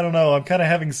she's like, I don't know, I'm kind of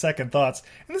having second thoughts.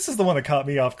 And this is the one that caught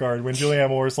me off guard when Julianne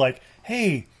Moore's like,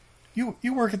 hey, you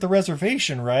work at the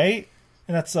reservation, right?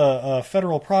 And that's a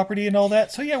federal property and all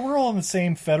that. So yeah, we're all on the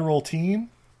same federal team.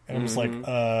 And I'm just like,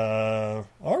 are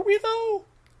we though?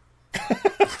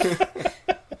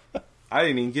 I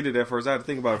didn't even get it at first. I had to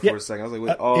think about it for a second. I was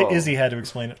like, wait, Izzy had to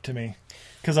explain it to me.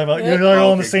 Because I'm like, you're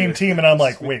all on the same team. And I'm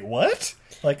like, wait, what?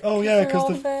 Like, oh yeah, because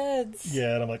the feds.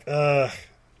 Yeah, and I'm like, that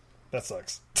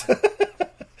sucks.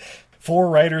 4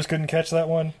 writers couldn't catch that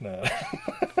one? No.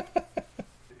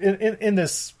 In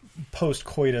this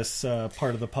post-coitus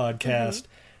part of the podcast,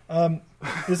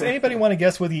 does anybody want to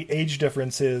guess what the age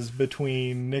difference is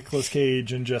between Nicolas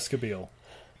Cage and Jessica Biel?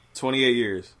 28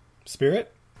 years.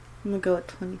 Spirit? I'm going to go at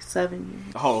 27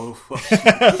 years. Oh,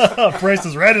 fuck. Price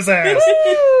is right as ass.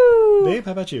 Babe,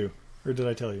 how about you? Or did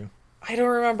I tell you? I don't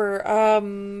remember.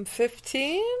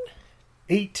 15?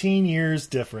 18 years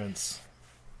difference.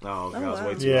 Oh, that was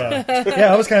way too high.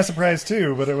 Yeah, I was kind of surprised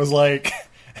too, but it was like,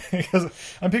 because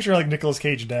I'm picturing like Nicolas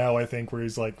Cage now, I think, where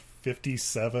he's like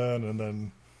 57 and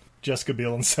then Jessica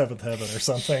Biel in Seventh Heaven or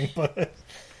something, but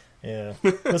yeah.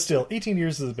 But still, 18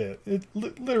 years is a bit. It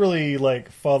literally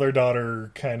like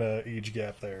father-daughter kind of age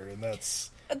gap there, and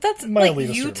that's like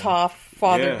Utah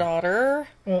father-daughter.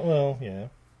 Well, yeah.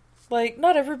 Like,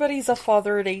 not everybody's a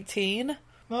father at 18.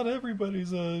 Not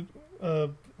everybody's oh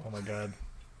my god.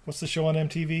 What's the show on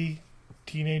MTV?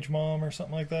 Teenage Mom or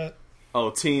something like that? Oh,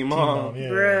 Teen Mom. Yeah,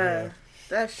 Bruh. yeah.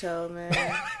 That show, man.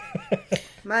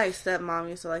 My stepmom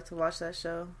used to like to watch that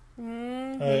show.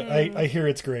 I hear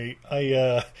it's great.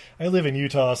 I live in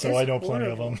Utah, so I know plenty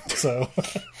of them. So,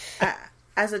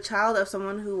 as a child of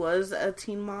someone who was a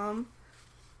teen mom,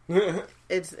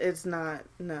 it's not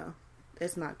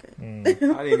good. I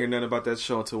didn't hear nothing about that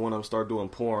show until one of them started doing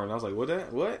porn. I was like,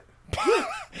 what?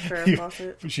 Farrah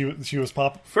Fawcett. She was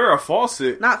pop. Farrah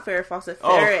Fawcett, not Farrah Fawcett.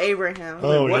 Farrah Abraham.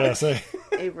 Oh like, yeah, say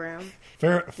Abraham.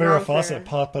 Farrah Fawcett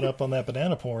popping up on that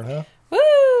banana porn, huh?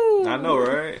 Woo! I know,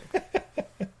 right?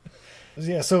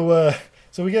 Yeah. So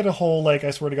we get a whole like,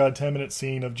 I swear to God, 10-minute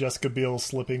scene of Jessica Biel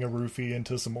slipping a roofie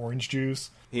into some orange juice.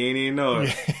 He ain't even know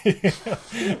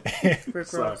it.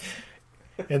 Rick Ross.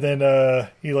 And then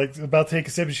he like about to take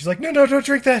a sip, and she's like, "No, don't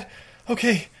drink that."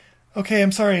 Okay,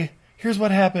 I'm sorry. Here's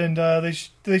what happened.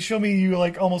 They show me you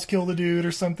like almost killed a dude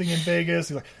or something in Vegas.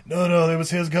 He's like, no, that was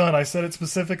his gun. I said it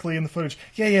specifically in the footage.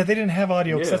 Yeah, they didn't have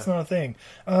audio because that's not a thing.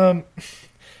 And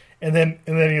then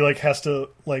he like has to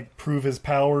like prove his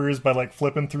powers by like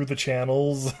flipping through the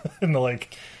channels and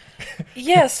like.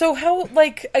 Yeah. So how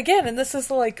like again, and this is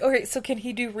like, okay, so can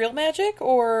he do real magic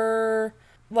or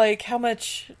like how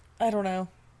much? I don't know.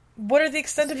 What are the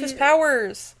extent of his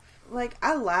powers? Like,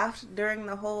 I laughed during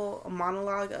the whole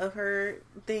monologue of her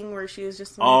thing where she was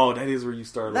just like... Oh, that is where you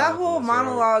started laughing. That whole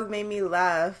monologue made me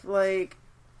laugh. Like,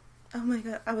 oh my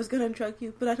god, I was gonna drug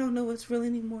you, but I don't know what's real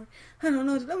anymore. I don't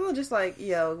know. I'm just like,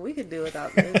 yo, we could do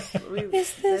without this.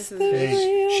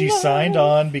 She signed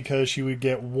on because she would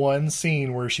get one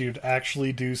scene where she would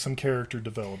actually do some character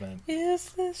development.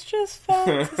 Is this just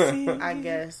fantasy? I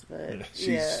guess, but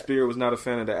Spirit was not a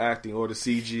fan of the acting or the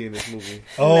CG in this movie.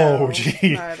 Oh,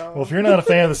 gee. Well, if you're not a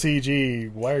fan of the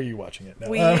CG, why are you watching it now?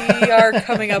 We are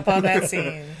coming up on that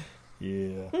scene.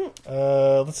 Yeah.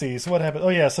 Let's see. So what happened? Oh,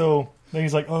 yeah. So then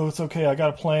he's like, "Oh, it's okay. I got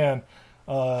a plan.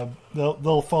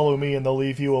 They'll follow me and they'll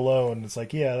leave you alone." It's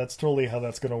like, yeah, that's totally how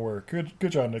that's going to work.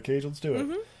 Good job, Nick Cage. Let's do it.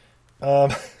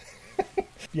 Mm-hmm.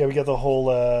 Yeah, we get the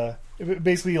whole. It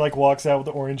basically, like, walks out with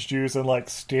the orange juice and like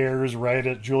stares right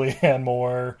at Julianne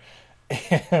Moore,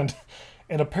 and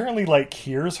apparently like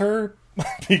hears her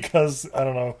because I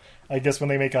don't know. I guess when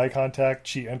they make eye contact,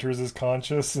 she enters his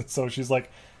conscious, and so she's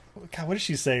like, God, what did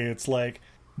she say? It's like,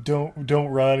 don't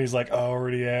run. He's like, I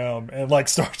already am, and like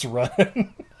starts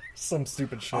running. Some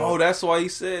stupid shit. Oh, that's why he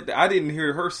said that. I didn't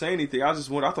hear her say anything. I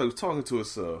thought he was talking to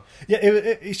herself.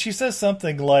 Yeah, she says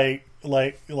something like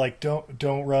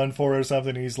don't run for it or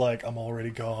something. And he's like, I'm already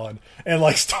gone, and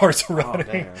like starts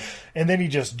running, and then he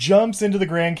just jumps into the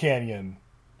Grand Canyon.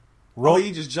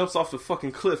 He just jumps off the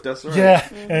fucking cliff. That's right. Yeah,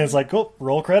 and it's like, cool.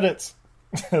 Roll credits.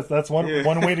 That's one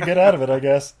way to get out of it, I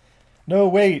guess. no,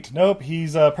 wait, nope,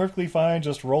 he's perfectly fine,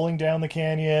 just rolling down the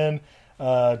canyon.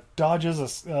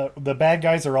 Dodges the bad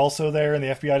guys are also there, and the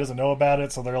FBI doesn't know about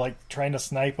it, so they're like trying to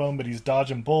snipe him, but he's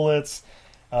dodging bullets.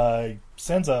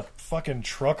 Sends a fucking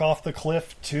truck off the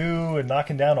cliff too, and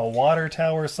knocking down a water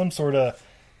tower, some sort of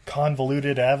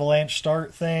convoluted avalanche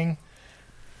start thing.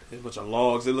 There's a bunch of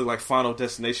logs. They look like Final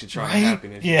Destination trying to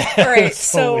happen. Yeah. All right. Totally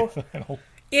So, final.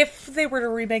 if they were to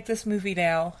remake this movie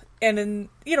now, and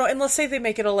let's say they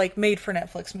make it a like made for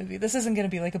Netflix movie, this isn't going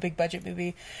to be like a big budget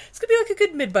movie. It's going to be like a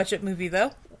good mid budget movie,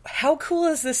 though. How cool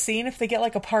is this scene if they get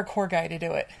like a parkour guy to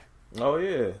do it? Oh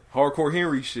yeah, hardcore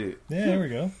Henry shit. Yeah, there we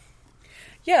go.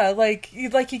 Yeah, like you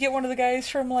get one of the guys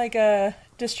from like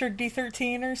District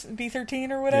D13 or B13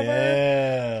 or whatever.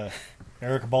 Yeah.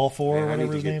 Eric Balfour, Man, I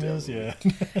whatever need his to get name that is.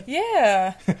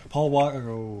 Yeah. Yeah. Paul Walker.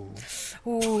 Oh.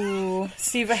 Ooh,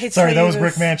 Steve, I hate to Sorry, tell that was you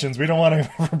Brick this. Mansions. We don't want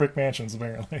to from Brick Mansions,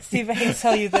 apparently. Steve, I hate to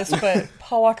tell you this, but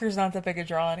Paul Walker's not that big a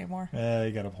draw anymore.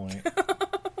 You got a point.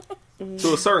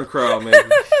 To a certain crowd, maybe.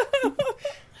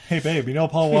 Hey, babe, you know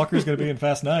Paul Walker's going to be in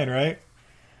Fast 9, right?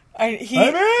 I'm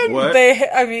in. What?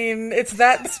 It's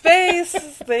that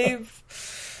space.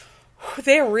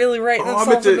 They're really writing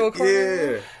themselves into a corner.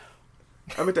 Yeah.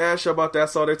 I meant to ask you about that. I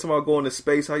saw they're talking about going to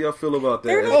space. How y'all feel about that?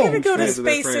 They're not going to go to Fans of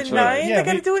that space in franchise. 9. Yeah, they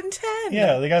got to they- do it in 10.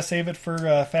 Yeah, they got to save it for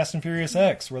Fast and Furious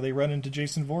X, where they run into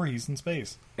Jason Voorhees in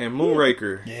space. And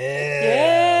Moonraker.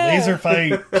 Yeah. Laser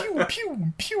fight. Pew,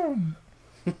 pew, pew.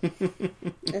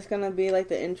 It's gonna be like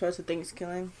the intro to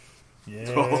Thanksgiving.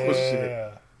 Yeah. Oh,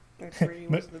 shit. Or three,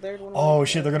 was the third one? Oh,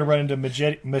 shit, they're going to run into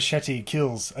Machete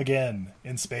Kills again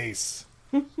in space.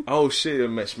 Oh shit!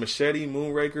 Machete,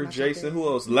 Moonraker, Jason. Who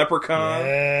else? Leprechaun.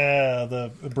 Yeah, the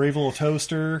brave little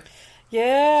toaster.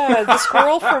 Yeah, the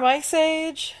squirrel from Ice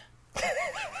Age.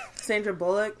 Sandra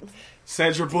Bullock.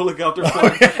 Sandra Bullock out there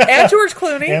floating. And George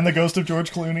Clooney. And the ghost of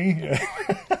George Clooney.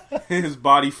 Yeah. His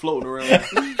body floating around.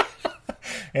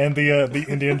 And the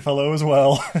Indian fellow as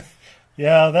well.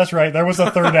 Yeah, that's right. There was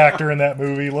a third actor in that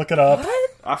movie. Look it up. What?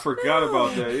 I forgot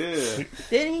about that. Yeah.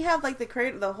 Didn't he have like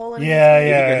the hole in his Yeah, face?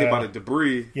 He got yeah. hit by the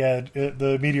debris. Yeah,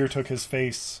 the meteor took his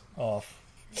face off.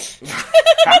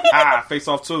 Face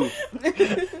Off 2.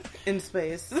 In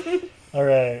space. All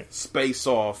right. Space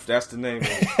Off. That's the name of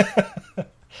it.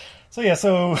 So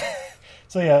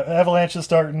yeah, avalanche is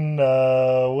starting.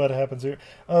 What happens here?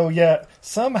 Oh yeah,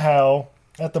 somehow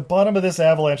at the bottom of this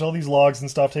avalanche, all these logs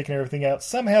and stuff taking everything out.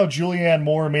 Somehow Julianne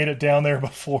Moore made it down there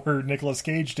before Nicolas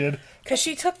Cage did. Because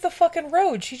she took the fucking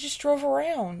road. She just drove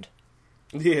around.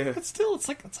 Yeah. But still, it's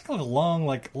like a long,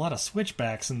 like a lot of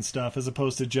switchbacks and stuff, as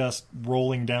opposed to just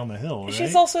rolling down the hill. Right?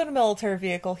 She's also in a military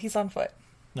vehicle. He's on foot.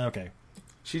 Okay.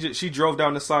 She drove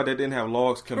down the side that didn't have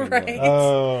logs coming Right. down.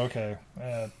 Oh, okay.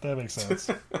 That makes sense.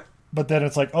 But then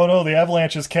it's like, oh no, the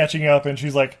avalanche is catching up, and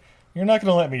she's like, "You're not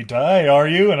going to let me die, are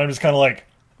you?" And I'm just kind of like,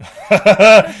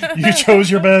 "You chose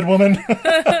your bed, woman."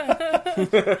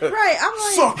 Right,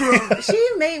 I'm like, she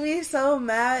made me so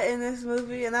mad in this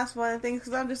movie, and that's one of the things,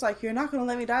 because I'm just like, you're not going to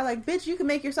let me die? Like, bitch, you can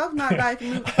make yourself not die if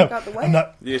you move the fuck out the way.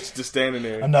 Yeah, she's just standing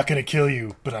there. I'm not going to kill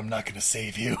you, but I'm not going to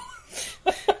save you.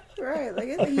 Right, like,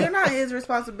 you're not his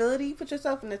responsibility. Put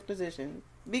yourself in this position.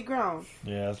 Be grown.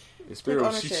 Yeah.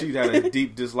 Spiro, she had a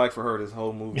deep dislike for her this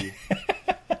whole movie.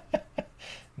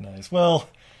 Nice. Well,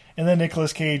 and then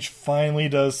Nicolas Cage finally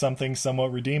does something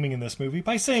somewhat redeeming in this movie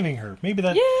by saving her. Maybe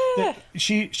that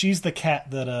she's the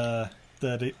cat that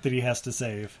he has to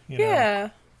save. You know? Yeah.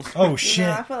 Oh shit!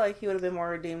 I feel like he would have been more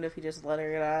redeemed if he just let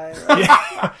her die. Like,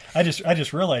 Yeah. I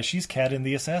just realized she's Cat in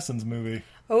the Assassins movie.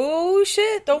 Oh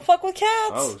shit! Don't fuck with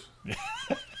cats.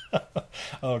 Oh,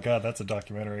 Oh god, that's a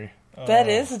documentary. That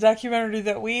is a documentary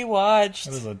that we watched.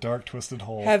 That is a dark, twisted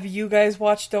hole. Have you guys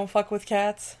watched Don't Fuck with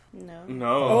Cats? no. no.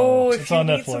 Oh, if It's you on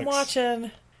need some Netflix.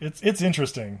 watching. It's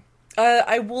interesting.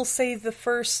 I will say the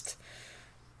first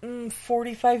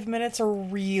 45 minutes are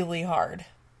really hard.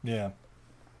 Yeah.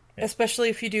 Especially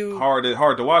if you do... Hard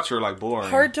to watch or like boring?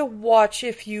 Hard to watch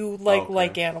if you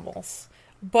like animals.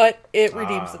 But it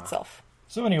redeems itself.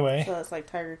 So anyway. So it's like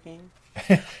Tiger King.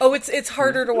 Oh, it's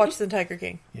harder to watch than Tiger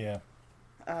King. Yeah.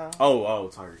 Oh,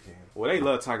 Tiger King. Well, they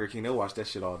love Tiger King. They'll watch that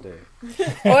shit all day.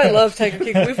 Oh, I love Tiger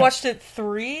King. We've watched it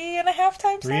 3.5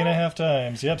 times now? 3.5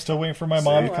 times. Yep, still waiting for my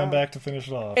mom to come back to finish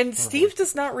it off. And Steve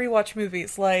does not rewatch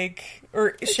movies,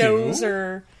 or shows,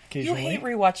 or... You Occasionally. hate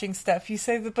rewatching stuff. You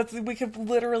say that, but we could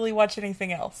literally watch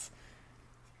anything else.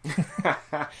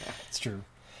 It's true.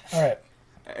 All right.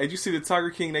 And you see the Tiger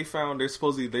King they found?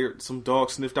 Some dog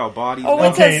sniffed out bodies. Oh,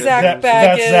 it's a Zach Baggins.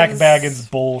 That's Zach Baggins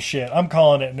bullshit. I'm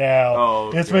calling it now. Oh,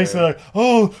 okay. It's basically like,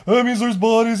 oh, that means there's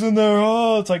bodies in there.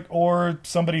 Oh, it's like, or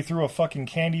somebody threw a fucking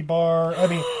candy bar. I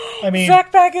mean,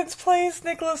 Zach Baggins plays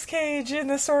Nicolas Cage in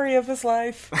the story of his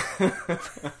life.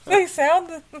 They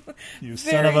sound you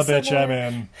son of a bitch, I'm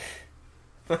in.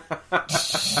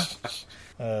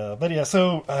 But yeah,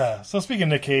 so speaking of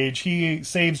Nick Cage, he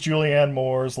saves Julianne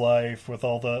Moore's life with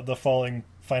all the falling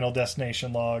Final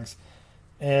Destination logs,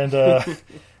 and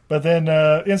but then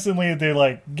instantly they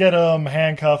like get him,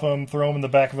 handcuff him, throw him in the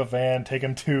back of a van, take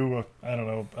him to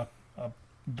a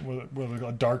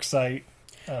dark site.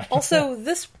 Also,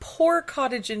 this poor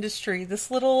cottage industry, this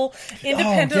little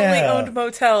independently owned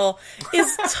motel,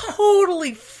 is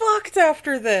totally fucked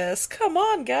after this. Come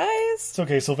on, guys. It's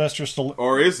okay, Sylvester Stallone.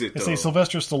 Or is it, though? Say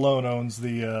Sylvester Stallone owns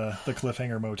the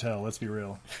Cliffhanger Motel, let's be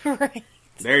real. Right.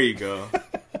 There you go.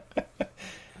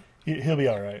 He'll be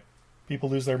alright. People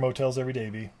lose their motels every day,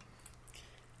 B.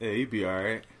 Yeah, he'd be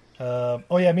alright.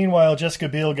 Meanwhile, Jessica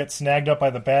Biel gets snagged up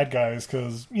by the bad guys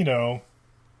because,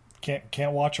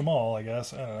 can't watch them all, I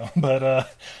guess. I don't know.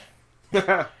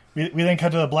 But we then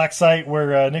cut to the black site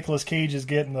where Nicolas Cage is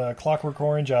getting the Clockwork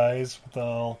Orange eyes with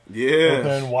all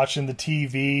open, watching the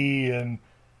TV, and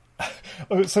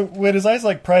so when his eyes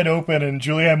like pried open and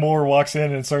Julianne Moore walks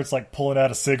in and starts like pulling out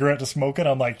a cigarette to smoke it,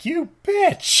 I'm like, you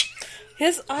bitch!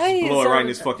 His eyes blow it right in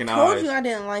his fucking eyes. Told you I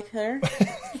didn't like her.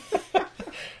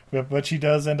 But she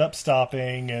does end up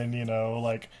stopping, and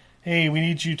like, hey, we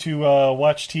need you to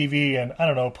watch TV and, I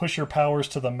don't know, push your powers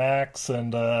to the max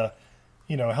and,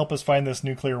 help us find this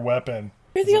nuclear weapon.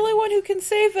 You're the only one who can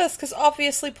save us, because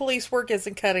obviously police work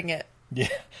isn't cutting it. Yeah,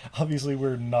 obviously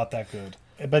we're not that good.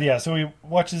 But yeah, so he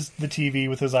watches the TV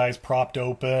with his eyes propped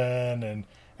open, and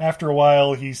after a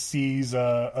while he sees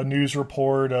a news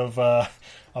report of a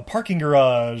parking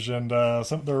garage, and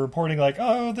they're reporting like,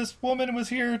 oh, this woman was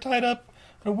here tied up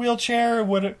in a wheelchair,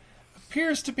 what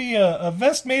appears to be a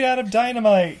vest made out of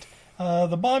dynamite.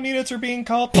 The bomb units are being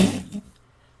called.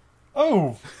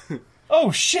 Oh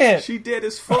shit! She dead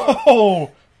as fuck.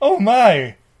 Oh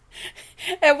my!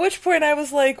 At which point I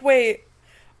was like, wait,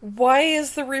 why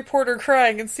is the reporter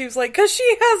crying? And Steve's like, because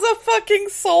she has a fucking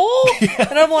soul? Yeah.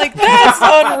 And I'm like, that's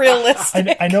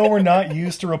unrealistic. I know we're not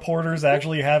used to reporters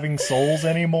actually having souls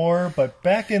anymore, but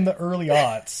back in the early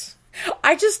aughts.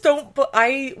 I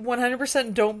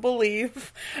 100% don't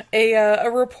believe a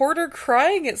reporter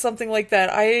crying at something like that.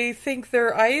 I think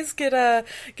their eyes get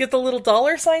the little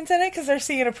dollar signs in it because they're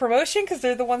seeing a promotion because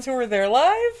they're the ones who were there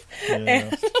live. Yeah.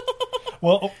 And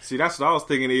well, see, that's what I was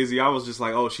thinking, Izzy. I was just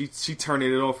like, oh, she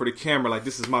turning it on for the camera. Like,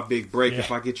 this is my big break. Yeah.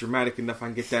 If I get dramatic enough,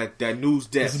 I can get that news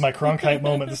desk. This is my Cronkite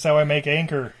moment. This is how I make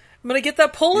Anchor. I'm going to get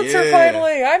that Pulitzer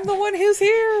finally. I'm the one who's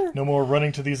here. No more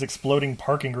running to these exploding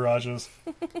parking garages.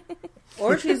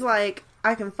 Or she's like,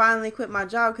 I can finally quit my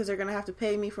job because they're going to have to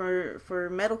pay me for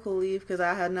medical leave because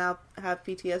I now have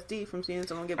PTSD from seeing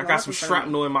someone get blown up. I got some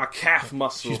shrapnel in my calf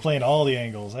muscle. She's playing all the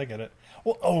angles. I get it.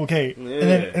 Well, okay.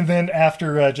 Yeah. And then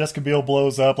after Jessica Biel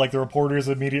blows up, like the reporters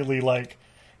immediately like,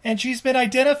 and she's been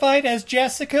identified as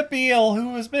Jessica Biel,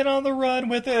 who has been on the run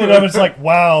with it. And I was like,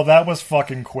 wow, that was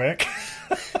fucking quick.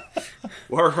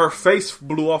 Her face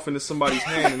blew off into somebody's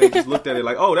hand, and they just looked at it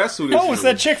like, "Oh, that's who this is." Oh, it's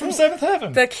that chick from Seventh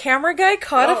Heaven. The camera guy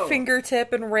caught a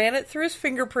fingertip and ran it through his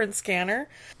fingerprint scanner.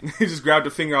 He just grabbed the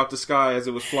finger out the sky as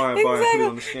it was flying by and put it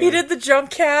on the scanner. He did the jump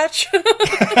catch.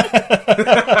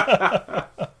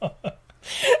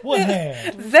 One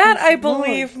hand. That I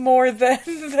believe more than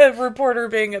the reporter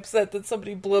being upset that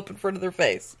somebody blew up in front of their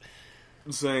face.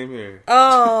 Same here.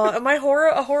 Oh, am I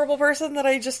a horrible person that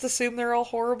I just assume they're all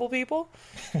horrible people?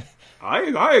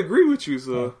 I agree with you,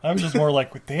 sir. I was just more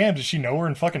like, damn, does she know her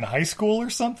in fucking high school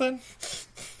or something?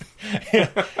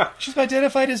 Yeah. She's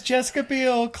identified as Jessica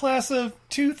Biel, class of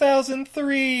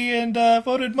 2003, and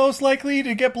voted most likely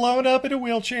to get blown up in a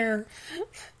wheelchair.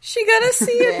 She got a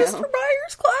C in Mr.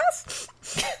 Myers' class.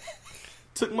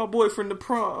 Took my boyfriend to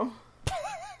prom.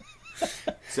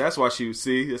 See, that's why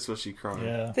that's what she crying.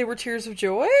 Yeah. They were tears of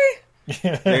joy?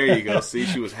 There you go. See,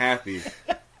 she was happy.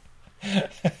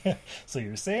 So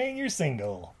you're saying you're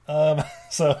single.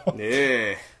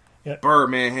 Yeah.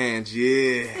 Birdman hands,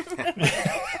 yeah.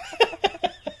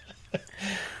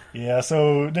 Yeah,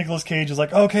 so Nicolas Cage is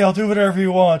like, okay, I'll do whatever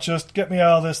you want. Just get me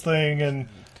out of this thing, and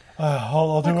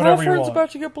I'll do whatever you want. My girlfriend's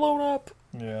about to get blown up.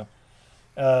 Yeah.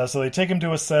 So they take him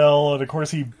to a cell, and of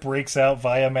course he breaks out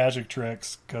via magic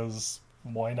tricks, because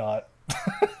why not?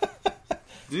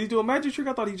 Did he do a magic trick?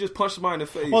 I thought he just punched somebody in the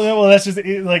face. Well, that's just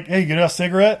like, hey, you got a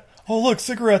cigarette? Oh, look,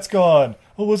 cigarette's gone.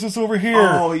 Oh, what's this over here?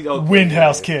 Oh,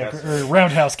 Windhouse kick, or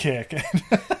roundhouse kick.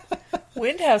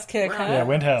 Windhouse kick, huh? Yeah,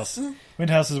 Windhouse.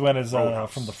 Windhouse is when it's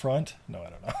from the front. No, I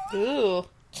don't know. Ooh.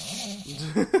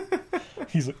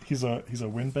 He's a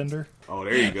windbender. Oh,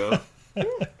 there you go.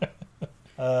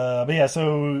 But yeah,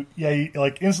 so yeah, he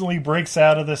like instantly breaks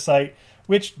out of the site,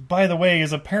 which, by the way,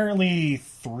 is apparently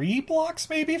 3 blocks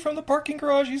maybe from the parking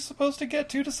garage he's supposed to get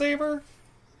to save her.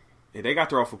 Yeah, they got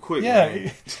there awful quick. Yeah,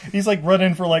 man. He's like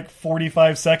running for like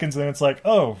 45 seconds, and it's like,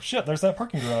 oh shit, there's that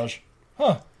parking garage.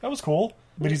 Huh, that was cool.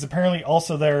 But he's apparently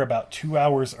also there about 2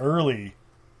 hours early.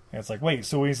 And it's like, wait,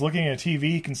 so when he's looking at a TV,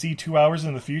 he can see 2 hours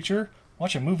in the future?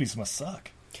 Watching movies must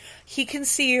suck. He can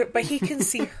see, but he can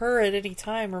see her at any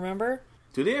time, remember?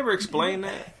 Did they ever explain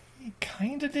that? He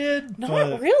kind of did.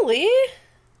 Not really.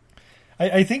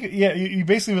 I think, yeah, he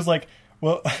basically was like,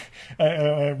 well,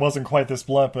 it wasn't quite this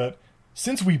blunt, but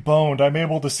since we boned, I'm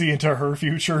able to see into her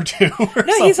future, too.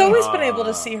 No, he's always been able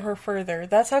to see her further.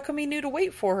 That's how come he knew to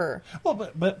wait for her.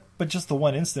 Well, but just the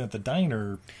one instant at the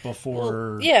diner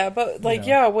before... Well, yeah, but, like,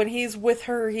 yeah, when he's with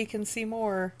her, he can see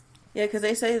more. Yeah, because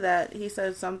they say that he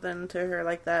said something to her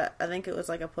like that. I think it was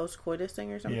like a post-coitus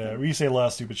thing or something. Yeah, we say a lot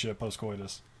of stupid shit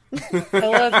post-coitus. I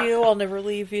love you, I'll never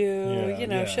leave you,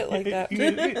 shit like that.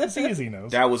 See as he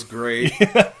knows. That was great.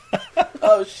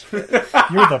 Oh, shit.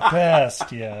 You're the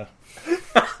best, yeah.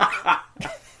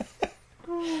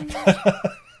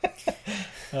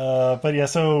 But yeah,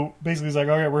 so basically he's like,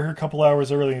 all right, we're here a couple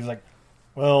hours early. And he's like,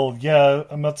 well, yeah,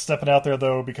 I'm not stepping out there,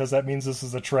 though, because that means this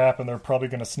is a trap and they're probably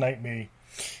going to snipe me.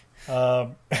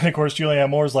 And of course, Julianne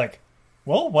Moore's like,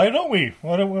 well, why don't we?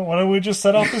 Why don't we just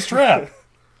set off this trap?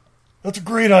 That's a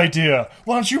great idea.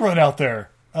 Why don't you run out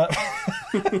there? That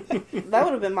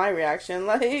would have been my reaction.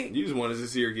 Like, you just wanted to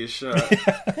see her get shot.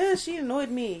 Yeah, she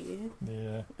annoyed me.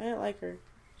 Yeah, I didn't like her.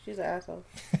 She's an asshole.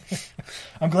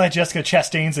 I'm glad Jessica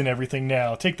Chastain's in everything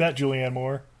now. Take that, Julianne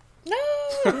Moore.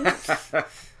 No.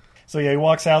 So yeah, he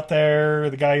walks out there.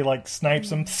 The guy like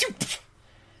snipes him,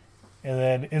 and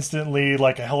then instantly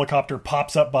like a helicopter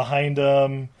pops up behind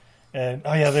him. And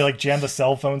oh yeah, they like jam the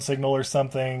cell phone signal or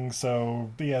something.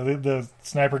 So yeah, the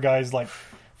sniper guy's like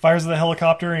fires the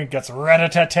helicopter and gets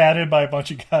rat-a-tat-tatted by a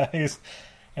bunch of guys.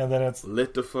 And then it's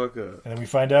lit the fuck up. And then we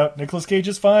find out Nicolas Cage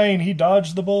is fine. He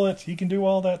dodged the bullet. He can do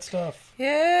all that stuff.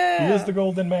 Yeah, he is the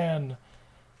Golden Man.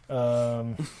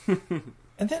 And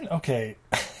then okay,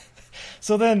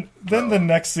 so then the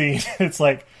next scene, it's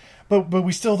like, but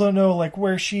we still don't know like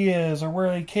where she is or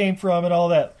where he came from and all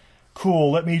that.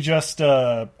 Cool. Let me just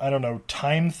I don't know,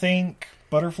 time think,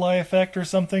 butterfly effect or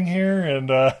something here, and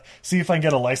see if I can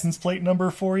get a license plate number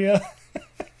for you.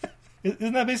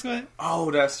 Isn't that basically it? Oh,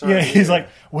 that's right. Yeah, he's like,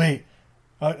 wait,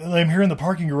 I'm here in the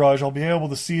parking garage. I'll be able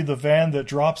to see the van that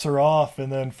drops her off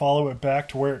and then follow it back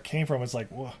to where it came from. It's like,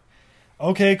 whoa.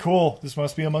 Okay, cool. This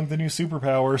must be among the new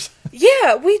superpowers.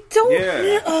 Yeah, we don't...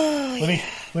 Yeah.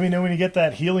 Let me know when you get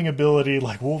that healing ability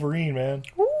like Wolverine, man.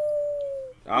 Ooh.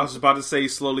 I was about to say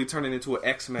slowly turning into an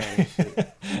X-Man.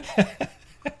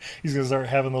 He's going to start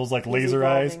having those like laser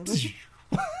eyes.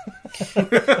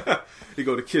 You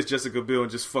go to kiss Jessica Biel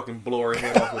and just fucking blow her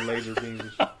head off with laser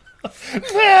beams.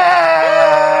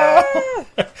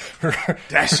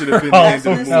 That should have been the end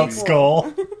of the movie.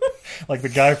 Skull. Like the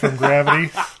guy from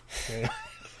Gravity.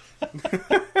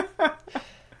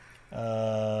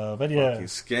 But yeah. Fucking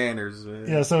scanners, man.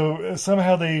 Yeah, so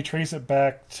somehow they trace it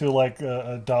back to like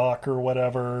a dock or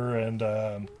whatever, and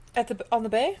on the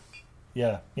bay?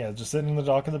 Yeah, just sitting in the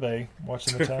dock of the bay,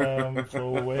 watching the time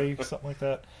flow away, something like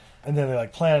that. And then they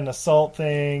like plan an assault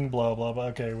thing, blah blah blah.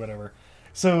 Okay, whatever.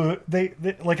 So they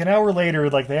like an hour later,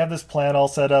 like they have this plan all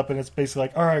set up, and it's basically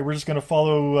like, all right, we're just going to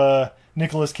follow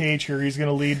Nicolas Cage here. He's going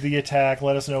to lead the attack.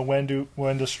 Let us know when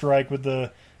to strike with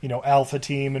the Alpha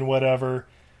team and whatever.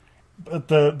 But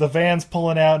the van's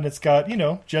pulling out, and it's got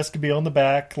Jessica Biel in the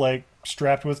back, like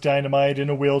strapped with dynamite in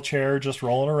a wheelchair, just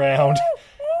rolling around.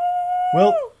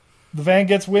 Well, the van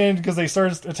gets wind because they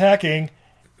start attacking,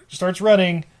 starts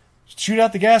running. Shoot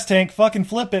out the gas tank, fucking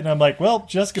flip it, and I'm like, well,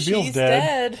 Jessica Biel's She's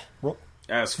dead.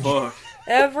 As fuck.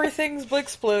 Everything's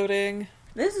exploding.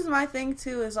 This is my thing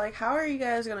too, is like, how are you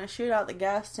guys gonna shoot out the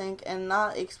gas tank and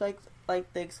not expect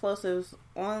like the explosives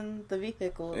on the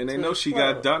vehicle? And they know she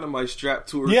got dynamite strapped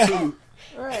to her too.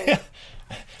 Right.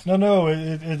 No,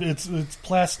 it's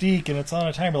plastique and it's on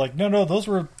a timer. Like, no, those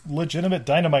were legitimate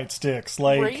dynamite sticks.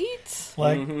 Like, right?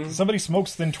 Like somebody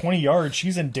smokes within 20 yards,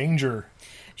 she's in danger.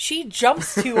 She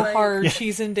jumps too hard. Yeah.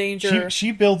 She's in danger.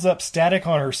 She builds up static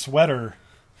on her sweater.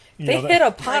 They hit a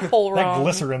pothole wrong.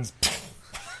 That glycerin's.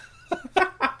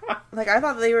 Like, I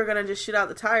thought they were going to just shoot out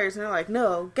the tires, and they're like,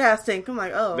 no, gas tank. I'm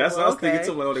like, oh, That's well, what I was okay. thinking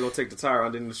too. Like, oh, they're going to take the tire out,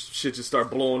 and then the shit just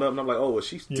start blowing up, and I'm like, oh, well,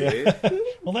 she's dead.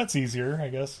 Well, that's easier, I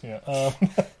guess. Yeah.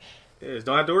 Yeah,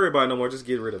 don't have to worry about it no more. Just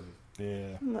get rid of him.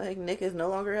 Yeah. I'm like, Nick is no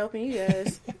longer helping you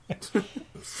guys.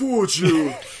 Fooled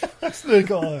you.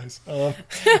 Snake eyes.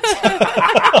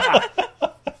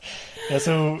 Yeah,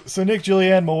 so Nick,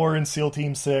 Julianne Moore, and SEAL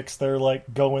Team 6, they're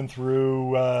like going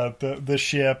through the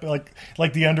ship, like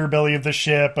the underbelly of the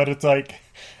ship, but it's like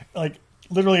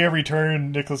literally every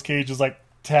turn, Nicolas Cage is like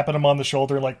tapping him on the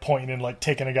shoulder, like pointing and like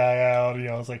taking a guy out. You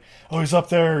know, it's like, oh, he's up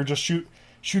there, just shoot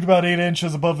about 8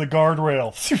 inches above the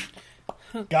guardrail.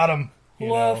 Got him.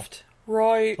 Left,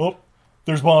 right. Oh,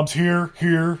 there's bombs here,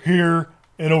 here,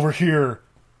 and over here.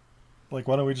 Like,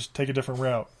 why don't we just take a different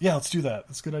route? Yeah, let's do that.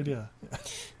 That's a good idea.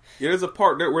 Yeah, there's a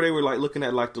part there where they were like looking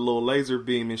at like the little laser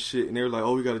beam and shit, and they were like,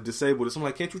 "Oh, we got to disable this." I'm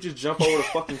like, "Can't you just jump over the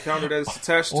fucking counter that it's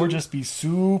attached to?" Or just be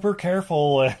super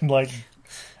careful and like,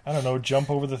 I don't know, jump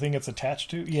over the thing it's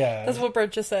attached to. Yeah, That's what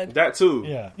Brent just said. That too.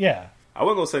 Yeah. I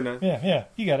wasn't gonna say nothing. Yeah.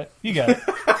 You got it.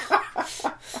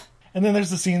 And then there's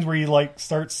the scenes where you like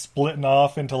start splitting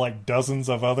off into like dozens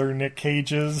of other Nick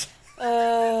Cages.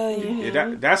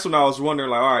 Yeah, that's when I was wondering,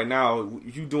 like, all right, now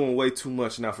you doing way too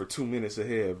much now for 2 minutes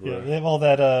ahead, bro. Yeah, they have all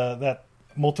that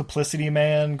Multiplicity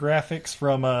Man graphics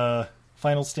from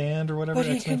Final Stand or whatever.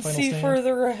 But he can see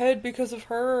further ahead because of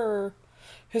her.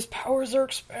 His powers are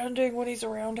expanding when he's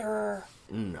around her.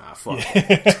 Nah, fuck.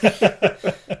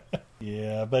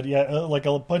 Yeah, but like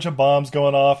a bunch of bombs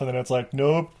going off, and then it's like,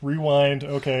 nope, rewind.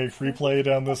 Okay, replay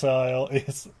down this aisle.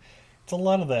 It's a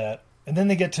lot of that. And then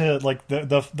they get to like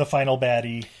the final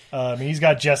baddie. He's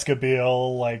got Jessica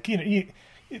Biel, like, you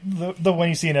know, the one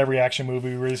you see in every action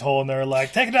movie where he's holding there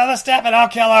like, take another step and I'll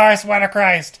kill her, I swear to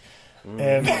Christ.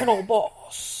 And Final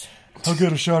boss. How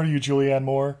good a shot are you, Julianne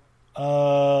Moore?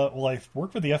 Well, I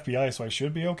work for the FBI, so I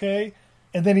should be okay.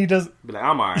 And then he does. Be like,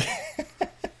 I'm alright.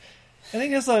 I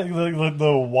think it's like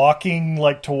the walking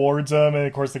like towards him, and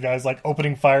of course the guy's like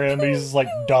opening fire at him, but he's just like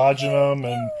dodging him,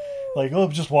 and like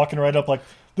just walking right up, like,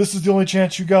 this is the only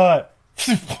chance you got.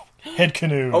 Head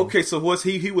canoe. Okay, so was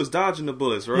he was dodging the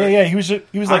bullets, right? Yeah, he was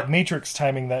like Matrix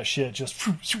timing that shit, just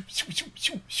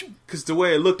because the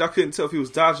way it looked, I couldn't tell if he was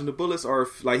dodging the bullets or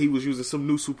if like he was using some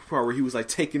new superpower where he was like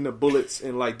taking the bullets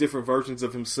and like different versions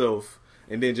of himself,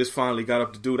 and then just finally got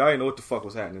up to do it. I didn't know what the fuck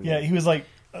was happening. Yeah, he was like,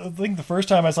 I think the first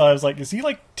time I saw it, I was like, is he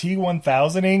like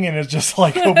T-1000ing, and it's just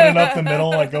like opening up the middle,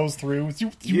 like goes through.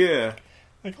 Yeah.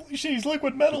 Like, holy shit, he's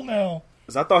liquid metal now.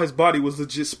 Because I thought his body was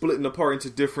legit splitting apart into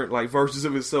different like versions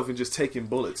of himself and just taking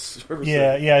bullets.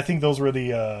 Yeah, I think those were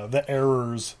the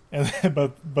errors, and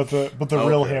but the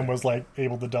real him was like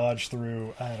able to dodge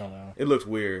through. I don't know. It looked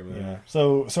weird, man. Yeah.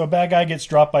 So a bad guy gets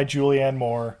dropped by Julianne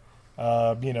Moore.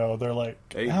 You know, they're like,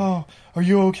 hey. "Oh, are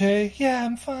you okay?" "Yeah,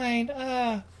 I'm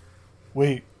fine."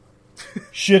 Wait,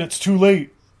 shit, it's too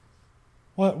late.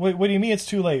 What do you mean it's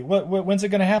too late? When's it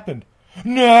gonna happen?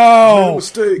 No!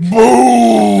 Mistake.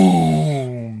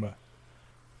 Boom!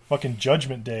 Fucking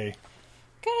Judgment Day.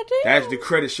 Goddamn. The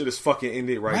credit should have fucking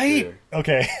ended right there.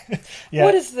 Okay. Yeah.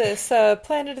 What is this?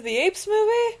 Planet of the Apes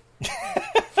movie?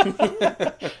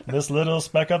 This little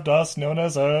speck of dust known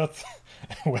as Earth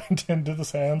went into the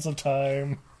sands of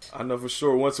time. I know for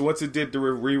sure. Once it did the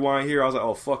rewind here, I was like,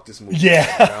 "Oh, fuck this movie."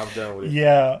 Yeah, I'm done with it.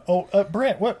 Yeah. Oh,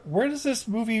 Brent, where does this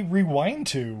movie rewind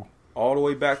to? All the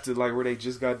way back to like where they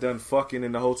just got done fucking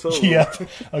in the hotel room. Yeah,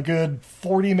 a good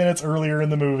 40 minutes earlier in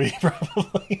the movie,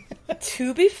 probably.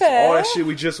 To be fair, all that shit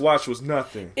we just watched was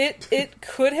nothing. It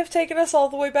could have taken us all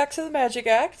the way back to the Magic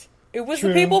Act. It was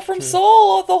True, the people from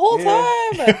Seoul the whole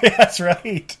time. That's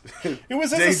right. It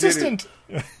was his assistant.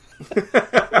 It's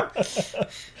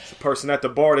the person at the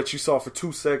bar that you saw for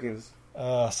 2 seconds.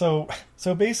 So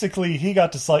basically, he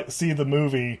got to see the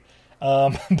movie,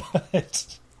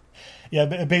 but yeah,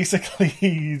 basically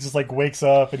he just like wakes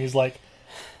up and he's like,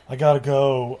 "I gotta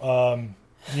go. I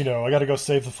gotta go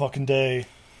save the fucking day,"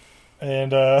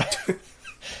 and and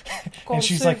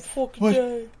she's like,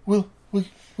 "What? Will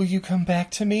you come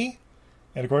back to me?"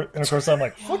 And of course I'm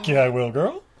like, "Fuck yeah, I will,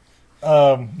 girl."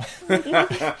 But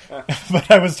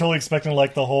I was totally expecting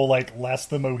like the whole like Last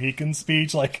the Mohican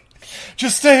speech, like,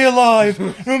 "Just stay alive,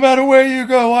 no matter where you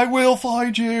go, I will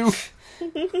find you."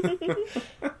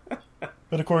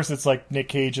 But of course it's like Nick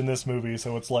Cage in this movie,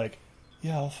 so it's like,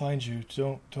 "Yeah, I'll find you.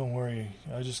 Don't worry.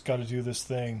 I just got to do this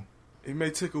thing. It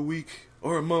may take a week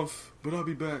or a month, but I'll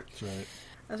be back." That's right.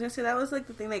 I was gonna say that was like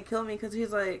the thing that killed me because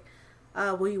he's like,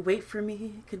 will you wait for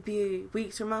me? It could be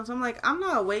weeks or months. I'm like, I'm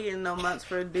not waiting no months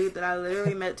for a dude that I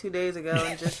literally met 2 days ago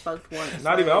and just fucked once.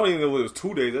 Not even. I don't even know if it was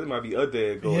 2 days. That might be a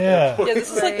day ago. Yeah. Yeah,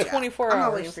 this is like 24 hours. I'm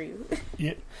not waiting for you.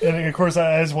 Yeah, and of course,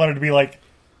 I just wanted to be like,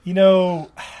 you know,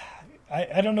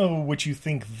 I don't know what you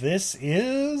think this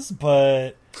is,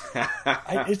 but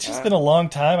it's just been a long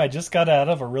time. I just got out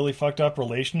of a really fucked up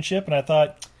relationship, and I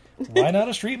thought, why not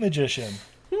a street magician?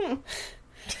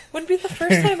 Wouldn't be the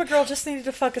first time a girl just needed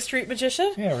to fuck a street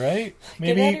magician. Yeah, right?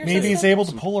 Get out of your Maybe he's system. able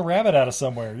to pull a rabbit out of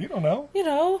somewhere. You don't know. You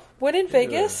know, when in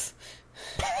Vegas.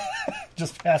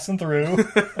 Just passing through.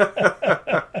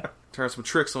 Turn some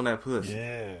tricks on that puss.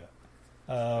 Yeah.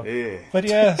 Yeah. But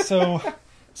yeah, so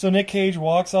Nick Cage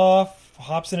walks off,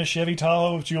 hops in a Chevy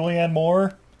Tahoe with Julianne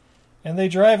Moore, and they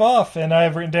drive off. And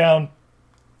I've written down,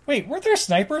 wait, weren't there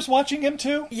snipers watching him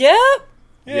too? Yep.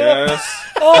 Yes.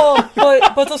 Oh,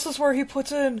 but this is where he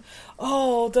puts in,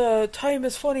 oh, the time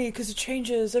is funny because it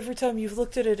changes. Every time you've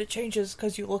looked at it, it changes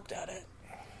because you looked at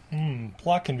it.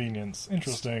 Plot convenience.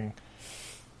 Interesting.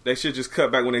 They should just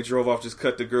cut back when they drove off. Just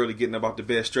cut the girlie getting up off the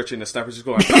bed, stretching, the sniper just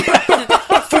going.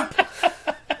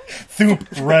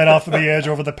 Thoop, right off of the edge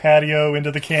over the patio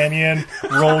into the canyon.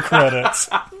 Roll credits.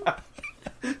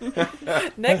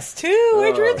 Next to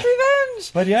Adrian's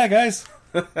Revenge. But yeah, guys,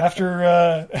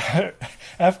 after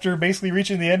basically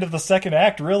reaching the end of the second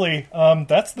act, really,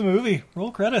 that's the movie.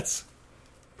 Roll credits.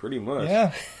 Pretty much.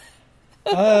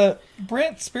 Yeah.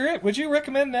 Brent, Spirit, would you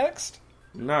recommend next?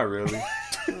 Not really.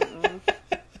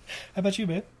 How about you,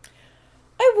 babe?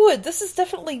 I would. This is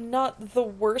definitely not the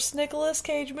worst Nicolas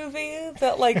Cage movie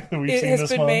that it has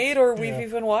been made or we've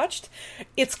even watched.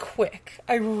 It's quick.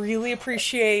 I really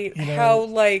appreciate how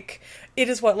it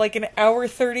is an hour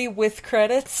 30 with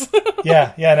credits.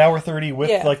 yeah, an hour 30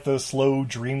 with the slow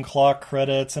dream clock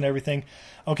credits and everything.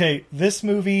 Okay, this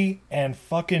movie and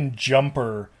fucking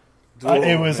Jumper.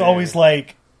 It was always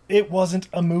like it wasn't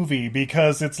a movie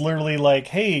because it's literally like,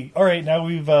 hey, all right, now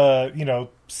we've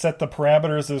set the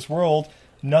parameters of this world.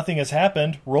 Nothing has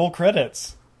happened. Roll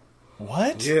credits.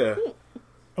 What? Yeah.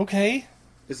 Okay.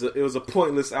 It was a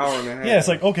pointless hour and a half. Yeah, it's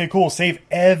like, okay, cool. Save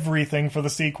everything for the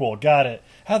sequel. Got it.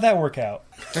 How'd that work out?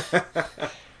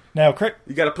 Now,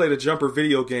 you got to play the Jumper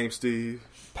video game, Steve.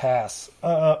 Pass.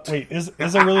 Wait, is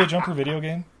there really a Jumper video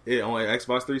game? Yeah, on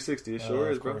Xbox 360. It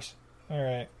sure is, of course. Bro. All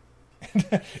right.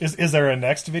 Is there a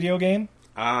next video game?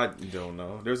 I don't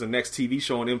know. There's a next TV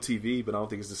show on MTV, but I don't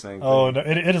think it's the same thing. Oh, no,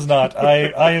 it is not.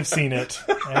 I have seen it.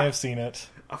 I have seen it.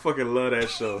 I fucking love that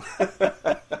show.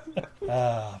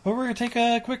 But we're going to take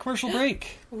a quick commercial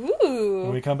break. Ooh.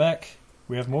 When we come back,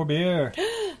 we have more beer,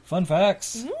 fun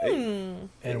facts, and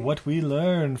what we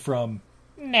learned from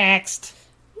Next.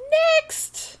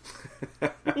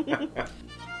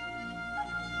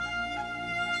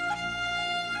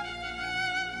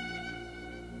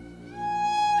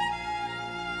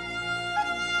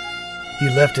 He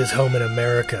left his home in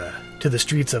America to the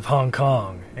streets of Hong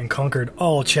Kong and conquered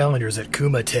all challengers at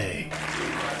Kumite.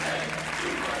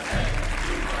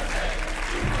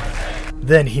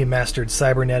 Then he mastered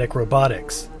cybernetic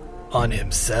robotics on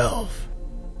himself.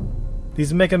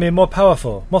 These make me more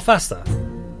powerful, more faster.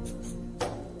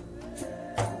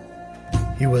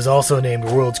 He was also named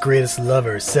world's greatest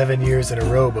lover 7 years in a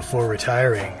row before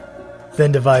retiring,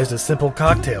 then devised a simple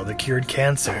cocktail that cured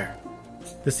cancer.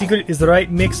 The secret is the right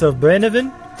mix of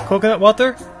Brennivin, coconut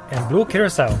water, and blue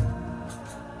curacao.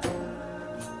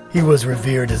 He was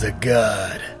revered as a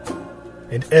god,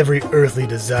 and every earthly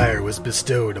desire was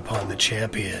bestowed upon the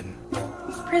champion.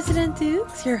 President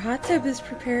Dukes, your hot tub is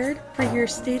prepared for your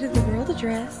State of the World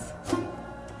address.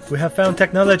 We have found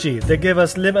technology that gives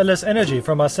us limitless energy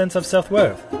from our sense of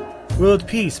self-worth. World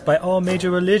peace by all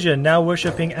major religion now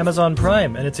worshipping Amazon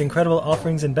Prime and its incredible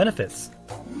offerings and benefits.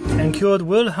 And cured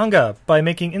world hunger by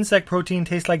making insect protein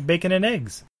taste like bacon and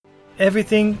eggs.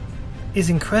 Everything is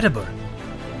incredible.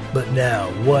 But now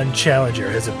one challenger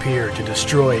has appeared to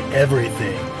destroy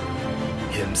everything.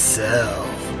 Himself.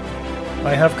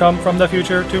 I have come from the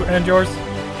future to end yours.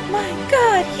 My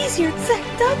god, he's your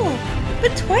exact double,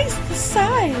 but twice the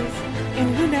size.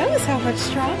 And who knows how much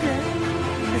stronger?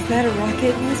 Is that a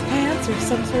rocket in his pants or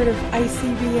some sort of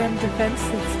ICBM defense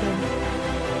system?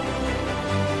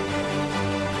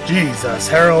 Jesus,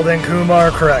 Harold and Kumar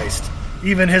Christ.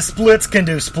 Even his splits can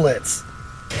do splits.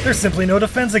 There's simply no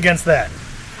defense against that.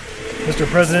 Mr.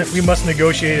 President, we must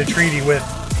negotiate a treaty with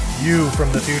you from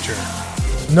the future.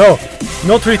 No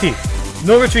treaty.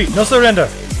 No retreat. No surrender.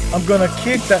 I'm gonna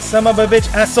kick that son of a bitch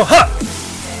ass so hot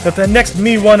that the next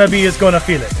me wannabe is gonna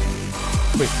feel it.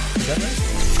 Wait, is that right?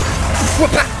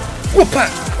 Whoop-a! Whoop-a!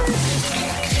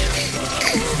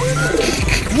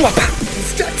 Whoop-a!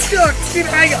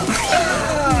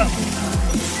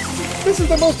 This is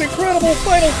the most incredible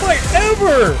final fight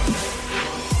ever!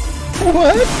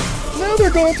 What? Now they're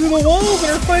going through the walls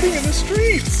and are fighting in the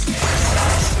streets!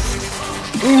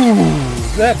 Ooh,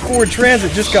 that Ford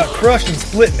Transit just got crushed and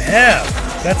split in half.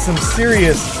 That's some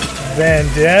serious Van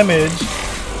Damage.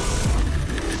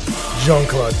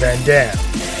 Jean-Claude Van Damme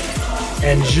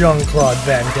and Jean-Claude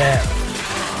Van Damme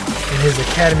in his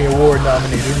Academy Award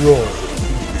nominated role,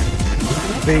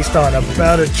 based on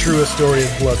about as true a story as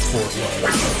Bloodsport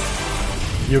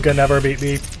was. You can never beat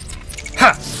me.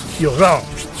 Ha! You're wrong.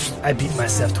 I beat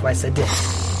myself twice a day.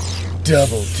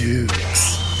 Double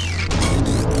dukes.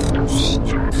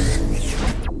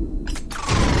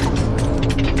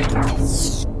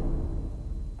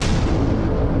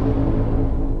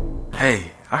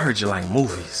 Hey, I heard you like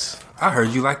movies. I heard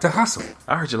you like to hustle.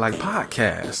 I heard you like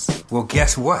podcasts. Well,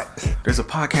 guess what? There's a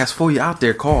podcast for you out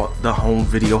there called The Home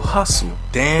Video Hustle.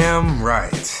 Damn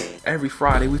right. Every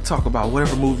Friday we talk about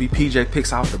whatever movie PJ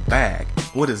picks out the bag.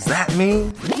 What does that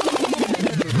mean?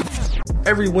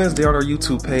 Every Wednesday on our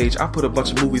YouTube page, I put a bunch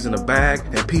of movies in a bag,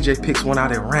 and PJ picks one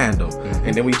out at random.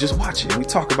 And then we just watch it. We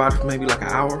talk about it for maybe like an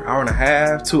hour, hour and a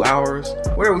half, 2 hours,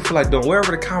 whatever we feel like doing, wherever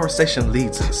the conversation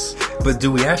leads us. But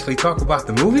do we actually talk about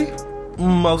the movie?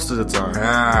 Most of the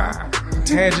time.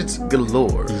 Tangents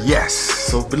galore. Yes.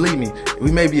 So believe me,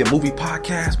 we may be a movie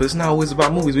podcast, but it's not always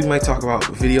about movies. We might talk about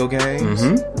video games,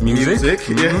 music.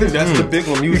 Yeah, that's the big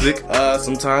one, music.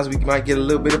 Sometimes we might get a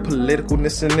little bit of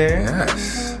politicalness in there.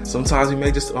 Yes. Sometimes we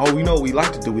may just, we know what we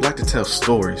like to do. We like to tell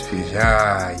stories, PJ.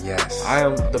 Yes. I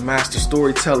am the master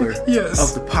storyteller of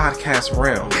the podcast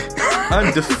realm.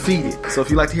 Undefeated. So if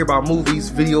you like to hear about movies,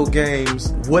 video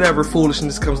games, whatever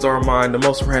foolishness comes to our mind, the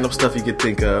most random stuff you can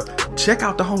think of, check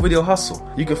out the Home Video Hustle.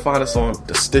 You can find us on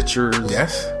the Stitchers,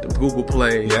 the Google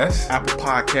Play, Apple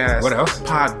Podcasts, what else?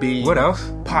 Podbean, what else?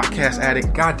 Podcast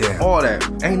Addict, goddamn, all that.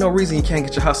 Ain't no reason you can't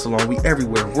get your hustle on. We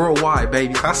everywhere, worldwide,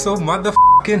 baby. Hustle,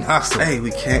 motherfucking hustle. Hey,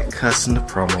 we can't cuss in the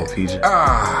promo, PJ.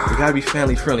 We gotta be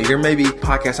family friendly. There may be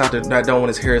podcasts out there that don't want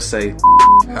his hair to say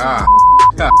all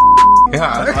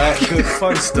that good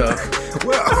fun stuff.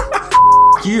 Well,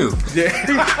 you.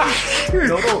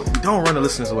 Don't run the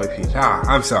listeners away, PJ.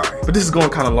 I'm sorry. But this is going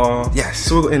kind of long. Yes.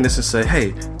 So we'll end this and say,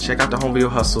 hey, check out the Home Video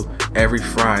Hustle every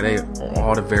Friday on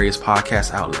all the various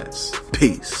podcast outlets.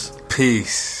 Peace.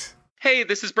 Peace. Hey,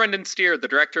 this is Brendan Steer, the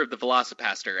director of The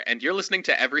Velocipaster, and you're listening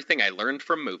to Everything I Learned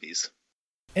from Movies.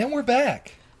 And we're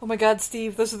back. Oh my god,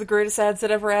 Steve, those are the greatest ads that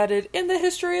ever added in the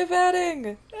history of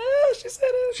adding. She said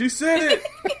it. She said it.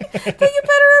 They get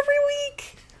better every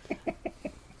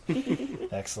week.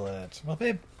 Excellent. Well,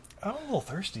 babe, I'm a little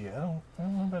thirsty. I don't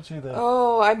know about you, though.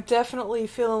 Oh, I'm definitely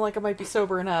feeling like I might be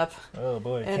sobering up. Oh,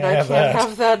 boy. And I can't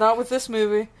have that, not with this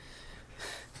movie.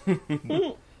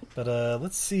 But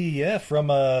let's see,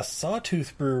 from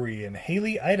Sawtooth Brewery in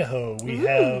Haley, Idaho, we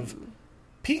have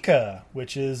Pika,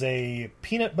 which is a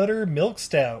peanut butter milk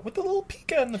stout with a little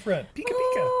Pika in the front. Pika.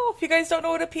 If you guys don't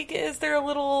know what a Pika is, they're a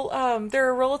little, they're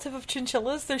a relative of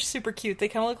chinchillas. They're super cute. They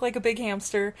kind of look like a big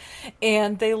hamster,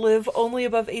 and they live only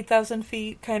above 8,000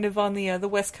 feet, kind of on the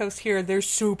west coast here. They're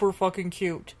super fucking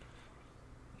cute.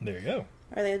 There you go.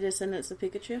 Are they descendants of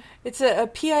Pikachu? It's a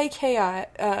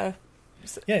P-I-K-I,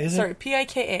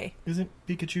 P-I-K-A. Isn't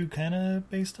Pikachu kind of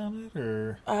based on it,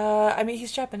 or? I mean,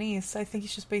 he's Japanese. I think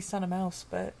he's just based on a mouse,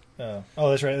 but... Oh,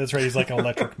 that's right. He's like an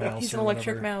electric mouse. He's an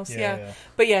electric mouse, yeah.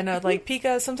 But yeah, no, like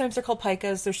Pika, sometimes they're called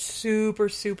pikas. They're super,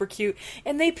 super cute.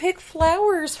 And they pick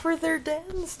flowers for their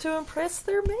dens to impress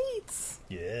their mates.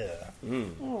 Yeah.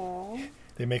 Aww.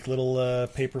 They make little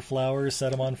paper flowers,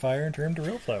 set them on fire, and turn them to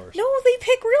real flowers. No, they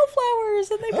pick real flowers,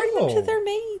 and they bring them to their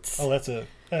mates. Oh,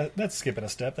 that's skipping a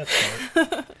step. That's smart.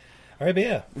 All right, but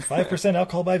yeah, 5%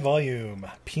 alcohol by volume.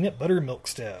 Peanut butter milk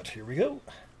stout. Here we go.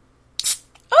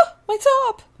 Oh, my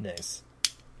top. Nice.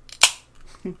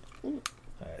 All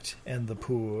right, and the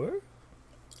pour.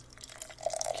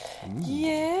 Ooh.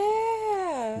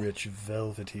 Yeah. Rich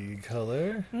velvety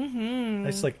color. Mm-hmm.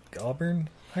 Nice, like auburn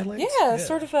highlights. Yeah,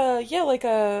 sort of like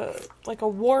a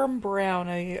warm brown,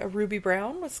 a ruby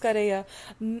brown. It's got a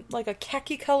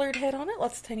khaki colored head on it.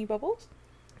 Lots of tiny bubbles.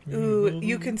 Ooh,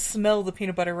 you can smell the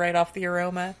peanut butter right off the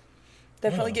aroma.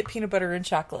 Definitely get peanut butter and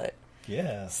chocolate.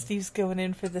 Yeah. Steve's going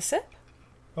in for the sip.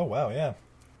 Oh, wow, yeah.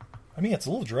 I mean, it's a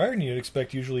little drier than you'd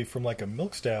expect usually from like a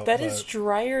milk stout. That is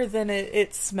drier than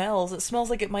it smells. It smells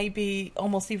like it might be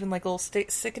almost even like a little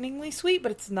sickeningly sweet,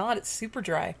 but it's not. It's super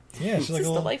dry. Yeah, it's like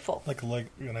delightful. Like a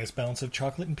nice balance of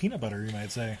chocolate and peanut butter, you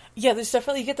might say. Yeah, there's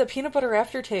definitely, you get the peanut butter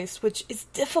aftertaste, which is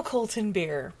difficult in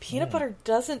beer. Peanut butter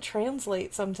doesn't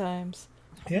translate sometimes.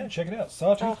 Yeah, check it out.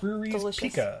 Sawtooth Brewery's delicious.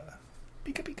 Pika.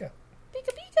 Pika. Pika.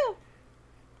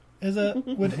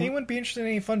 Would anyone be interested in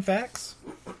any fun facts?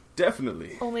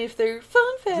 Definitely. Only if they're fun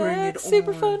Bring it facts,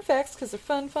 super on. fun facts, because they're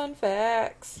fun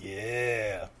facts.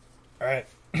 Yeah. All right.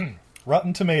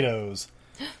 Rotten Tomatoes.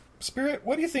 Spirit,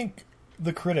 what do you think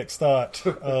the critics thought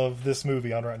of this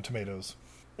movie on Rotten Tomatoes?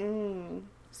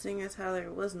 Seeing as how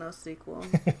there was no sequel,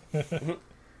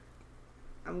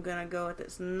 I'm gonna go with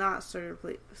it's not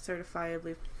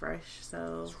certifiably fresh.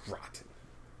 So It's rotten.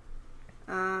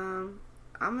 I'm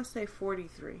gonna say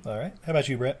 43. All right. How about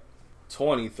you, Brett?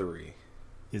 23.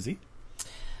 Izzy?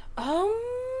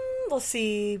 Let's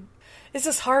see. This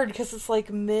is hard because it's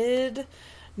like mid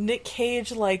Nick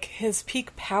Cage, like his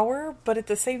peak power, but at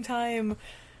the same time,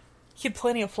 he had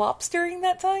plenty of flops during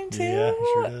that time too. Yeah, he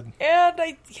sure did. And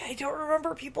I don't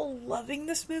remember people loving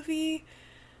this movie.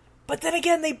 But then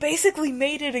again, they basically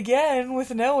made it again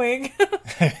with Knowing.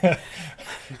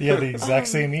 Yeah, the exact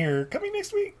same year. Coming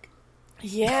next week.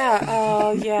 Yeah,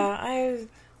 I'm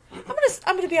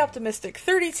gonna be optimistic.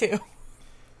 32.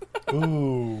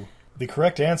 Ooh. The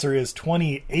correct answer is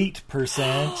 28%.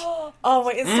 Oh,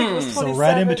 my instinct was 27. So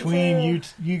right in too. between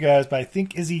you guys, but I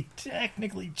think Izzy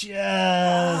technically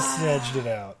just edged it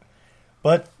out.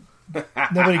 But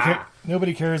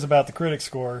nobody cares about the critic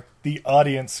score, the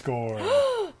audience score.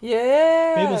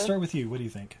 Yeah. Maybe we'll start with you. What do you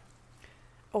think?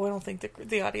 Oh, I don't think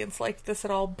the audience liked this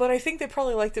at all, but I think they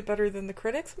probably liked it better than the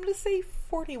critics. I'm going to say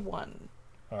 41.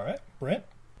 All right. Brent?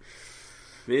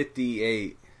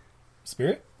 58.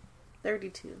 Spirit?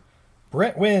 32.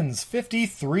 Brent wins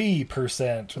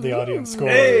 53% for the audience score.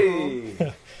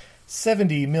 Hey!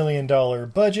 $70 million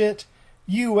budget.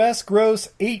 U.S. gross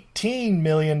 $18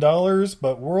 million,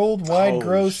 but worldwide Oh,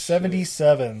 gross shit.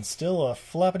 77. Still a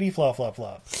floppity flop.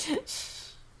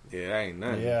 Yeah, that ain't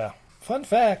nothing. Yeah. Fun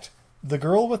fact, the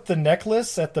girl with the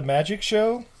necklace at the magic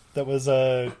show that was,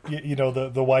 the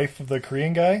wife of the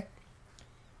Korean guy,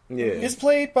 Yeah. is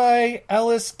played by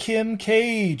Alice Kim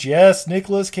Cage. Yes,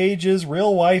 Nicolas Cage's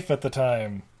real wife at the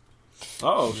time.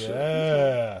 Oh, shit.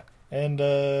 Yeah. And,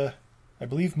 I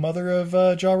believe mother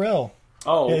of Jor-El.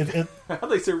 Oh, I thought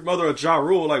they said mother of Ja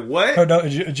Rule. Like, what? Oh, no,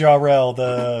 Jor-El,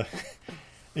 the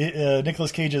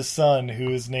Nicolas Cage's son, who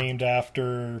is named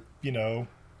after,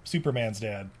 Superman's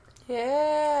dad.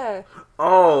 Yeah.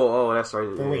 Oh, that's right.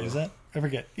 Or wait, is that? I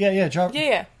forget. Yeah,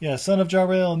 Yeah. son of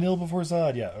Jor-El, Kneel Before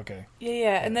Zod. Yeah, okay.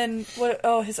 Yeah. And then,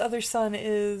 his other son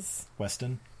is...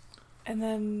 Weston. And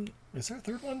then... Is there a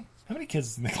third one? How many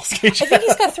kids does Nicolas Cage I think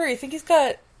he's got 3. I think he's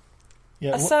got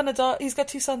Yeah, a son, a daughter. He's got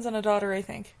 2 sons and a daughter, I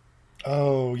think.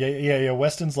 Oh, yeah.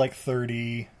 Weston's like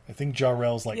 30. I think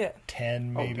Jor-El's like Yeah.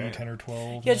 10, maybe Okay. 10 or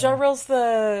 12. Yeah, Jor-El's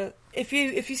the... If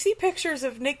you see pictures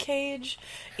of Nick Cage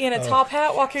in a top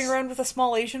hat walking around with a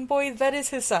small Asian boy, that is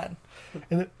his son.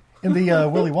 In the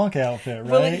Willy Wonka outfit,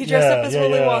 right? He dressed up as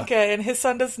Willy Wonka, and his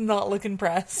son does not look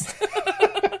impressed.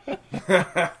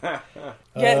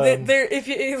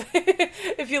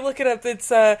 If you look it up, it's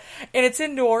and it's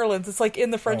in New Orleans. It's like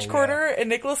in the French Quarter, and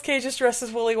Nicolas Cage is dressed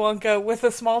as Willy Wonka with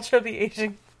a small chubby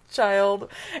Asian child,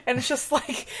 and it's just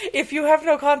like, if you have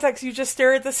no context, you just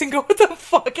stare at this and go, "What the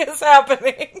fuck is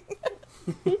happening?"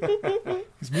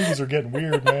 These movies are getting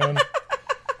weird, man.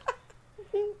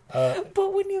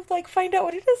 But when you find out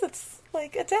what it is, it's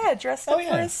like a dad dressed up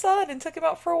for his son and took him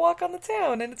out for a walk on the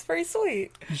town, and it's very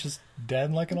sweet. He's just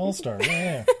dadding like an all-star.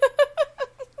 Yeah.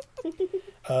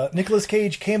 Nicolas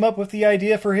Cage came up with the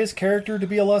idea for his character to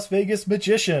be a Las Vegas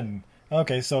magician.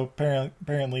 Okay, so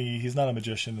apparently he's not a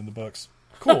magician in the books.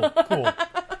 Cool.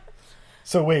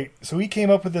 So he came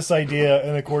up with this idea,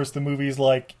 and of course the movie's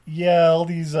like, yeah, all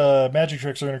these magic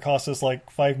tricks are going to cost us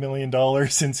like $5 million in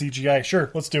CGI.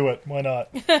 Sure, let's do it. Why not?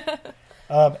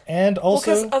 And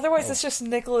also... because otherwise it's just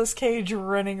Nicolas Cage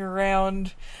running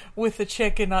around with a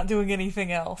chick and not doing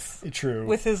anything else. True.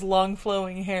 With his long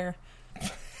flowing hair.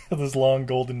 This long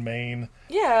golden mane.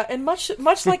 Yeah, and much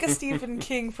like a Stephen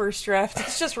King first draft,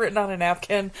 it's just written on a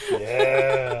napkin.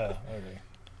 Yeah. Okay.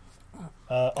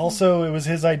 Also, it was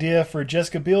his idea for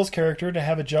Jessica Biel's character to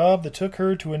have a job that took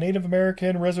her to a Native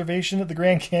American reservation at the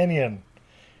Grand Canyon.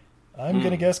 I'm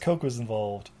going to guess Coke was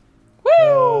involved.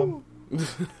 Woo!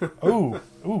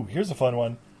 Here's a fun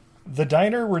one. The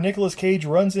diner where Nicolas Cage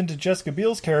runs into Jessica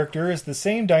Biel's character is the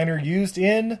same diner used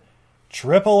in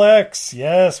Triple X.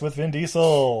 Yes, with Vin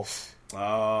Diesel.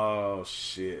 Oh,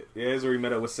 shit. Yeah, that's where he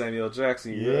met up with Samuel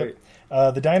Jackson, right?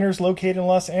 The diner's located in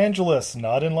Los Angeles,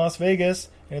 not in Las Vegas,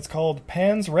 and it's called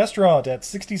Pan's Restaurant at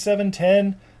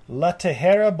 6710 La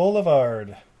Tejera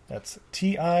Boulevard. That's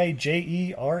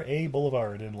Tijera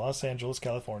Boulevard in Los Angeles,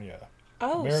 California.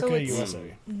 Oh, America, so it's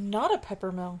USA. not a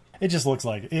pepper mill. It just looks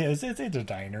like it's a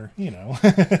diner,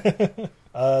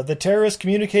 The terrorists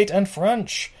communicate in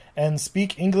French and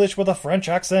speak English with a French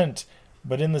accent.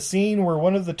 But in the scene where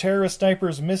one of the terrorist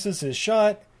snipers misses his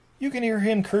shot, you can hear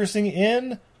him cursing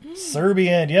in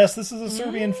Serbian. Yes, this is a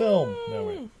Serbian film. No,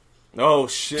 wait. Oh,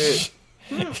 shit.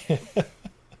 Can't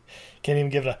even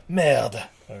give it a merde.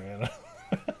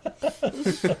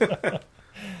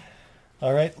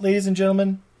 All right, ladies and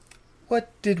gentlemen,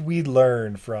 what did we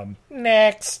learn from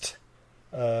Next?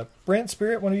 Brent,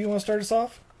 Spirit, one of you want to start us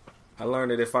off? I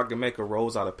learned that if I can make a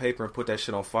rose out of paper and put that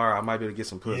shit on fire, I might be able to get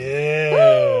some pussy.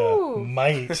 Yeah,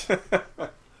 might.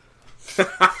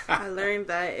 I learned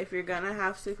that if you're gonna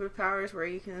have superpowers where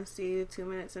you can see 2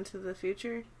 minutes into the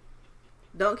future,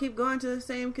 don't keep going to the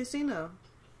same casino.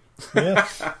 Yeah,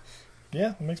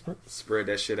 yeah, it makes spread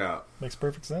that shit out. Makes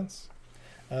perfect sense.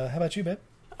 How about you, babe?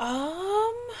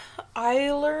 I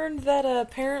learned that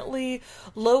apparently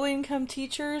low-income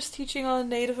teachers teaching on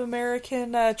Native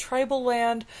American tribal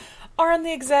land are on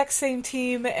the exact same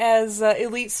team as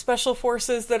elite special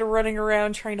forces that are running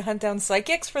around trying to hunt down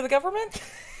psychics for the government.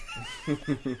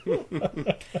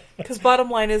 Because bottom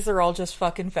line is they're all just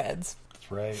fucking feds.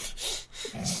 That's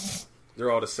right. They're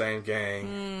all the same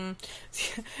gang.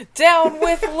 Down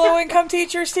with low-income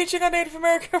teachers teaching on Native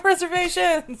American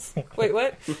reservations. Wait,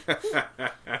 what?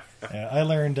 Yeah, I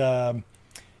learned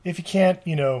if you can't,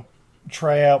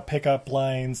 try out pickup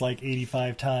lines like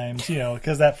 85 times,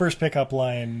 because that first pickup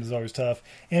line is always tough.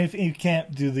 And if you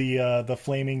can't do the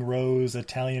flaming rose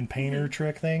Italian painter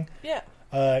trick thing, yeah,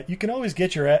 you can always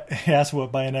get your ass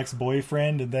whooped by an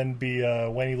ex-boyfriend and then be a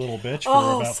whiny little bitch for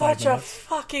about 5 minutes. Such a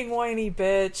fucking whiny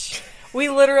bitch. We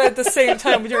literally at the same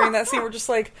time during that scene, we're just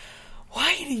like,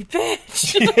 whiny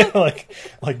bitch. Yeah,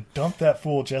 like dump that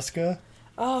fool, Jessica.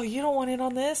 Oh, you don't want in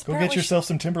on this? Go get yourself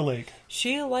some Timberlake.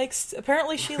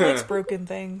 Apparently she likes broken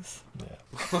things.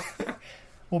 Yeah.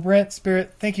 Well, Brent,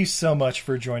 Spirit, thank you so much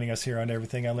for joining us here on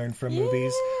Everything I Learned from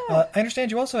Movies. I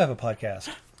understand you also have a podcast.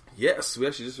 Yes, we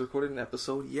actually just recorded an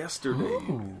episode yesterday.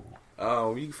 You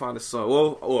can find us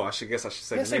on, I guess I should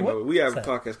say the name of it. We have a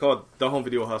podcast called The Home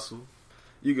Video Hustle.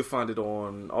 You can find it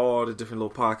on all the different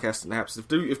little podcasting apps.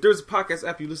 If there's a podcast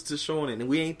app you listen to the show on it and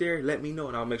we ain't there, let me know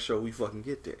and I'll make sure we fucking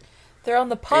get there. They're on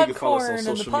the Podcorn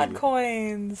and the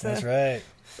Podcoins. That's right.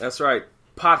 That's right.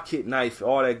 Podkit Knife,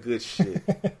 all that good shit.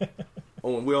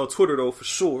 We're on Twitter, though, for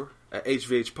sure, at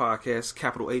HVH Podcast,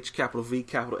 capital H, capital V,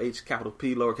 capital H, capital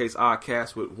P, lowercase I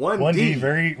cast with one D.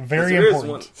 Very, very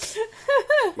important.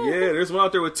 There's one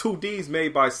out there with 2 Ds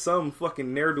made by some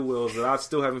fucking ne'er-do-wells that I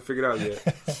still haven't figured out yet.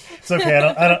 It's okay.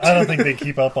 I don't think they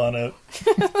keep up on it.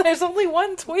 There's only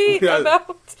one tweet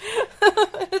about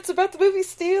it's about the movie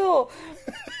Steel.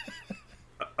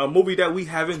 A movie that we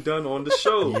haven't done on the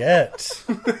show yet.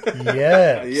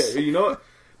 Yeah, you know what?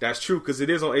 That's true because it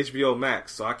is on HBO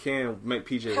Max, so I can make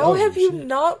PJ. How have you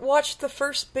not watched the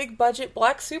first big budget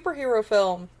black superhero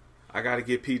film? I got to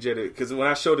get PJ to, because when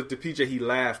I showed it to PJ, he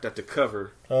laughed at the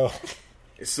cover. Oh,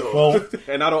 so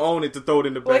and I don't own it to throw it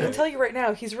in the bag. Well, I can tell you right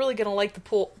now, he's really gonna like the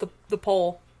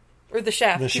pole. Or the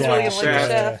shaft. He's really going to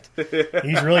like the shaft.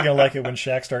 He's really going to like it when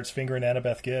Shaq starts fingering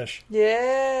Annabeth Gish.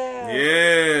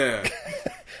 Yeah.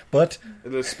 But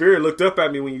the Spirit looked up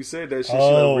at me when you said that shit.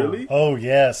 Really? Oh,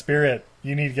 yeah, Spirit.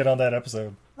 You need to get on that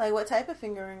episode. Like, what type of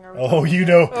fingering are we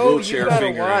wheelchair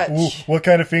fingering. Ooh, what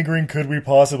kind of fingering could we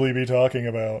possibly be talking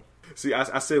about? See,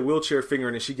 I said wheelchair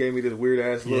fingering, and she gave me this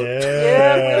weird-ass look.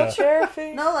 Yeah, wheelchair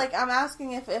fingering. No, like, I'm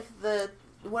asking if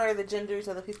what are the genders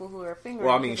of the people who are fingering?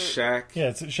 Well, I mean, Shaq. Yeah,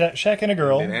 it's Shaq and a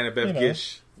girl. And Annabeth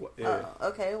Gish. Yeah.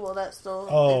 Okay, well, that's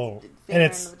still and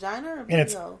it's in the vagina or and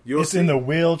it's in the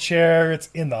wheelchair, it's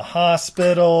in the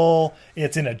hospital,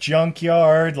 it's in a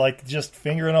junkyard, like just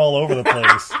fingering all over the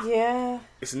place. Yeah.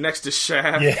 It's next to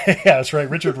Shaft. Yeah, that's right.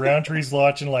 Richard Roundtree's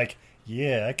watching like,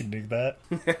 yeah, I can do that.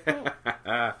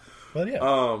 But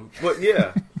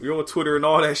yeah. We're on Twitter and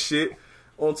all that shit.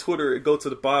 On Twitter, go to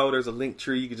the bio, there's a link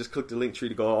tree. You can just click the link tree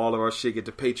to go all of our shit, get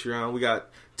to Patreon. We got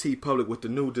TeePublic with the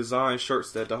new design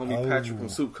shirts that the homie Patrick from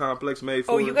Soup Complex made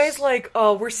for us. You guys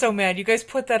we're so mad. You guys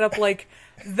put that up like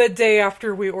the day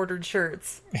after we ordered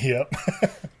shirts. Yep.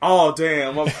 Oh,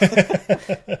 damn.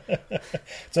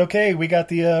 It's okay. We got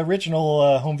the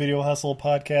original Home Video Hustle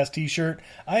podcast t-shirt.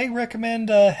 I recommend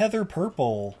Heather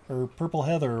Purple, or Purple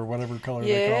Heather, or whatever color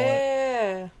they call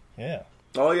it. Yeah.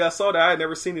 Oh, yeah, I saw that. I had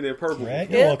never seen it in purple.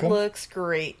 Right, you're welcome. It looks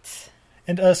great.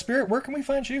 And Spirit, where can we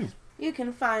find you? You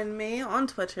can find me on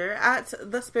Twitter at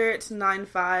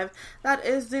thespirit95. That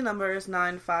is the numbers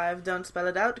 95. Don't spell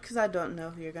it out because I don't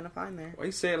know who you're going to find there. Why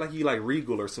you say it like you like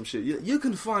Regal or some shit? You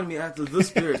can find me at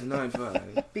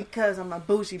thespirit95. Because I'm a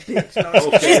bougie bitch. No,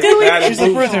 okay. She's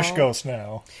a British ghost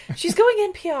now. She's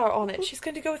going NPR on it. She's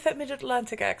going to go with that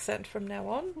Mid-Atlantic accent from now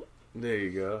on. There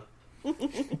you go.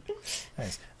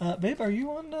 Nice. Babe, are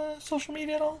you on social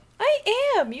media at all?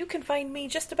 I am. You can find me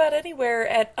just about anywhere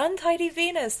at Untidy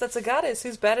Venus. That's a goddess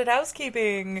who's bad at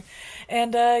housekeeping.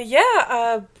 And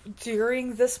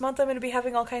during this month I'm going to be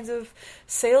having all kinds of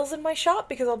sales in my shop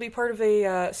because I'll be part of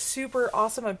a super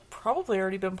awesome, I've probably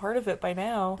already been part of it by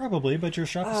now. Probably, but your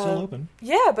shop is still open.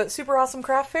 Yeah, but super awesome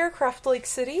craft fair, Craft Lake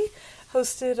City.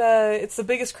 Hosted, it's the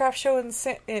biggest craft show in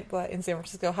San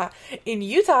Francisco, in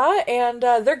Utah, and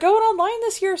they're going online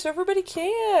this year, so everybody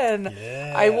can.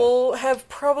 Yeah. I will have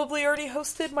probably already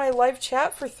hosted my live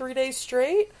chat for 3 days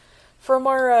straight from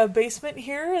our basement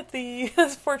here at the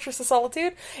Fortress of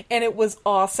Solitude, and it was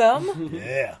awesome.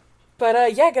 Yeah. But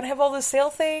gonna have all those sale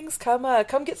things. Come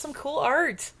get some cool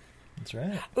art. That's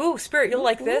right. Ooh, Spirit, you'll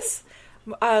like this.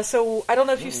 So I don't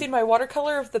know if you've seen my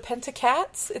watercolor of the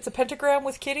Pentacats. It's a pentagram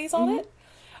with kitties on it.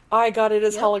 I got it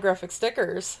as holographic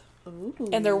stickers. Ooh.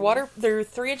 And they're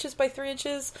 3 inches by 3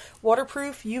 inches,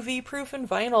 waterproof, UV proof, and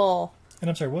vinyl.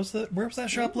 And I'm sorry, where was that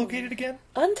shop located again?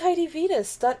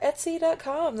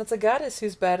 UntidyVetus.etsy.com. That's a goddess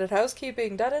who's bad at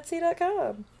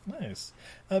housekeeping.etsy.com. Nice.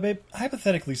 Babe,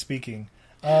 hypothetically speaking,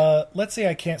 let's say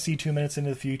I can't see 2 minutes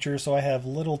into the future, so I have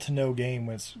little to no game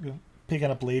when it's picking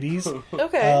up ladies.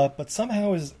 Okay. But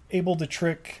somehow is able to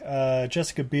trick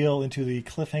Jessica Biel into the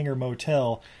Cliffhanger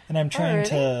Motel, and I'm trying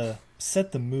to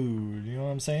set the mood. You know what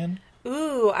I'm saying?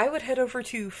 Ooh, I would head over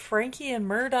to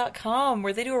frankieandmyrrh.com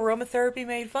where they do aromatherapy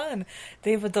made fun.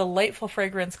 They have a delightful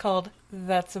fragrance called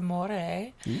That's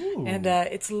Amore. Ooh. And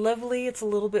it's lovely. It's a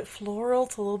little bit floral.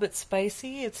 It's a little bit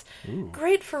spicy. It's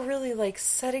great for really like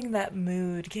setting that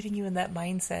mood, getting you in that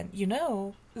mindset. You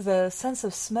know, the sense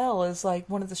of smell is like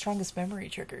one of the strongest memory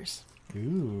triggers.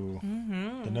 Ooh.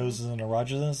 Mm-hmm. The nose is an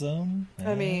erogenous zone?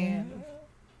 I mean...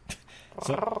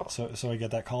 So I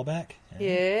get that call back?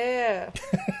 Yeah.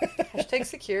 Hashtag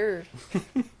secured.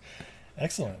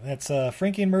 Excellent. That's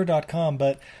frankieandmyrrh.com,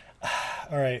 but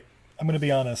all right, I'm going to be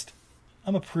honest.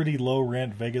 I'm a pretty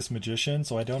low-rent Vegas magician,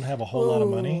 so I don't have a whole lot of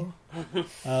money.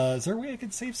 Is there a way I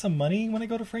could save some money when I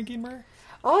go to Frankie and Myrrh?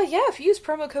 Oh, yeah, if you use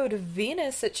promo code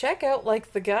Venus at checkout,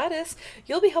 like the goddess,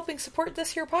 you'll be helping support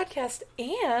this here podcast,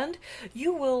 and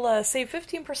you will save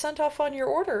 15% off on your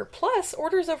order. Plus,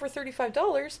 orders over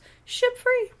 $35, ship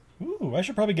free. Ooh, I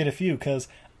should probably get a few, because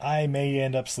I may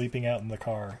end up sleeping out in the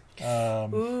car.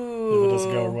 Ooh. If it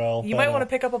doesn't go well. You might want to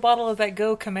pick up a bottle of that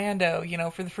Go Commando,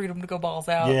 for the freedom to go balls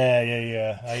out.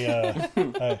 Yeah.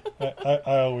 I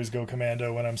always go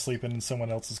commando when I'm sleeping in someone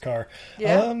else's car.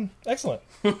 Yeah. Excellent.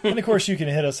 And of course, you can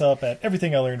hit us up at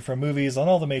Everything I Learned from Movies on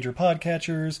all the major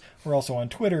podcatchers. We're also on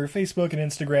Twitter, Facebook, and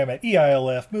Instagram at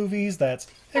EILF Movies. That's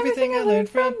Everything I Learned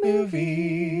from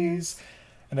Movies.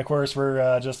 And of course,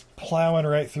 we're just plowing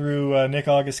right through Nick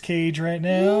August Cage right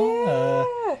now.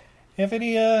 Yeah. If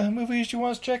any movies you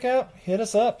want us to check out, hit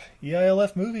us up.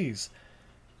 EILF Movies.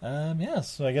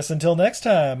 So I guess until next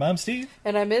time, I'm Steve.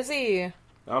 And I'm Izzy.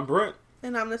 I'm Brent.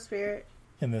 And I'm the Spirit.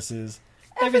 And this is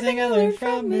Everything I Learned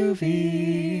from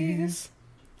Movies.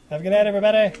 Have a good night,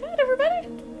 everybody. Good night, everybody.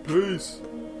 Peace.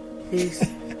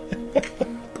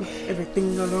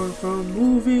 Everything I learned from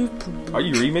movies. Are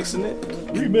you remixing it?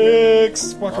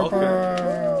 Remix.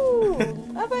 Okay.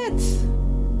 Love it.